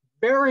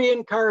very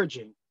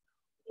encouraging.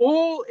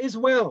 All is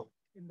well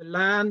in the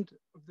land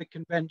of the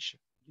convention.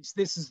 At least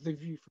this is the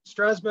view from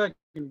Strasbourg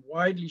and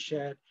widely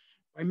shared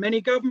by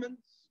many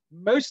governments,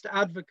 most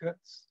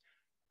advocates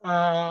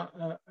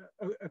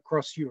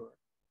across Europe.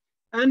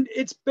 And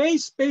it's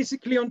based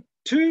basically on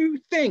two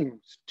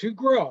things, two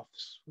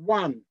graphs.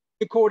 One,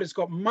 the court has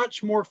got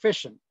much more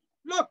efficient.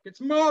 Look, it's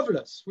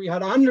marvelous. We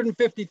had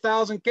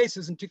 150,000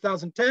 cases in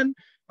 2010,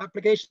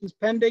 applications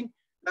pending.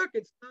 Look,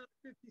 it's now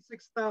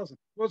 56,000.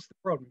 What's the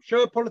problem?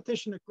 Show a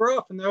politician a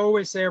graph and they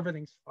always say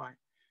everything's fine.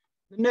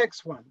 The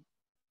next one,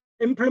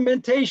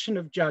 implementation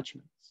of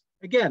judgments.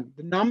 Again,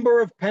 the number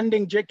of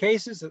pending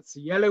cases, that's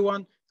the yellow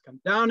one, it's come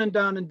down and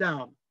down and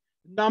down.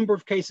 The number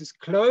of cases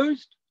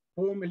closed,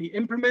 formally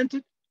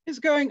implemented, is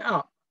going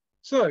up.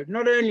 So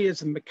not only is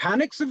the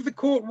mechanics of the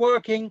court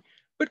working,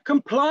 but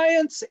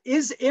compliance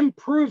is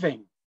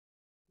improving.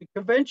 The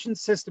convention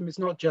system is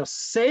not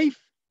just safe,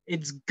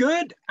 it's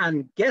good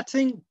and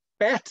getting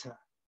better.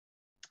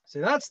 So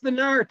that's the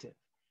narrative.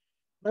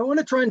 I want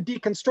to try and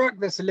deconstruct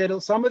this a little.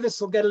 Some of this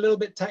will get a little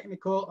bit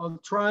technical. I'll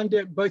try and do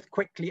it both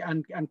quickly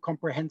and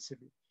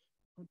comprehensively.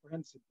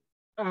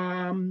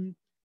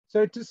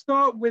 So to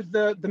start with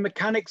the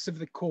mechanics of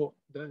the court,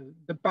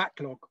 the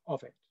backlog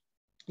of it.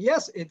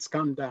 Yes, it's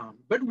come down,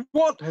 but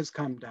what has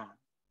come down?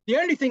 The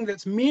only thing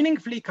that's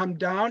meaningfully come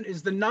down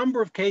is the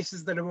number of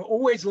cases that are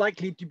always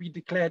likely to be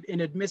declared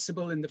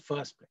inadmissible in the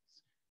first place.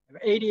 There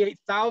were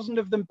 88,000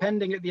 of them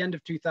pending at the end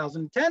of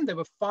 2010. There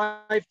were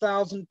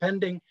 5,000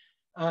 pending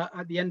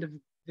at the end of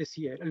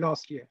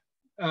last year,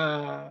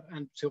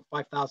 until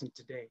 5,000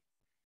 today.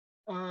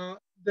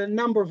 The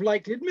number of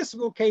likely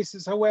admissible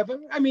cases, however,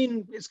 I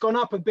mean, it's gone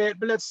up a bit,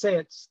 but let's say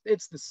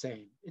it's the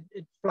same.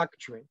 It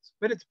fluctuates,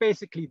 but it's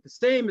basically the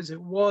same as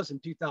it was in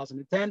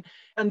 2010.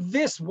 And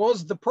this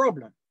was the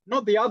problem,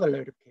 not the other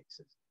load of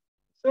cases.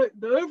 So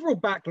the overall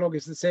backlog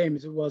is the same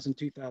as it was in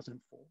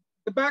 2004.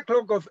 The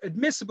backlog of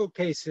admissible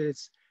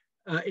cases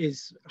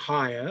is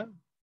higher,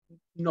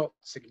 not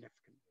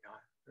significantly higher,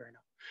 fair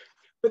enough.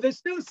 But there's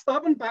still a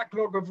stubborn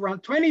backlog of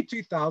around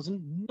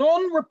 22,000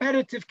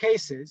 non-repetitive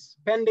cases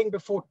pending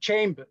before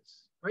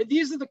chambers, right?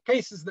 These are the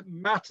cases that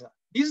matter.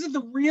 These are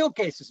the real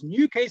cases,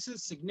 new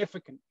cases,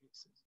 significant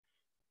cases.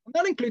 And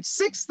that includes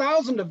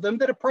 6,000 of them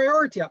that are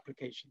priority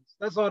applications.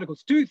 That's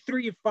Articles 2,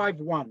 3, 5,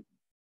 1.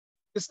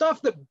 The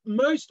stuff that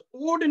most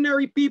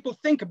ordinary people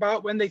think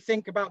about when they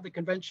think about the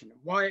convention and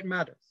why it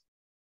matters.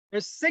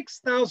 There's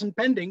 6,000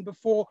 pending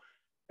before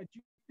a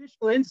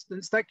judicial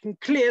instance that can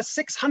clear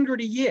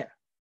 600 a year.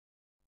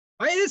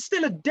 It's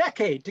still a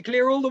decade to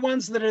clear all the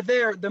ones that are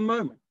there at the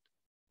moment.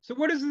 So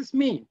what does this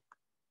mean?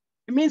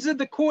 It means that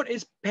the court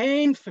is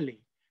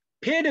painfully,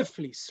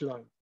 pitifully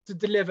slow to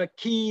deliver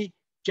key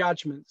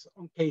judgments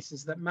on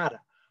cases that matter.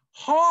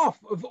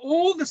 Half of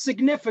all the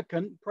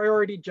significant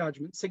priority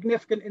judgments,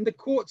 significant in the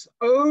court's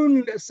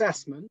own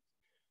assessment,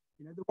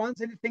 the ones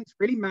that it thinks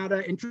really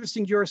matter,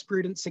 interesting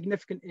jurisprudence,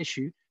 significant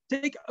issue,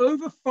 take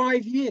over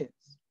 5 years.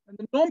 And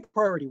the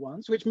non-priority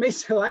ones, which may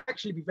still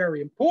actually be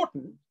very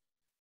important,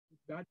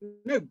 I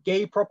don't know,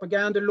 gay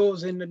propaganda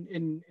laws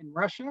in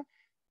Russia,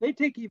 they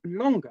take even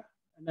longer.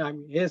 And I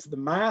mean, here's the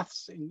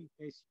maths in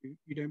case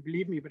you don't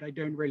believe me, but I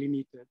don't really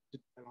need to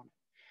tell on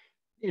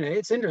it.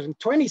 It's interesting.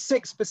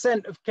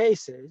 26% of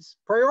cases,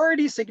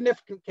 priority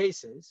significant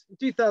cases in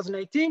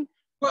 2018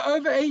 were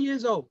over 8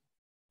 years old.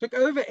 Took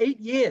over 8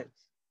 years.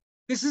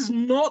 This is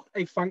not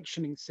a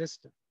functioning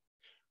system,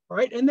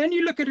 right? And then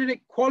you look at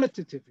it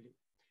qualitatively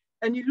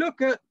and you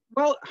look at,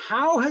 well,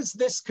 how has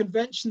this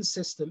convention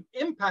system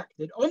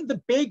impacted on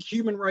the big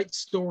human rights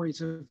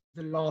stories of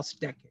the last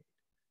decade?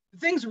 The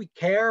things we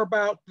care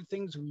about, the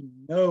things we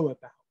know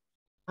about.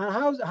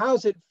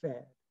 How's it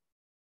fared?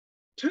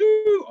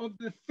 2 of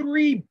the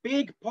 3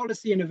 big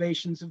policy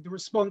innovations of the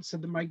response to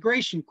the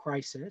migration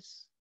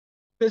crisis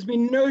there's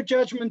been no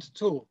judgment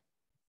at all.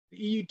 The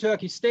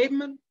EU-Turkey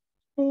statement,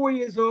 4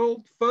 years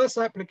old, first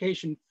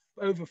application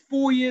over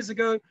 4 years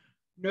ago,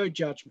 no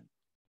judgment.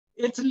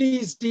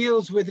 Italy's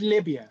deals with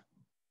Libya,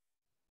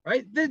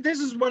 right? This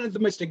is one of the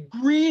most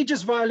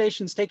egregious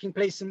violations taking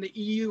place in the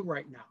EU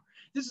right now.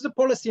 This is a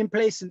policy in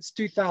place since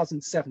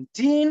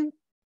 2017,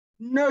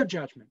 no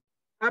judgment.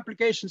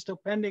 Application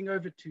still pending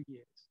over 2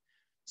 years.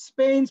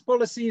 Spain's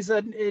policies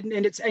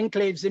in its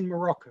enclaves in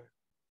Morocco.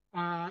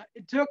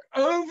 It took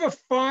over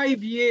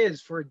 5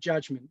 years for a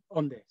judgment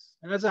on this.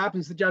 And as it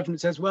happens, the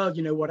judgment says, well,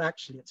 you know what,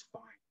 actually, it's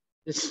fine.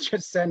 It's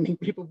just sending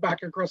people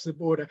back across the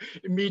border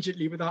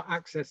immediately without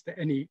access to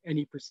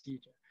any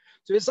procedure.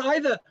 So it's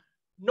either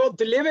not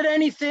delivered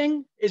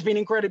anything, it's been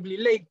incredibly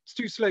late, it's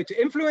too slow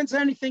to influence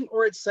anything,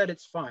 or it's said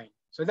it's fine.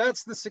 So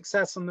that's the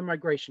success on the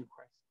migration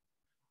crisis.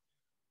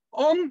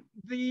 On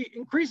the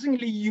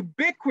increasingly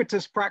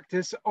ubiquitous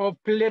practice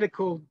of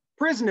political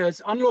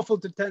prisoners, unlawful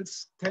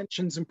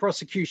detentions and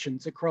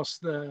prosecutions across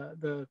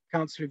the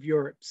Council of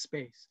Europe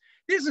space.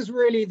 This is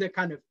really the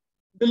kind of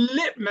the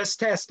litmus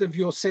test of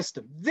your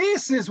system.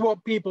 This is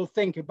what people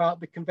think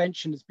about the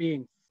convention as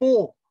being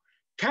for.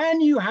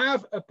 Can you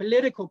have a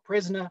political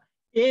prisoner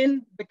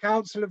in the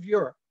Council of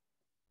Europe?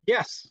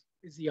 Yes,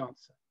 is the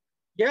answer.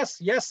 Yes,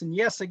 yes, and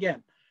yes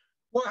again.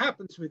 What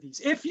happens with these?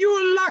 If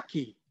you're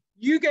lucky,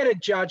 you get a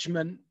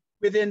judgment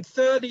within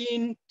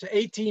 13 to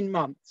 18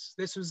 months.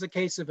 This was the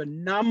case of a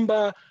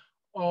number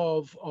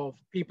of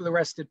people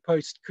arrested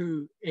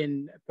post-coup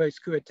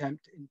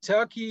attempt in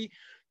Turkey.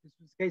 This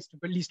was the case of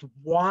at least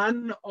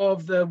one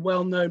of the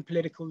well-known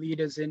political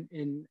leaders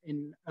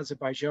in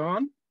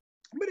Azerbaijan.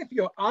 But if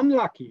you're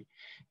unlucky,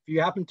 if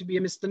you happen to be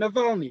a Mr.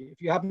 Navalny,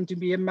 if you happen to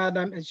be a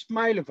Madame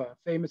Ismailova,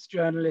 famous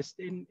journalist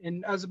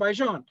in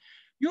Azerbaijan,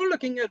 you're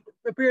looking at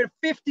a period of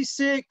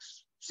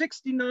 56,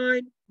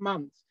 69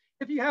 months.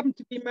 If you happen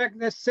to be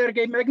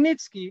Sergei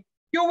Magnitsky,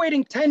 you're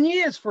waiting 10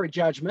 years for a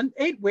judgment,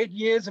 8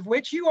 years of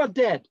which you are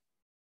dead.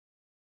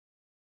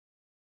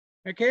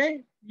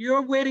 Okay,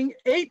 you're waiting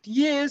 8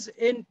 years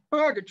in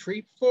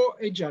purgatory for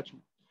a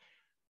judgment.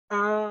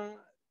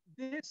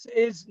 This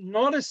is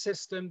not a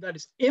system that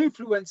is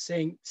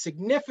influencing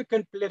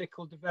significant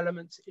political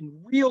developments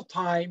in real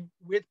time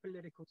with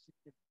political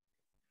significance.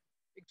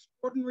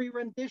 Extraordinary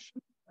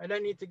rendition. I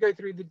don't need to go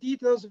through the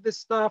details of this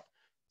stuff.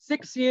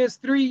 6 years,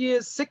 3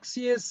 years, 6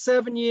 years,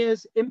 7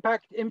 years,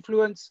 impact,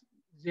 influence,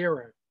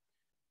 0.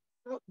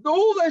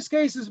 All those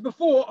cases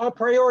before are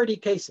priority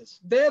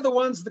cases. They're the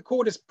ones the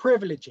court is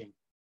privileging.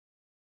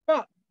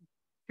 But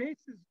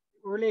cases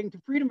relating to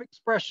freedom of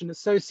expression,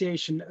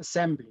 association,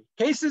 assembly,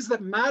 cases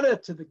that matter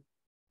to the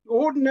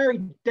ordinary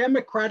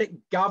democratic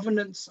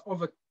governance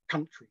of a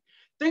country,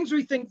 things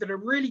we think that are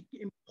really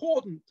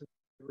important to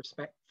the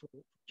respect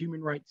for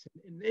human rights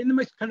in the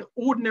most kind of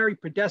ordinary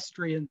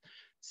pedestrian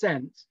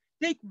sense,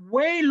 take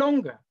way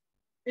longer.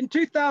 In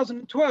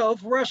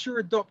 2012, Russia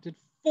adopted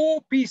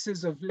 4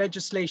 pieces of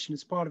legislation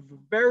as part of a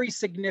very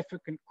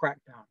significant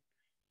crackdown.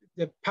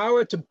 The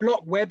power to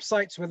block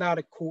websites without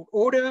a court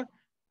order,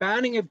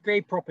 banning of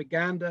gay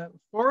propaganda,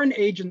 foreign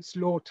agents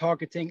law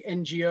targeting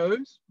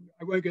NGOs.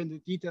 I won't go into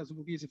the details of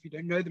all these if you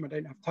don't know them, I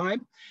don't have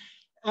time.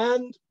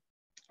 And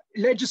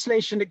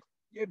legislation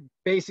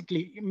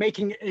basically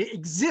making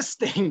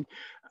existing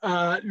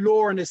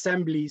law and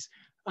assemblies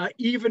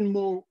even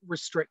more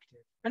restrictive.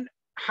 And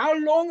how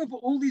long have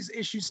all these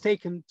issues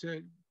taken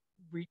to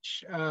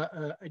reach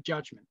a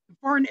judgment? The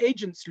foreign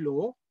agents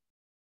law,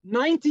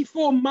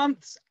 94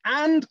 months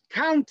and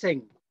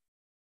counting.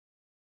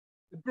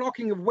 The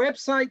blocking of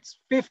websites,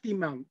 50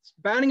 months.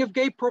 Banning of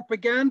gay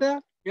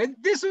propaganda.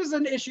 This was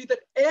an issue that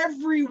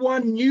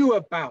everyone knew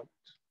about.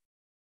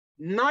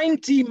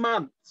 90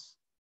 months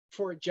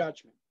for a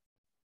judgment.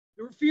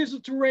 The refusal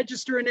to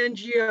register an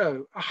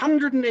NGO,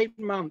 108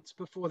 months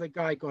before the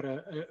guy got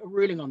a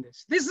ruling on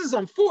this. This is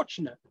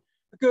unfortunate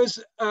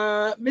because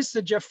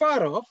Mr.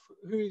 Jafarov,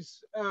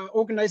 whose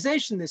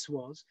organization this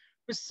was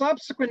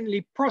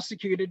subsequently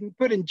prosecuted and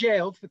put in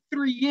jail for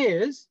 3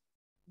 years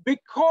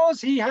because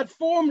he had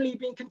formerly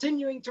been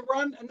continuing to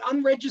run an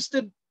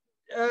unregistered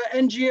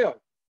NGO.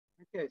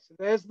 Okay, so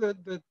there's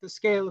the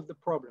scale of the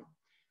problem.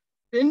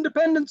 The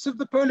independence of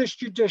the Polish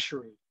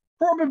judiciary,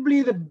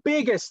 probably the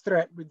biggest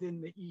threat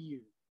within the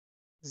EU.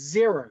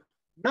 0,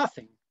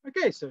 nothing.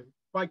 Okay, so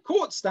by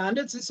court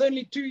standards, it's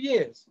only 2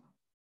 years.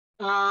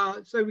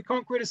 So we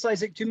can't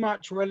criticize it too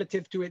much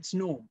relative to its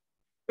norm.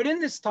 But in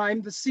this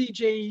time, the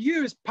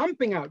CJ-EU is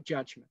pumping out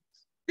judgments.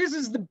 This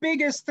is the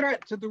biggest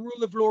threat to the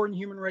rule of law and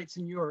human rights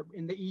in Europe,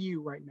 in the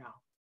EU right now.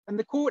 And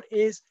the court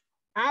is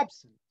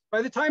absent.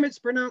 By the time it's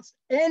pronounced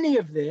any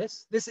of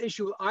this, this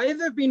issue will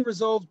either have been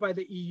resolved by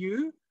the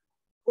EU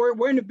or it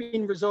won't have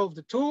been resolved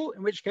at all,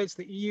 in which case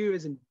the EU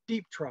is in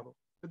deep trouble.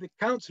 But the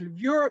Council of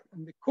Europe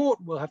and the court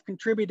will have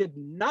contributed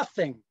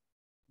nothing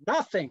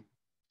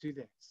to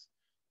this.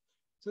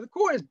 So the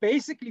court is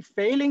basically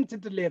failing to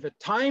deliver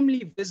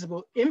timely,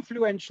 visible,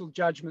 influential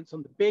judgments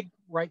on the big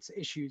rights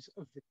issues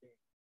of the day.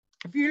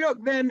 If you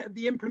look then at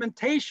the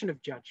implementation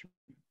of judgments,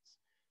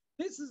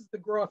 this is the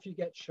graph you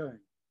get shown.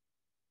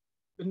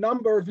 the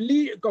number of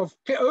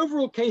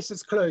overall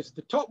cases closed,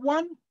 the top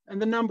one, and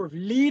the number of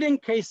leading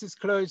cases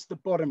closed, the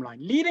bottom line.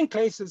 Leading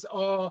cases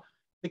are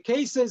the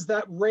cases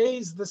that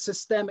raise the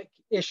systemic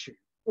issue,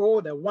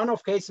 or they're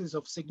one-off cases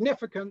of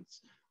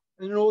significance,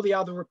 and all the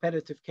other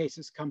repetitive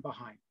cases come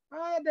behind.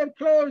 They're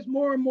closed,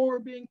 more and more are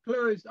being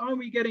closed. Aren't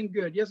we getting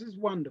good? Yes, it's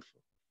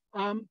wonderful.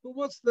 But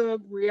what's the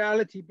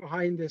reality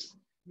behind this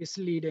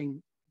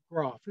misleading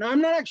graph? Now,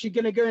 I'm not actually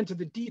going to go into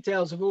the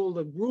details of all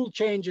the rule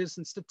changes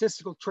and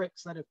statistical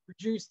tricks that have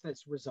produced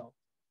this result.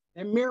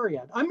 They're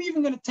myriad. I'm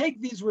even going to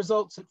take these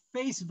results at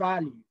face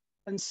value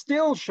and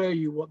still show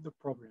you what the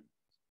problem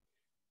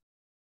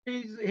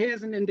is.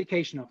 Here's an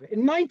indication of it.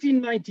 In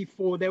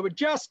 1994, there were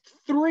just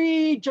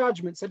 3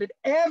 judgments that had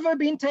ever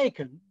been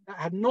taken that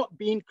had not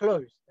been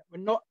closed, that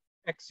were not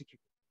executed.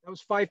 That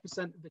was 5%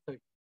 of the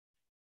total.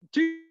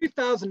 In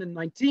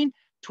 2019,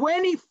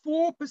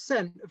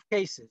 24% of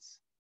cases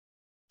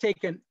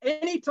taken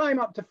any time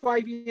up to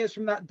 5 years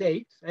from that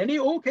date,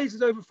 all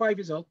cases over 5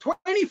 years old,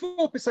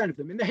 24% of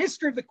them in the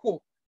history of the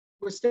court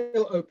were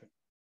still open.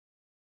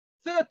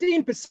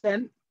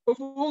 13%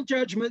 of all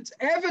judgments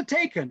ever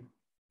taken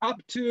up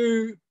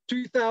to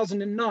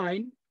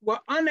 2009 were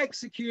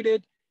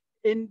unexecuted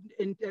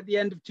at the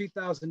end of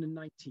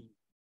 2019.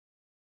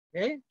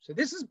 Okay, so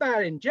this is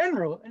bad in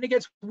general, and it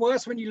gets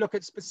worse when you look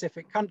at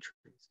specific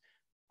countries.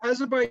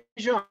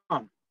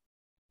 Azerbaijan,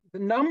 the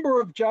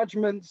number of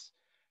judgments,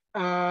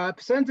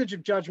 percentage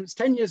of judgments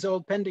 10 years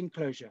old pending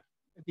closure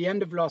at the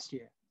end of last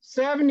year,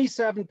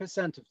 77%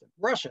 of them.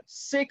 Russia,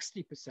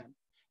 60%.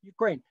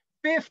 Ukraine,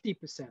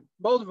 50%.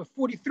 Moldova,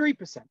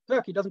 43%.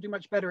 Turkey doesn't do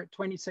much better at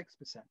 26%.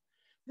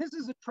 This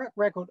is a track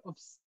record of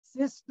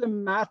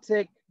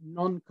systematic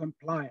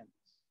non-compliance.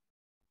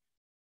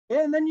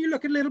 And then you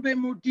look at a little bit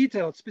more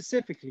detail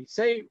specifically,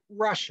 say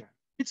Russia.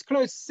 It's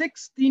closed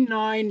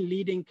 69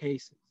 leading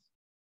cases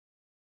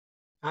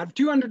out of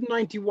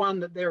 291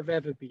 that there have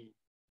ever been.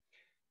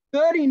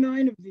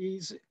 39 of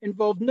these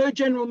involved no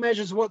general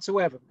measures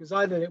whatsoever, because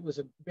either it was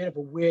a bit of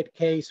a weird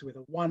case with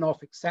a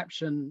one-off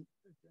exception,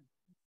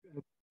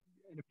 an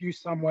abuse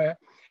somewhere,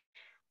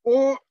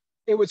 or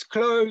it was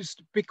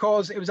closed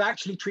because it was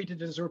actually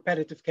treated as a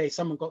repetitive case.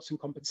 Someone got some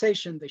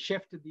compensation, they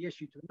shifted the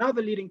issue to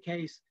another leading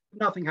case,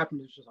 nothing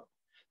happened as a result.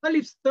 That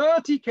leaves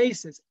 30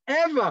 cases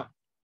ever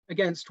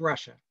against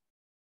Russia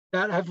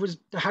that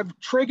have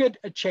triggered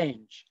a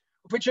change,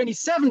 of which only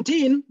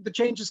 17, the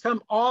changes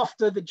come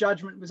after the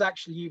judgment was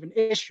actually even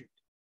issued,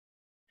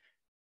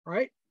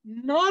 right?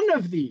 None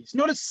of these,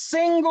 not a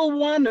single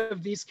one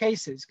of these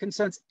cases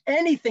concerns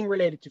anything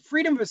related to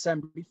freedom of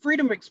assembly,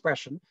 freedom of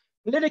expression,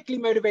 politically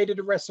motivated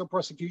arrests or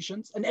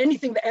prosecutions, and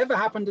anything that ever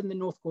happened in the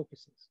North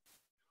Caucasus.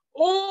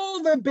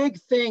 All the big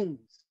things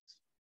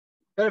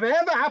that have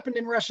ever happened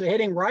in Russia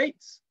hitting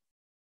rights,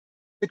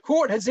 the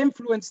court has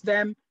influenced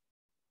them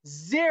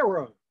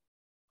zero,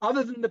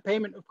 other than the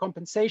payment of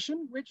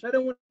compensation, which I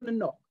don't want to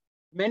knock.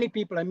 Many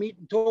people I meet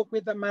and talk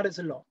with, that matters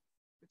a lot.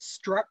 But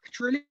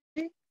structurally,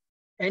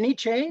 any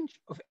change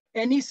of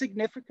any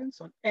significance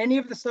on any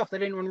of the stuff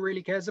that anyone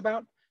really cares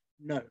about,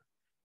 no.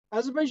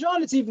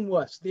 Azerbaijan, it's even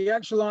worse. The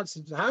actual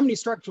answer to how many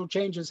structural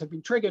changes have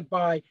been triggered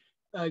by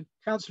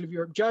Council of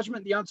Europe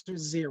judgment, the answer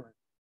is zero.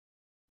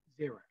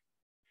 Zero.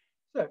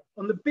 So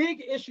on the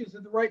big issues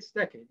of the rights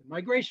decade, the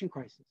migration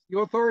crisis, the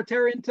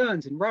authoritarian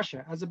turns in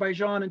Russia,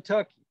 Azerbaijan, and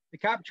Turkey, the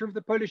capture of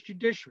the Polish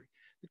judiciary,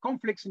 the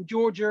conflicts in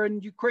Georgia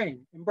and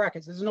Ukraine, in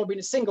brackets, there's not been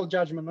a single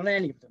judgment on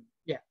any of them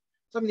yet.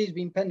 Some of these have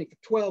been pending for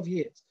 12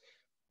 years.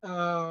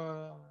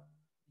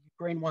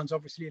 Ukraine one's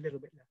obviously a little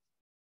bit less.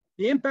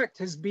 The impact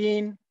has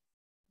been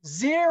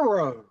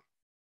zero.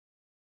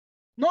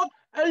 Not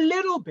a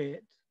little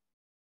bit,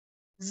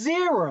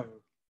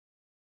 zero.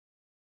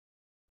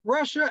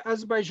 Russia,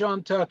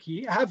 Azerbaijan,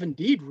 Turkey have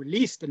indeed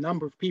released a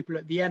number of people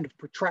at the end of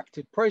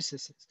protracted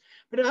processes,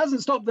 but it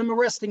hasn't stopped them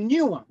arresting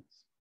new ones.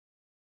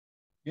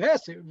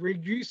 Yes, it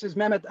releases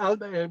Mehmet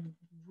Altan.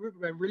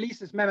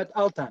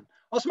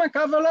 Osman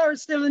Kavala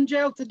is still in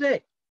jail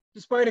today,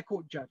 despite a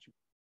court judgment.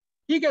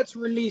 He gets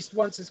released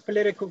once his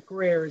political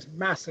career is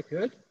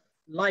massacred,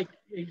 like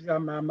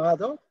Ilham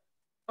Mammadov,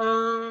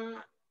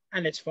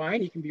 and it's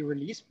fine, he can be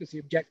released because the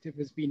objective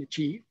has been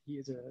achieved. He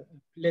is a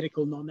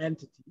political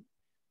non-entity.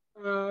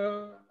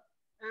 You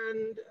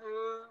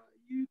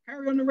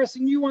carry on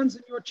arresting new ones,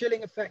 and your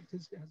chilling effect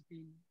has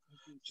been.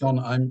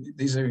 John,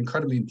 these are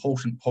incredibly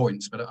important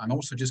points, but I'm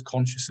also just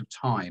conscious of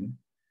time.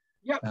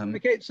 Yeah.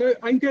 Okay. So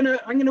I'm gonna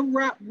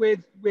wrap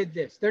with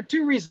this. There are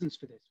two reasons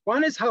for this.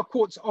 One is how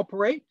courts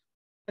operate,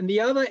 and the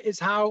other is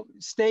how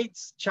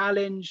states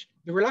challenge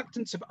the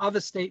reluctance of other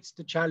states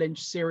to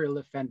challenge serial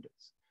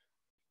offenders.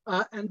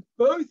 And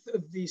both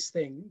of these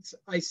things,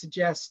 I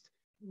suggest,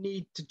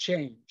 need to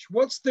change.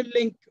 What's the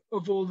link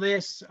of all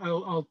this?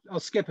 I'll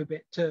skip a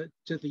bit to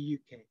the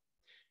UK.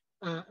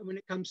 When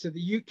it comes to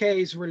the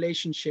UK's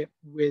relationship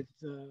with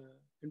the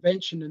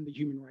Convention and the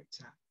Human Rights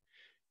Act,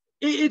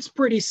 it's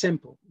pretty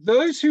simple.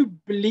 Those who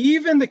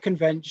believe in the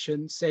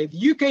Convention say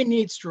the UK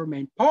needs to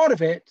remain part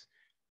of it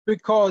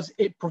because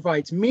it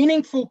provides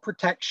meaningful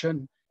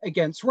protection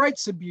against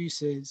rights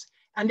abuses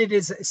and it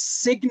is a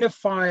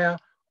signifier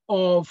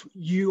of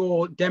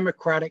your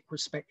democratic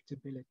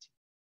respectability.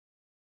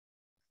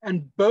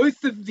 And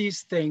both of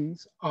these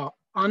things are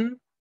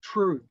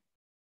untrue.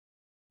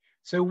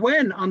 So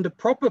when, under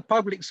proper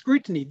public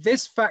scrutiny,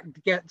 this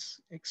fact gets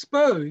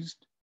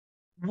exposed,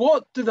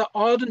 what do the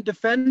ardent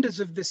defenders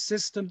of this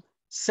system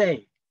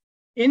say?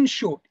 In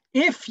short,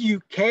 if you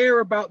care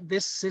about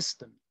this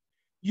system,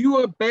 you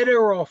are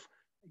better off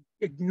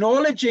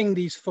acknowledging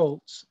these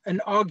faults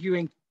and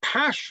arguing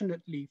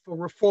passionately for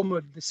reform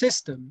of the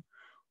system,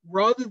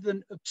 rather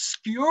than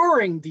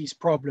obscuring these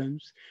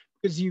problems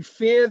because you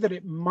fear that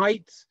it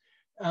might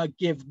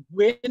give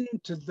wind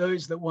to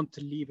those that want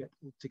to leave it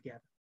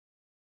altogether.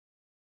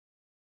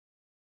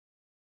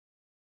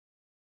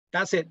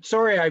 That's it.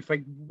 Sorry if I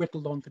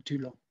whittled on for too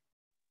long.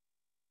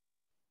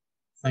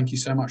 Thank you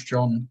so much,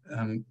 John.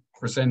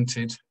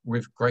 Presented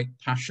with great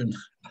passion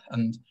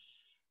and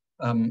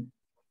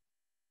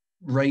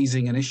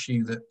raising an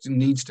issue that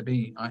needs to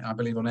be, I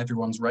believe, on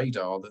everyone's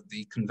radar, that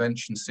the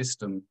convention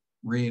system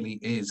really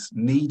is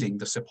needing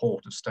the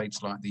support of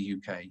states like the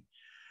UK,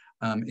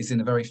 is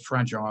in a very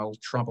fragile,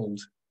 troubled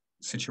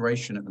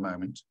situation at the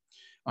moment.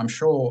 I'm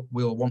sure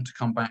we'll want to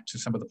come back to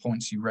some of the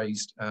points you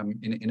raised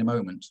in a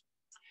moment.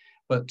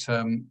 But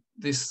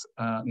this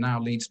now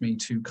leads me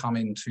to come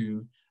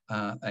into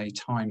a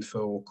time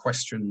for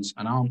questions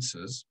and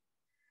answers.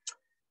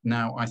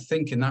 Now, I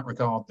think in that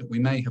regard that we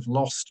may have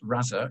lost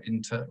Raza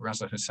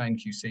Hussain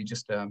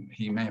QC,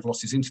 he may have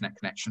lost his internet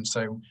connection,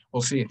 so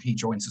we'll see if he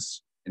joins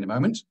us in a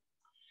moment.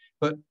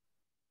 But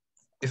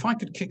if I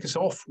could kick us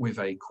off with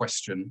a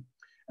question,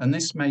 and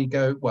this may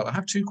go, well, I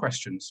have two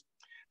questions.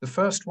 The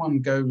first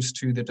one goes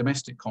to the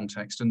domestic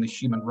context and the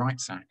Human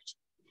Rights Act.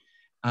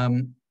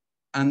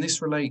 And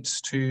this relates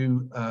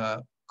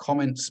to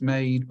comments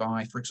made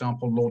by, for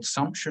example, Lord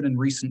Sumption in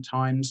recent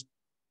times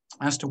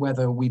as to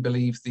whether we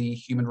believe the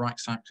Human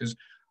Rights Act has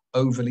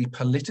overly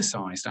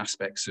politicized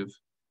aspects of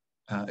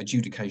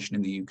adjudication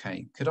in the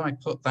UK. Could I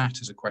put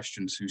that as a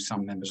question to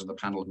some members of the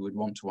panel who would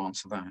want to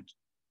answer that?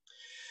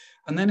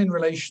 And then in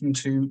relation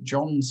to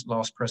John's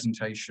last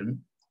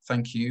presentation,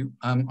 thank you.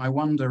 I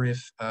wonder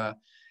if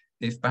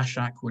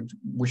Bashak would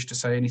wish to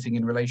say anything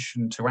in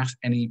relation to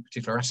any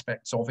particular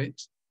aspects of it.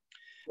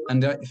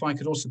 And if I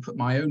could also put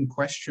my own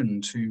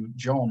question to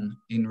John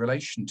in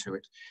relation to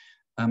it,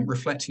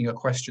 reflecting a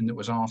question that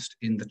was asked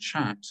in the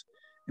chat.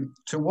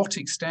 To what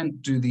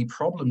extent do the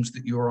problems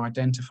that you're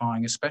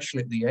identifying,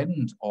 especially at the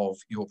end of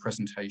your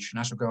presentation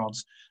as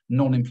regards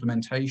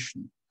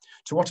non-implementation,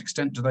 to what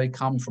extent do they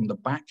come from the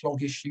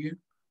backlog issue,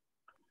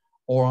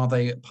 or are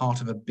they part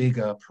of a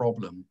bigger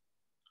problem?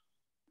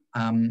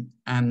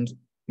 And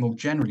more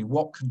generally,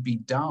 what could be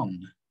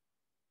done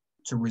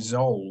to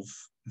resolve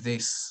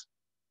this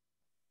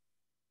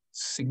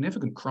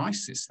significant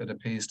crisis that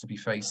appears to be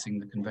facing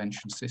the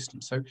convention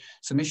system? So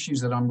some issues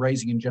that I'm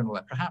raising in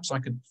general. Perhaps I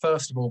could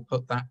first of all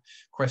put that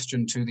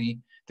question to the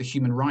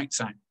Human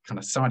Rights Act kind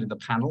of side of the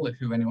panel,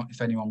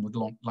 if anyone would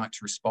like to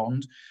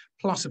respond,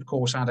 plus of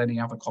course add any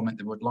other comment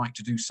that would like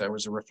to do so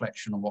as a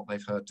reflection on what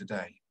they've heard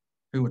today.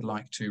 Who would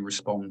like to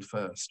respond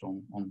first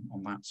on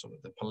that sort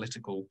of the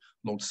political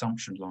Lord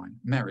Sumption line?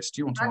 Maris,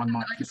 do you want to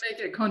unmic? I can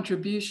make a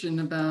contribution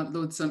about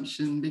Lord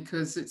Sumption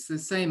because it's the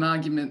same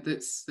argument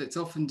that's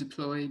often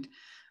deployed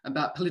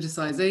about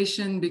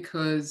politicization,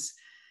 because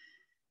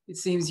it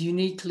seems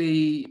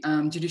uniquely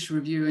judicial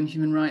review and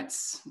Human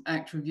Rights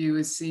Act review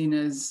is seen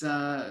as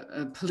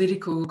a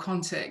political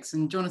context.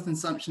 And Jonathan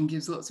Sumption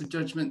gives lots of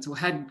judgments, or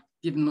had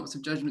given lots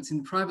of judgments in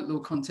the private law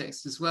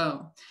context as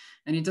well.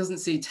 And he doesn't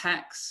see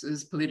tax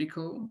as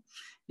political.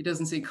 He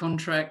doesn't see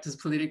contract as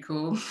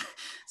political.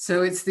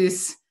 So it's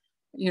this,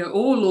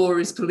 all law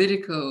is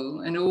political,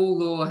 and all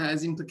law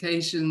has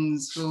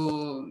implications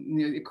for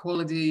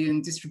equality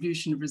and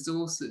distribution of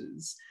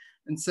resources.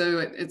 And so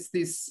it's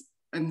this,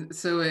 and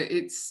so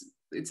it's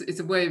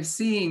a way of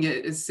seeing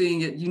it, as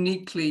seeing it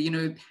uniquely.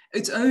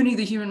 It's only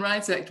the Human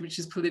Rights Act which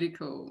is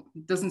political.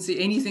 It doesn't see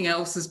anything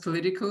else as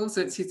political.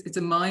 So it's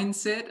a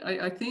mindset,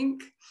 I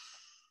think.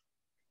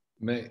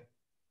 May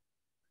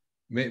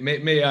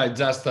I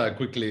just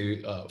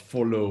quickly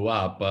follow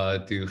up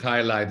to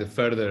highlight a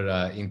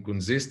further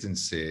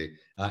inconsistency,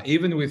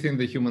 even within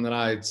the Human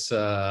Rights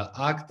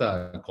Act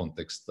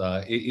context.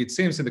 It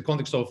seems in the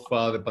context of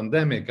the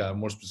pandemic,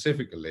 more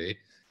specifically,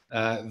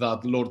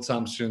 that Lord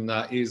Sumption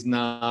is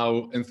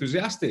now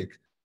enthusiastically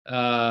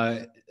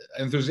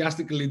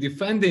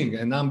defending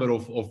a number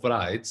of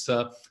rights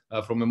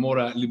from a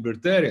more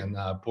libertarian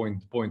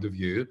point of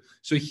view.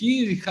 So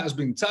he has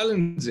been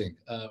challenging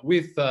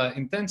with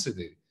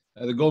intensity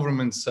the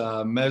government's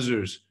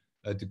measures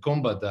to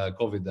combat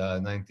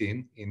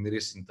COVID-19 in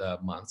recent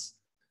months,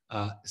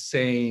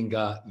 saying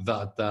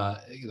that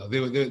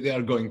they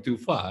are going too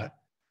far.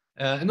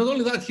 And not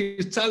only that, he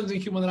is challenging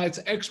human rights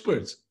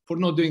experts for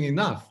not doing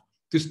enough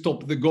to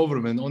stop the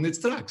government on its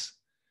tracks,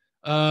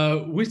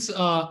 which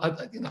I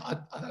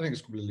think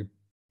is completely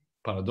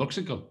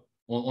paradoxical.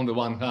 On the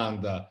one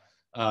hand,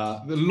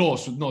 the law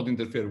should not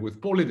interfere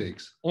with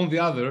politics. On the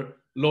other,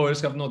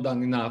 lawyers have not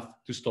done enough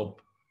to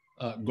stop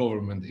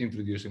government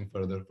introducing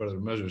further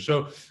measures.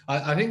 So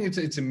I think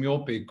it's a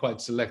myopic,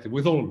 quite selective,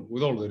 with all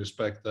the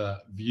respect,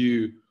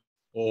 view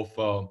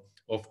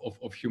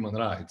of human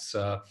rights.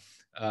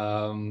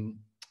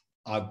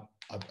 I'd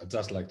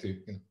just like to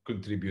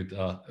contribute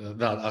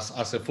that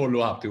as a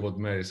follow-up to what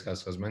Maris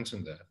has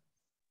mentioned there.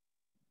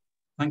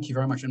 Thank you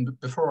very much. And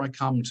before I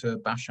come to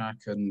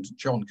Bashak and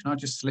John, can I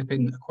just slip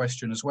in a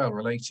question as well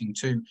relating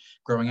to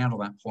growing out of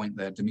that point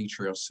there,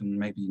 Demetrios, and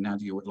maybe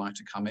Nadia would like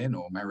to come in,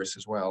 or Maris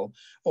as well,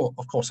 or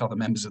of course other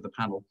members of the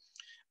panel.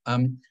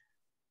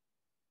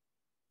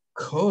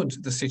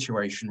 Could the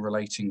situation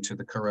relating to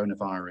the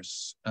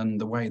coronavirus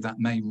and the way that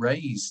may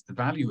raise the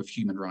value of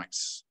human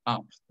rights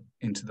up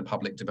into the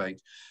public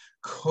debate,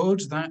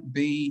 could that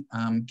be,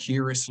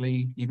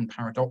 curiously, even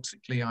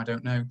paradoxically, I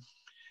don't know,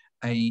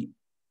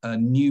 a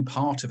new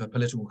part of a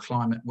political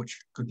climate which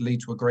could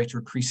lead to a greater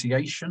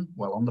appreciation,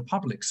 well, on the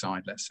public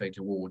side, let's say,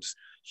 towards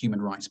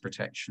human rights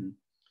protection?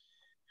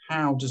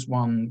 How does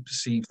one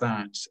perceive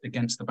that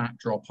against the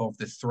backdrop of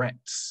the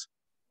threats,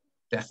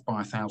 death by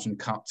 1,000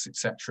 cuts,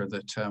 etc.,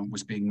 that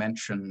was being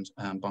mentioned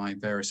by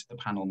various of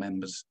the panel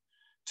members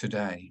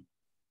today?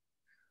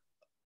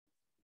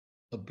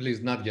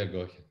 Please, Nadia, go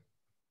ahead.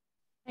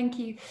 Thank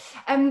you.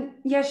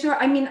 Yeah, sure.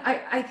 I mean,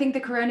 I think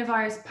the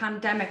coronavirus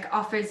pandemic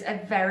offers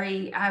a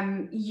very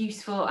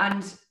useful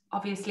and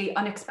obviously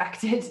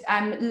unexpected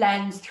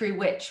lens through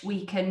which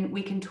we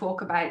can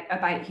talk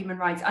about human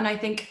rights. And I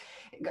think,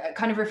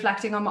 kind of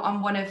reflecting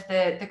on one of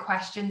the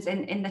questions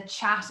in the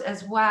chat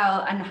as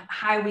well, and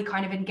how we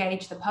kind of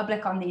engage the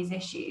public on these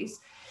issues.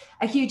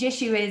 A huge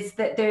issue is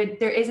that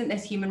there isn't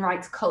this human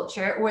rights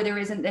culture, or there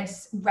isn't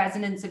this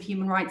resonance of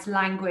human rights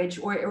language,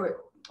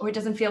 or it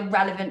doesn't feel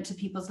relevant to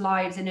people's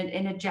lives in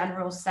a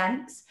general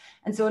sense.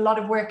 And so a lot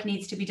of work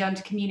needs to be done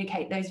to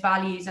communicate those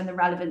values and the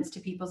relevance to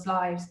people's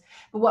lives.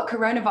 But what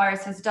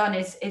coronavirus has done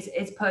is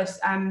put,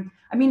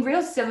 I mean,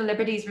 real civil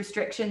liberties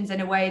restrictions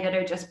in a way that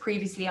are just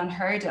previously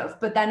unheard of,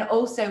 but then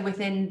also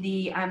within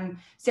the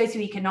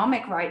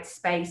socioeconomic rights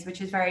space,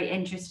 which is very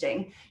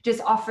interesting,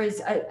 just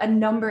offers a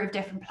number of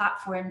different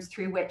platforms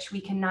through which we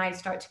can now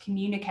start to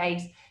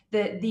communicate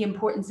the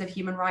importance of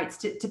human rights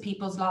to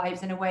people's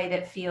lives in a way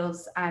that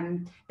feels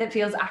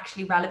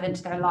actually relevant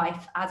to their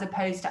life, as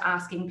opposed to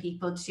asking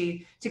people to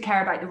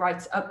care about the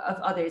rights of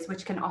others,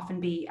 which can often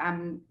be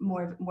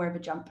more of a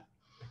jump.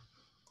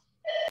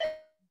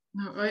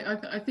 No,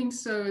 I think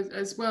so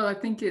as well. I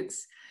think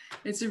it's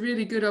a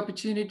really good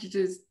opportunity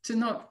to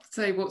not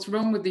say what's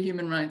wrong with the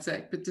Human Rights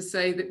Act, but to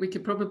say that we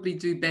could probably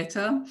do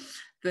better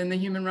than the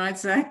Human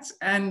Rights Act.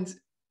 And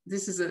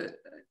this is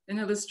an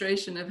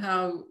illustration of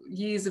how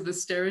years of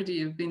austerity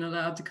have been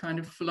allowed to kind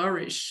of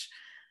flourish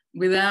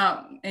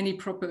without any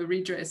proper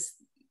redress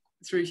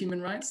through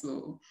human rights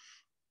law,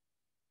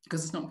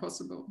 because it's not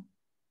possible.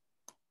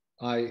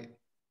 I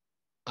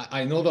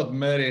know that,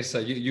 Maris,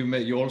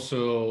 you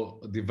also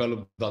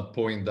developed that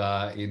point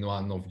in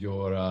one of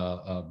your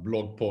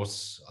blog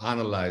posts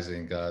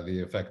analyzing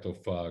the effect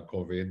of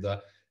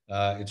COVID.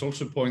 It's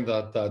also a point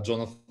that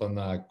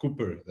Jonathan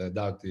Cooper, the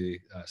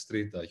Doughty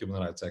Street human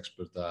rights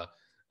expert,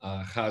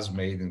 has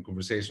made in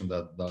conversation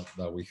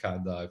that we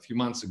had a few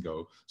months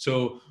ago.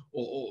 So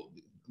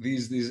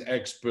these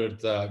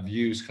expert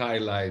views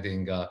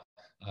highlighting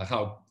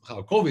how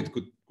COVID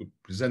could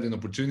present an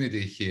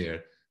opportunity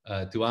here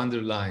to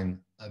underline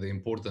the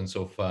importance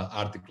of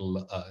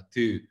Article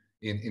 2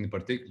 in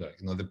particular,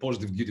 the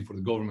positive duty for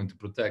the government to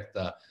protect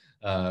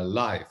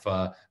life,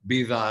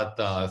 be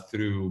that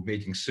through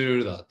making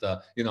sure that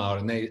our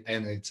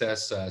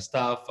NHS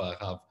staff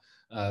have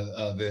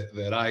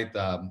the right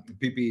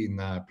PPE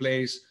in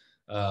place,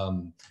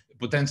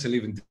 potentially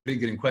even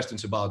triggering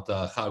questions about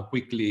how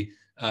quickly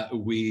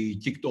we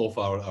kicked off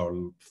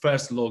our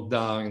first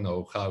lockdown,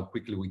 how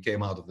quickly we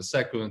came out of the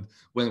second,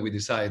 when we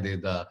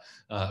decided to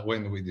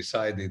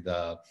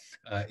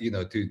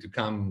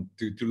come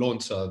to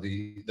launch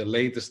the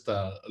latest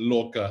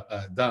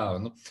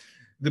lockdown.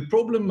 The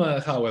problem,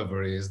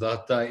 however, is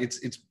that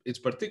it's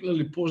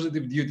particularly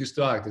positive duties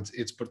to act.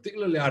 It's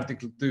particularly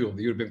Article 2 of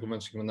the European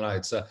Convention on Human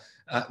Rights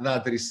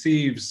that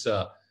receives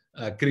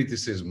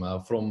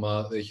criticism from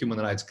the human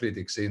rights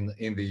critics in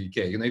the UK.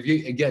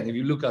 If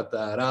you look at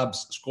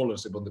Rab's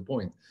scholarship on the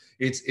point,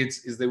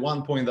 it's the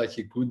one point that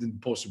he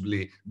couldn't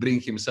possibly bring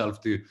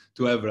himself to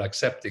ever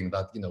accepting,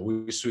 that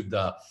we should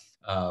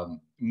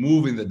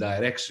move in the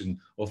direction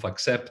of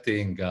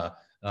accepting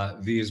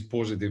these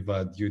positive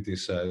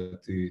duties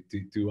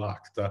to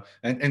act.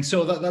 And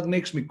so that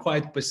makes me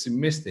quite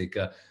pessimistic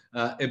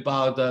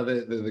about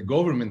the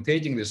government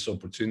taking this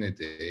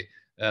opportunity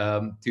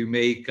to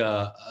make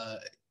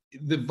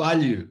the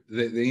value,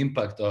 the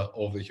impact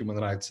of the Human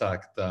Rights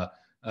Act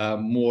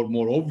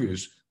more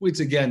obvious, which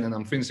again, and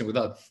I'm finishing with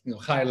that,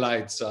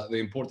 highlights the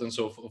importance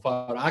of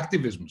our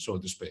activism, so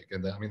to speak.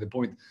 And I mean, the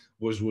point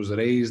was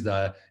raised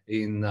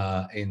in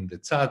the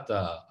chat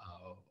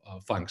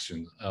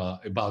function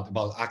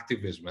about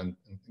activism and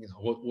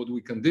what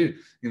we can do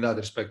in that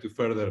respect to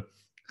further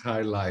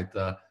highlight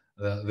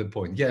the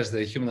point. Yes,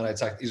 the Human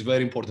Rights Act is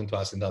very important to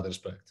us in that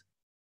respect.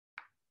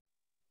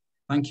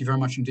 Thank you very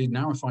much indeed.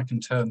 Now, if I can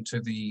turn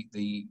to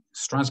the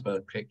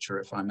Strasbourg picture,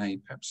 if I may,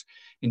 perhaps.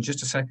 In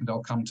just a second,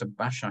 I'll come to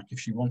Bashak if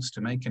she wants to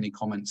make any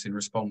comments in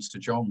response to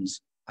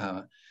John's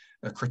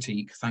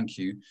critique. Thank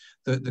you.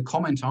 The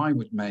comment I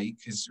would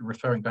make is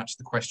referring back to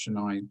the question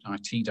I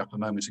teed up a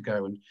moment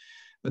ago.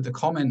 But the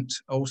comment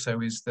also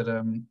is that,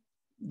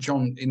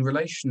 John, in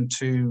relation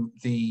to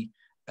the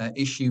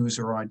issues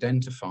we're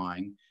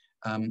identifying,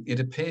 it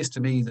appears to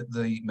me that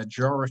the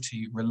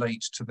majority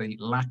relates to the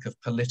lack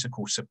of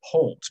political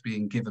support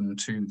being given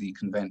to the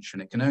convention.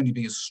 It can only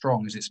be as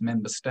strong as its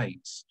member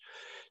states.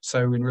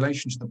 So in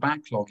relation to the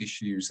backlog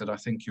issues that I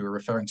think you were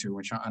referring to,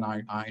 which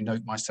I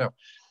note myself,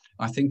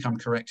 I think I'm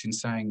correct in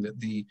saying that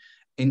the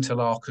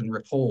Interlaken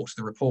report,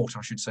 the report,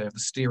 I should say, of the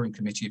Steering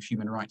Committee of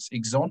Human Rights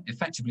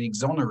effectively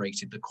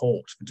exonerated the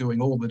court for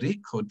doing all that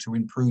it could to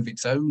improve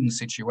its own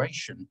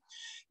situation,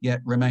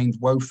 yet remained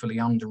woefully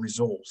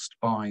under-resourced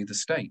by the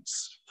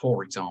states,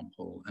 for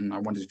example. And I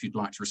wondered if you'd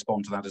like to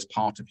respond to that as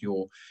part of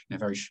your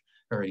very,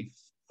 very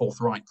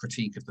forthright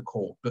critique of the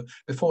court. But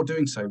before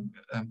doing so,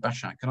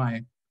 Bashak, can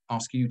I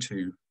ask you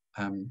to,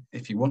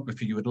 if you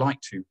would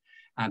like to,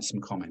 add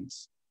some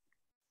comments?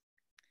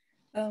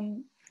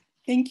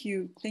 Thank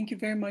you. Thank you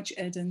very much,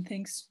 Ed, and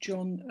thanks,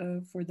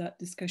 John, for that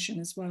discussion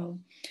as well.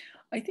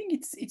 I think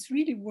it's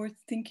really worth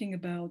thinking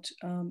about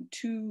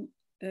two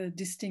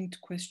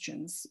distinct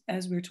questions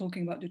as we're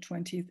talking about the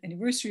 20th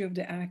anniversary of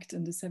the Act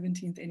and the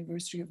 17th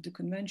anniversary of the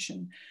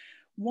Convention.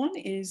 One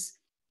is,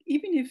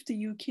 even if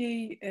the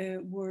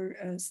UK were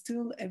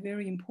still a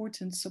very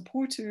important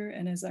supporter,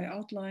 and as I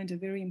outlined, a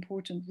very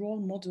important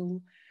role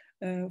model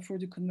for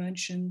the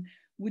Convention,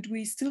 would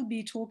we still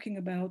be talking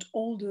about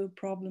all the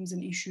problems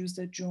and issues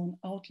that John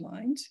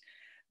outlined?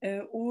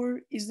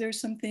 Or is there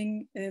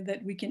something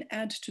that we can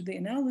add to the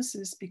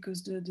analysis,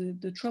 because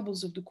the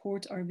troubles of the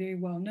court are very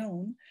well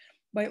known,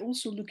 by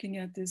also looking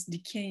at this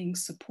decaying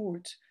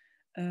support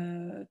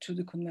to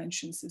the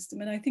convention system?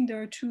 And I think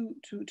there are two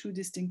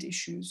distinct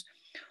issues.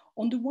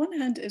 On the one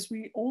hand, as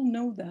we all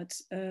know that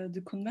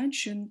the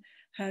convention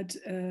had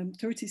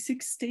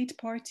 36 state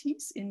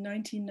parties in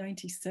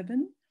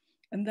 1997,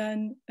 and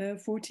then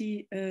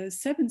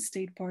 47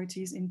 state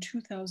parties in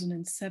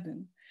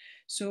 2007.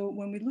 So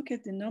when we look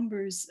at the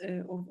numbers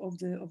of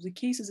the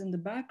cases in the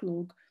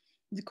backlog,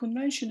 the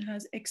convention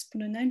has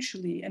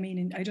exponentially, I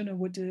mean, I don't know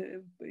what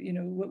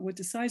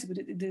the size, but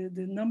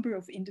the number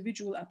of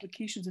individual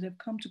applications that have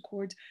come to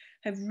court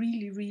have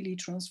really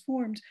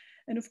transformed.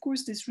 And of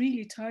course, this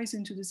really ties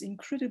into this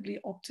incredibly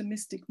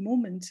optimistic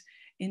moment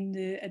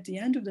at the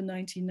end of the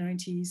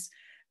 1990s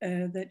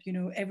that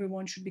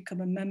everyone should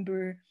become a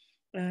member.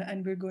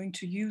 And we're going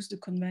to use the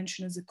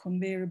convention as a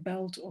conveyor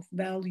belt of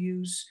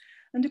values.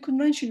 And the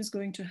convention is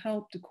going to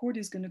help, the court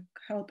is going to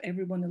help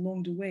everyone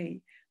along the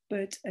way.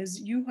 But as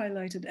you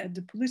highlighted, Ed,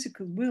 the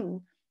political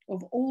will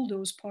of all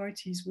those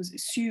parties was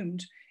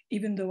assumed,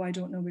 even though I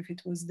don't know if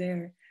it was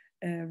there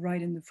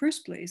right in the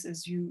first place,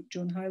 as you,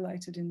 John,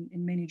 highlighted in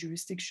many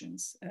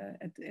jurisdictions,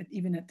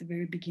 even at the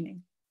very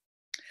beginning.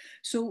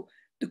 So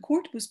the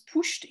court was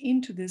pushed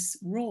into this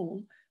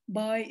role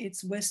by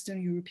its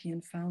Western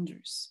European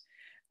founders.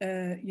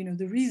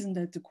 The reason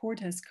that the court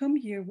has come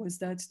here was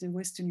that the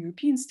Western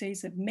European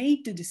states have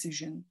made the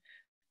decision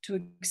to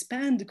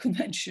expand the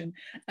convention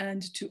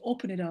and to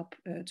open it up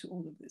to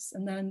all of this.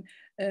 And then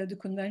the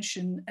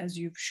convention, as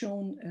you've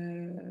shown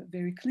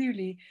very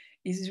clearly,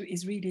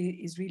 is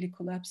really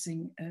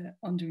collapsing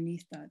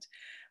underneath that.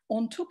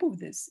 On top of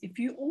this, if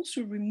you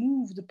also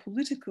remove the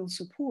political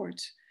support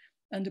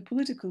and the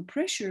political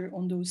pressure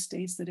on those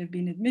states that have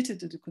been admitted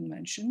to the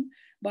convention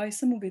by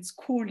some of its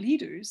core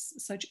leaders,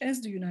 such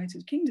as the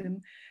United Kingdom,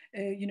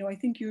 I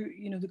think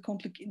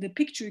the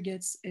picture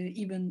gets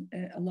even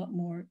a lot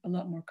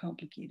more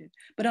complicated.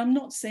 But I'm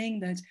not saying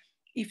that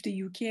if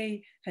the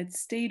UK had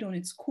stayed on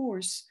its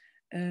course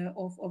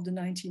of the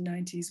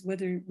 1990s,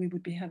 whether we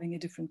would be having a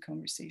different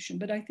conversation.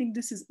 But I think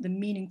this is the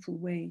meaningful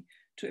way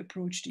to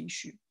approach the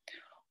issue.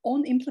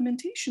 On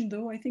implementation,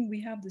 though, I think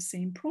we have the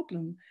same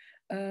problem.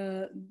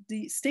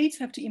 The states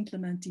have to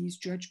implement these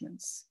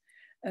judgments.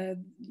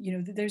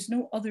 There's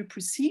no other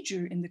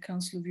procedure in the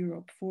Council of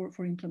Europe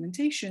for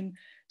implementation.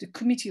 The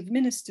Committee of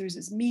Ministers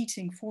is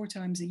meeting 4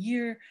 times a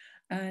year,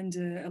 and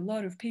a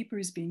lot of paper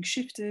is being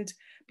shifted.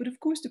 But of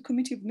course, the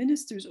Committee of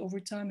Ministers over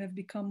time have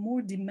become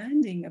more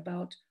demanding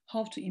about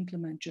how to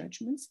implement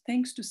judgments,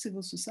 thanks to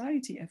civil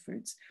society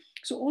efforts.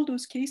 So all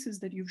those cases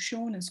that you've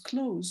shown as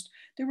closed,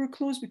 they were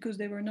closed because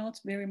they were not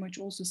very much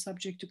also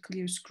subject to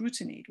clear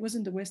scrutiny. It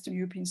wasn't the Western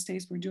European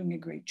states were doing a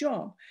great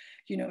job.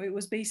 It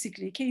was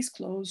basically case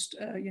closed,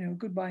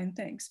 goodbye and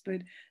thanks.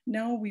 But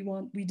now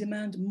we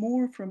demand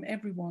more from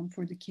everyone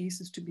for the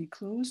cases to be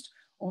closed.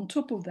 On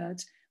top of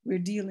that, we're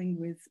dealing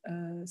with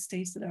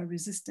states that are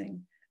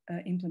resisting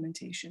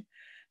implementation.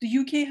 The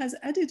UK has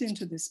added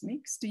into this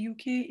mix. The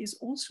UK is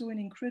also an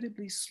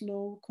incredibly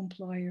slow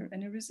complier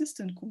and a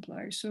resistant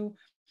complier. So,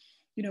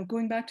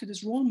 going back to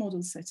this role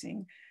model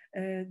setting,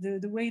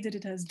 the way that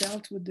it has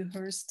dealt with the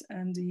Hearst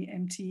and the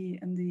MT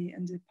and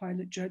the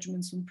pilot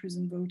judgments on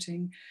prison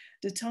voting,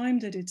 the time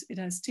that it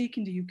has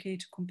taken the UK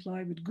to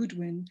comply with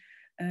Goodwin,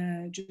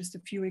 just a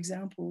few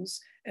examples.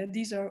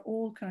 These are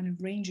all kind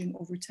of ranging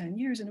over 10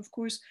 years. And of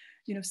course,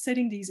 you know,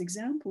 setting these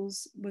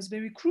examples was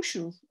very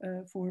crucial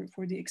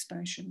for the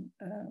expansion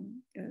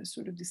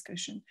sort of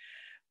discussion.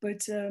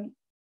 But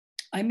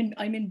I'm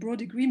in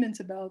broad agreement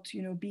about,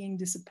 you know, being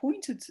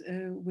disappointed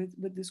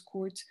with this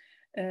court.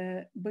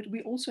 But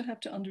we also have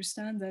to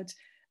understand that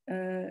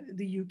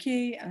the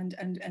UK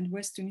and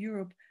Western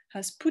Europe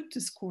has put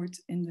this court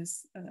in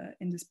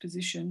this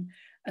position,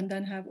 and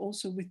then have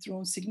also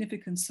withdrawn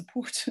significant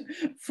support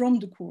from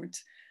the court.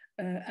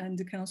 And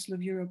the Council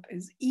of Europe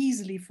is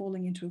easily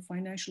falling into a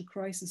financial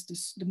crisis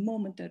the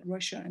moment that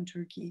Russia and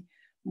Turkey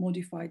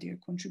modify their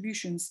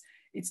contributions.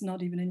 It's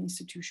not even an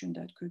institution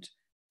that could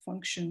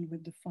function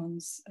with the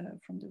funds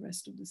from the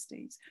rest of the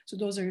states. So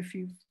those are a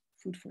few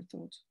food for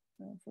thought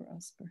for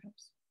us,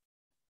 perhaps.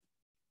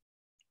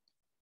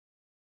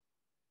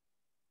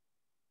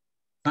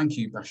 Thank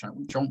you, Basha.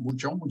 John,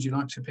 would you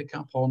like to pick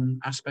up on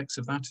aspects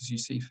of that as you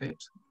see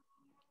fit?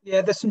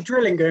 Yeah, there's some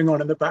drilling going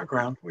on in the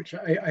background, which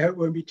I hope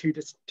won't be too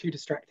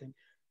distracting.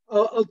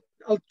 I'll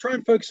try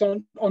and focus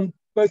on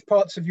both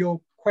parts of your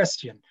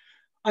question.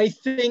 I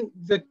think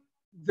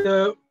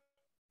the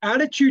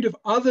attitude of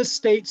other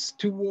states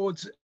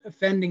towards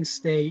offending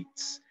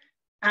states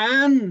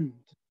and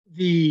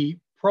the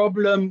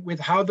problem with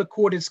how the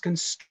court is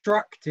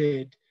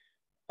constructed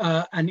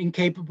and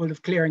incapable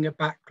of clearing a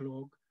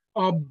backlog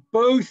are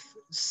both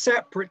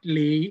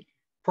separately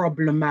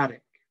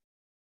problematic.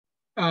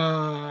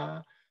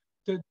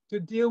 To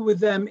deal with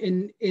them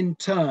in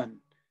turn.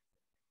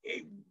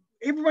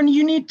 Everyone,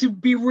 you need to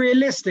be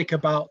realistic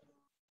about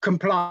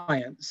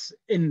compliance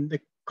in the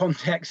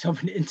context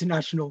of an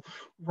international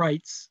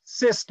rights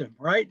system,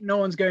 right? No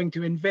one's going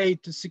to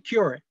invade to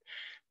secure it.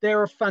 There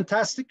are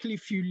fantastically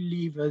few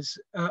levers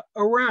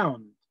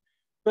around.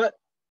 But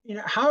you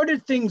know, how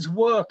did things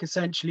work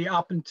essentially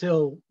up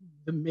until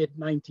the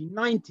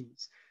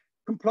mid-1990s?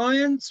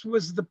 Compliance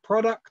was the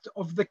product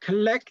of the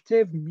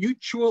collective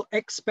mutual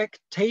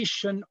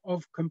expectation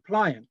of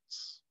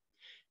compliance.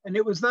 And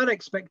it was that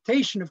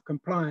expectation of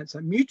compliance,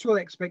 that mutual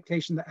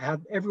expectation that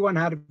everyone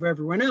had of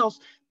everyone else,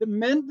 that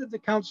meant that the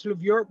Council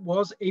of Europe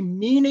was a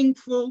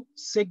meaningful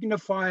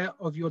signifier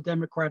of your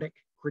democratic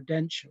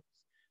credentials.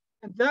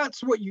 And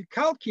that's what you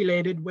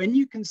calculated when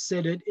you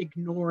considered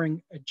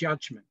ignoring a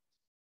judgment.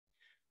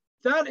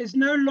 That is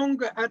no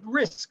longer at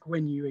risk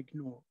when you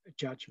ignore a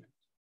judgment.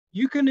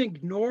 You can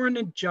ignore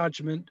a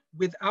judgment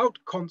without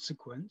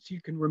consequence.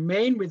 You can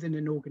remain within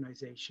an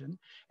organization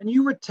and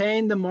you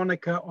retain the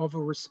moniker of a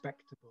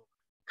respectable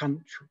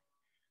country.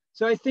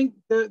 So I think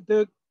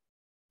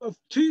of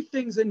two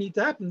things that need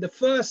to happen. The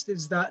first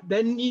is that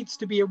there needs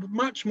to be a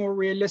much more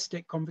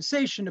realistic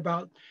conversation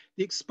about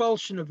the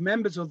expulsion of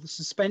members or the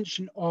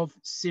suspension of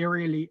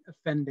serially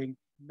offending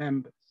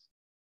members.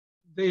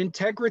 The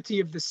integrity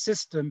of the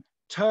system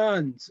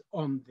turns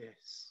on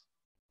this.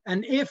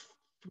 And if,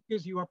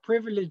 because you are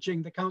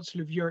privileging the Council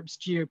of Europe's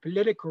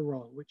geopolitical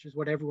role, which is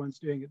what everyone's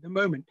doing at the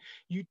moment,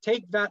 you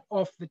take that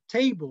off the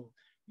table,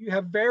 you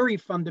have very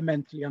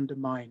fundamentally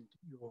undermined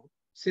your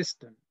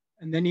system.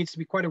 And there needs to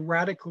be quite a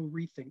radical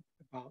rethink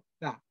about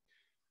that.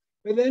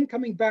 But then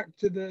coming back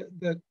to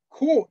the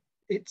court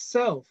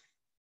itself,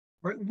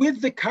 right,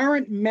 with the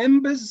current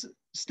members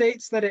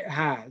states that it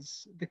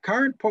has, the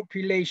current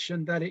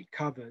population that it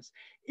covers,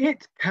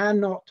 it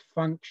cannot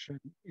function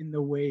in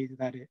the way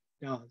that it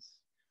does.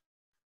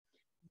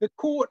 The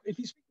court, if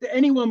you speak to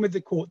anyone with the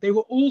court, they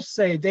will all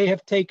say they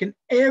have taken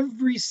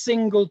every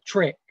single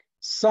trick,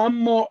 some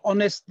more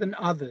honest than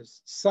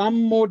others,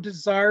 some more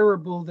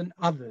desirable than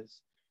others,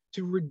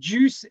 to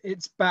reduce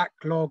its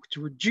backlog,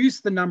 to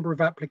reduce the number of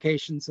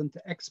applications and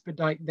to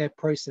expedite their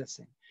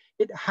processing.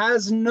 It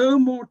has no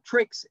more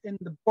tricks in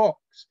the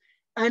box,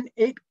 and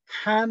it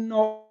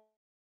cannot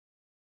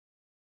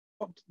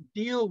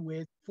deal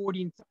with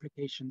 14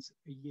 applications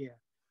a year.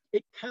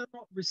 It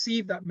cannot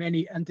receive that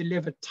many and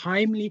deliver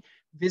timely,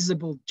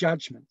 visible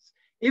judgments.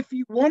 If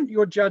you want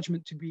your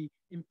judgment to be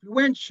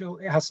influential,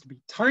 it has to be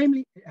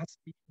timely, it has to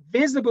be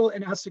visible,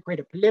 and it has to create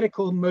a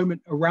political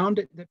moment around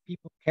it that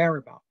people care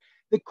about.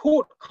 The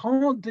court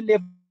can't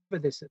deliver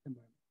this at the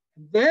moment.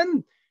 And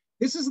then,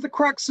 this is the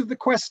crux of the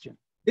question.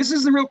 This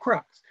is the real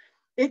crux.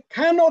 It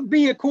cannot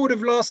be a court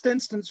of last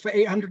instance for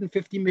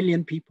 850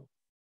 million people.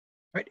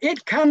 Right?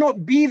 It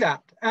cannot be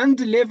that and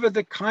deliver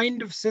the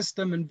kind of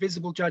system and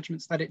visible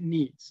judgments that it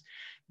needs.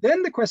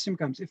 Then the question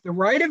comes, if the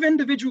right of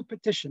individual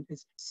petition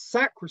is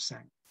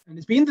sacrosanct and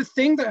has been the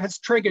thing that has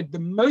triggered the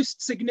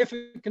most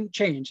significant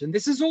change, and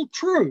this is all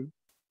true,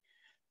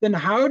 then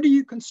how do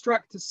you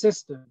construct a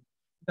system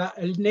that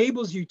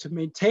enables you to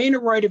maintain a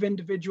right of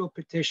individual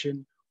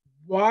petition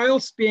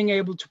whilst being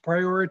able to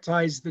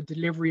prioritize the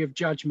delivery of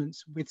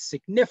judgments with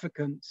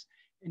significance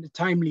in a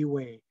timely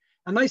way?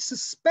 And I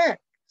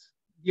suspect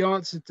the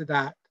answer to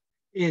that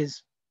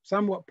is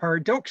somewhat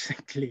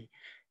paradoxically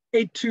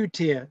a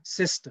two-tier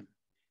system.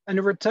 and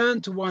a return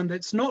to one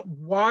that's not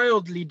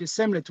wildly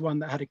dissimilar to one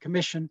that had a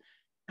commission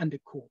and a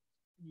court.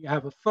 You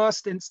have a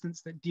first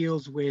instance that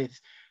deals with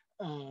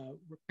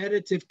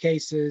repetitive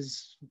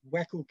cases,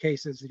 WECL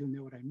cases, you'll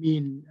know what I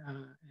mean,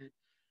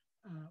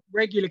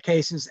 regular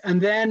cases,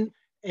 and then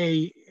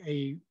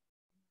a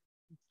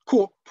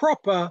court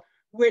proper,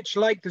 which,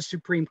 like the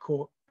Supreme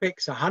Court,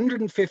 picks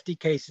 150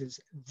 cases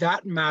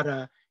that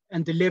matter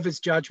and delivers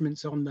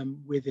judgments on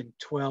them within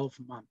 12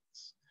 months.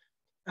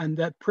 And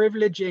the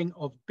privileging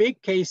of big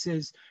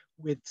cases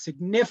with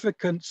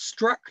significant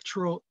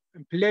structural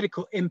and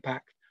political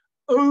impact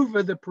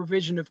over the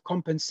provision of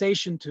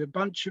compensation to a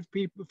bunch of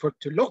people,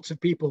 to lots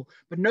of people,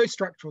 but no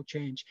structural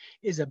change,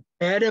 is a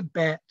better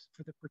bet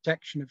for the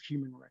protection of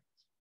human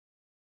rights.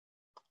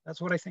 That's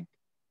what I think.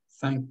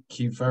 Thank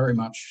you very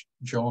much,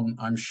 John.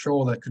 I'm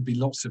sure there could be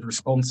lots of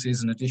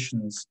responses and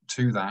additions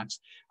to that.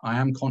 I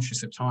am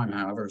conscious of time,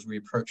 however, as we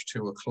approach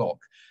 2 o'clock.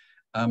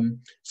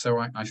 So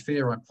I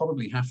fear I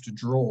probably have to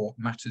draw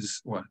matters,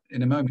 well,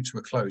 in a moment to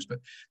a close, but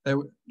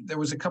there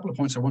was a couple of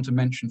points I want to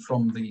mention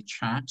from the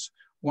chat.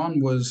 One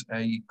was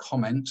a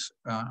comment,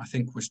 I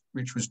think,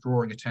 which was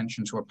drawing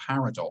attention to a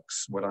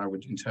paradox, what I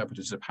would interpret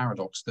as a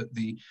paradox, that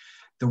the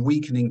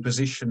weakening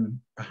position,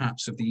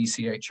 perhaps, of the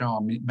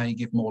ECHR may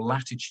give more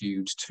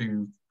latitude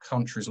to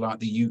countries like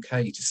the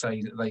UK to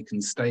say that they can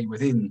stay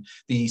within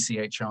the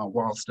ECHR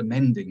whilst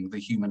amending the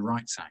Human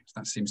Rights Act.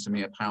 That seems to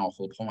me a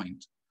powerful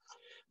point.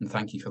 And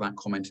thank you for that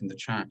comment in the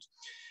chat.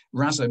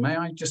 Raza, may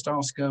I just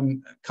ask,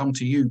 come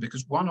to you,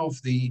 because one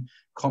of the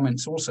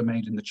comments also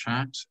made in the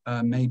chat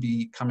may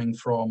be coming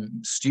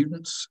from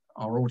students,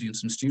 our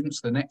audience and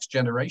students, the next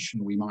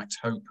generation, we might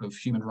hope, of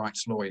human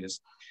rights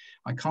lawyers.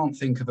 I can't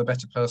think of a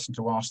better person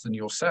to ask than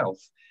yourself.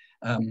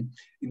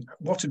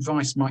 What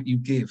advice might you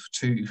give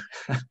to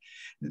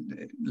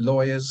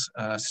lawyers,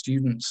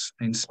 students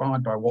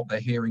inspired by what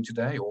they're hearing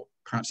today, or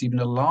perhaps even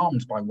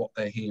alarmed by what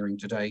they're hearing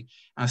today,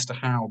 as to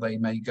how they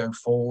may go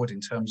forward in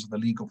terms of the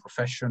legal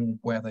profession,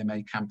 where they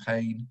may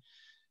campaign?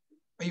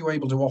 Are you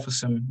able to offer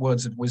some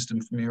words of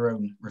wisdom from your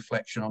own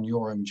reflection on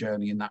your own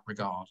journey in that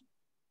regard?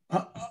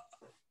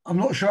 I'm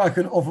not sure I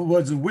can offer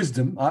words of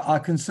wisdom. I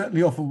can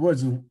certainly offer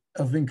words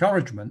of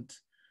encouragement.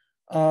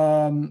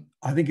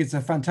 I think it's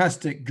a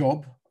fantastic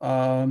job.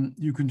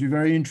 You can do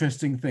very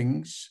interesting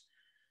things.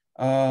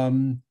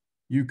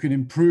 You can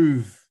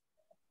improve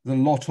the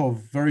lot of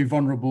very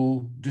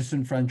vulnerable,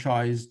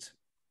 disenfranchised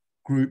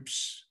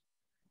groups.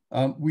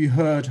 We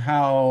heard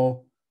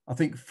how, I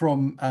think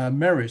from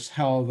Meris,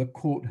 how the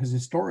court has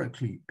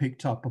historically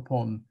picked up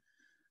upon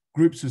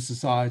groups of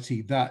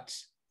society that,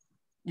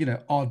 you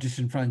know, are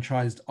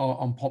disenfranchised, are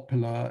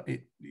unpopular.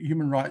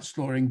 Human rights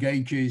law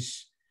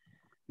engages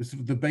the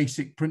sort of the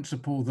basic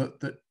principle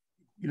that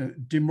you know,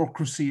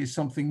 democracy is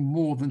something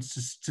more than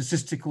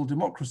statistical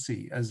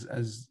democracy,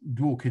 as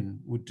Dworkin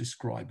would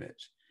describe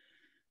it.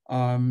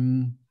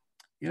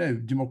 You know,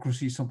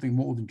 democracy is something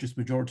more than just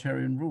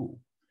majoritarian rule.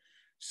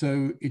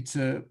 So it's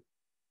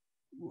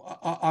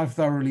I've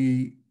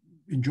thoroughly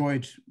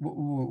enjoyed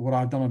what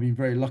I've done. I've been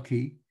very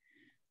lucky.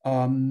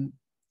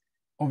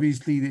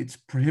 Obviously, it's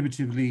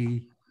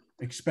prohibitively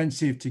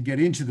expensive to get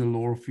into the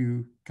law if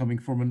you coming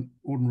from an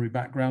ordinary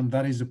background.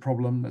 That is a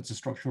problem. That's a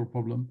structural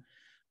problem.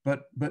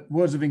 But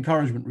words of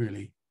encouragement,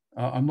 really.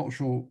 I'm not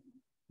sure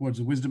words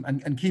of wisdom,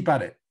 and keep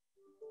at it.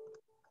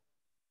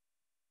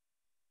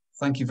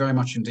 Thank you very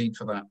much indeed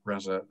for that,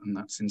 Raza, and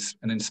that's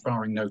an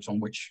inspiring note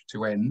on which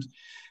to end.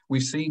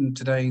 We've seen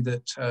today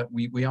that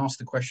we asked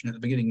the question at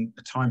the beginning,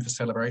 a time for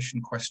celebration,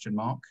 question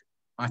mark.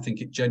 I think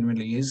it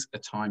genuinely is a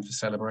time for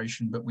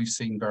celebration, but we've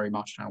seen very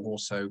much how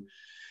also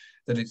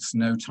that it's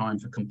no time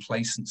for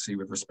complacency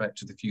with respect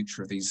to the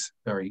future of these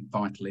very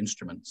vital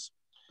instruments.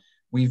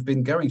 We've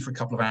been going for a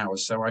couple of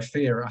hours, so I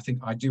think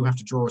I do have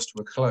to draw us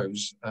to a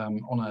close.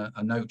 On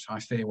a note, I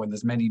fear when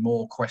there's many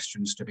more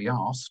questions to be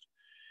asked,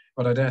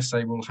 but I dare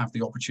say we'll have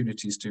the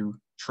opportunities to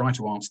try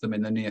to answer them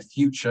in the near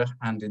future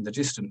and in the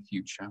distant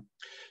future.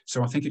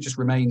 So I think it just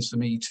remains for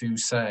me to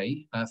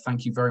say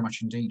thank you very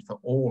much indeed for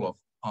all of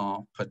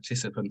our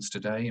participants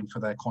today and for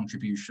their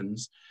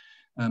contributions,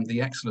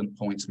 the excellent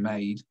points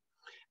made,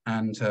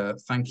 and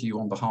thank you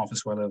on behalf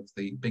as well of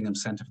the Bingham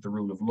Centre for the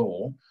Rule of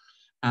Law.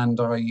 And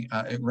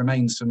it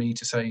remains for me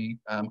to say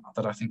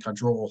that I think I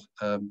draw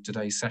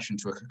today's session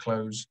to a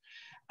close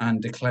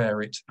and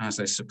declare it as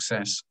a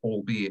success,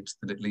 albeit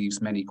that it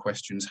leaves many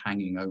questions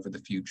hanging over the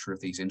future of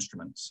these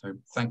instruments. So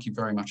thank you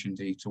very much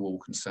indeed to all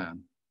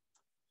concerned,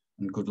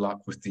 and good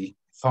luck with the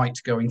fight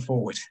going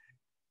forward.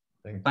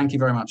 Thank you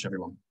very much,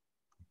 everyone.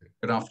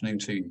 Good afternoon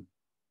to you.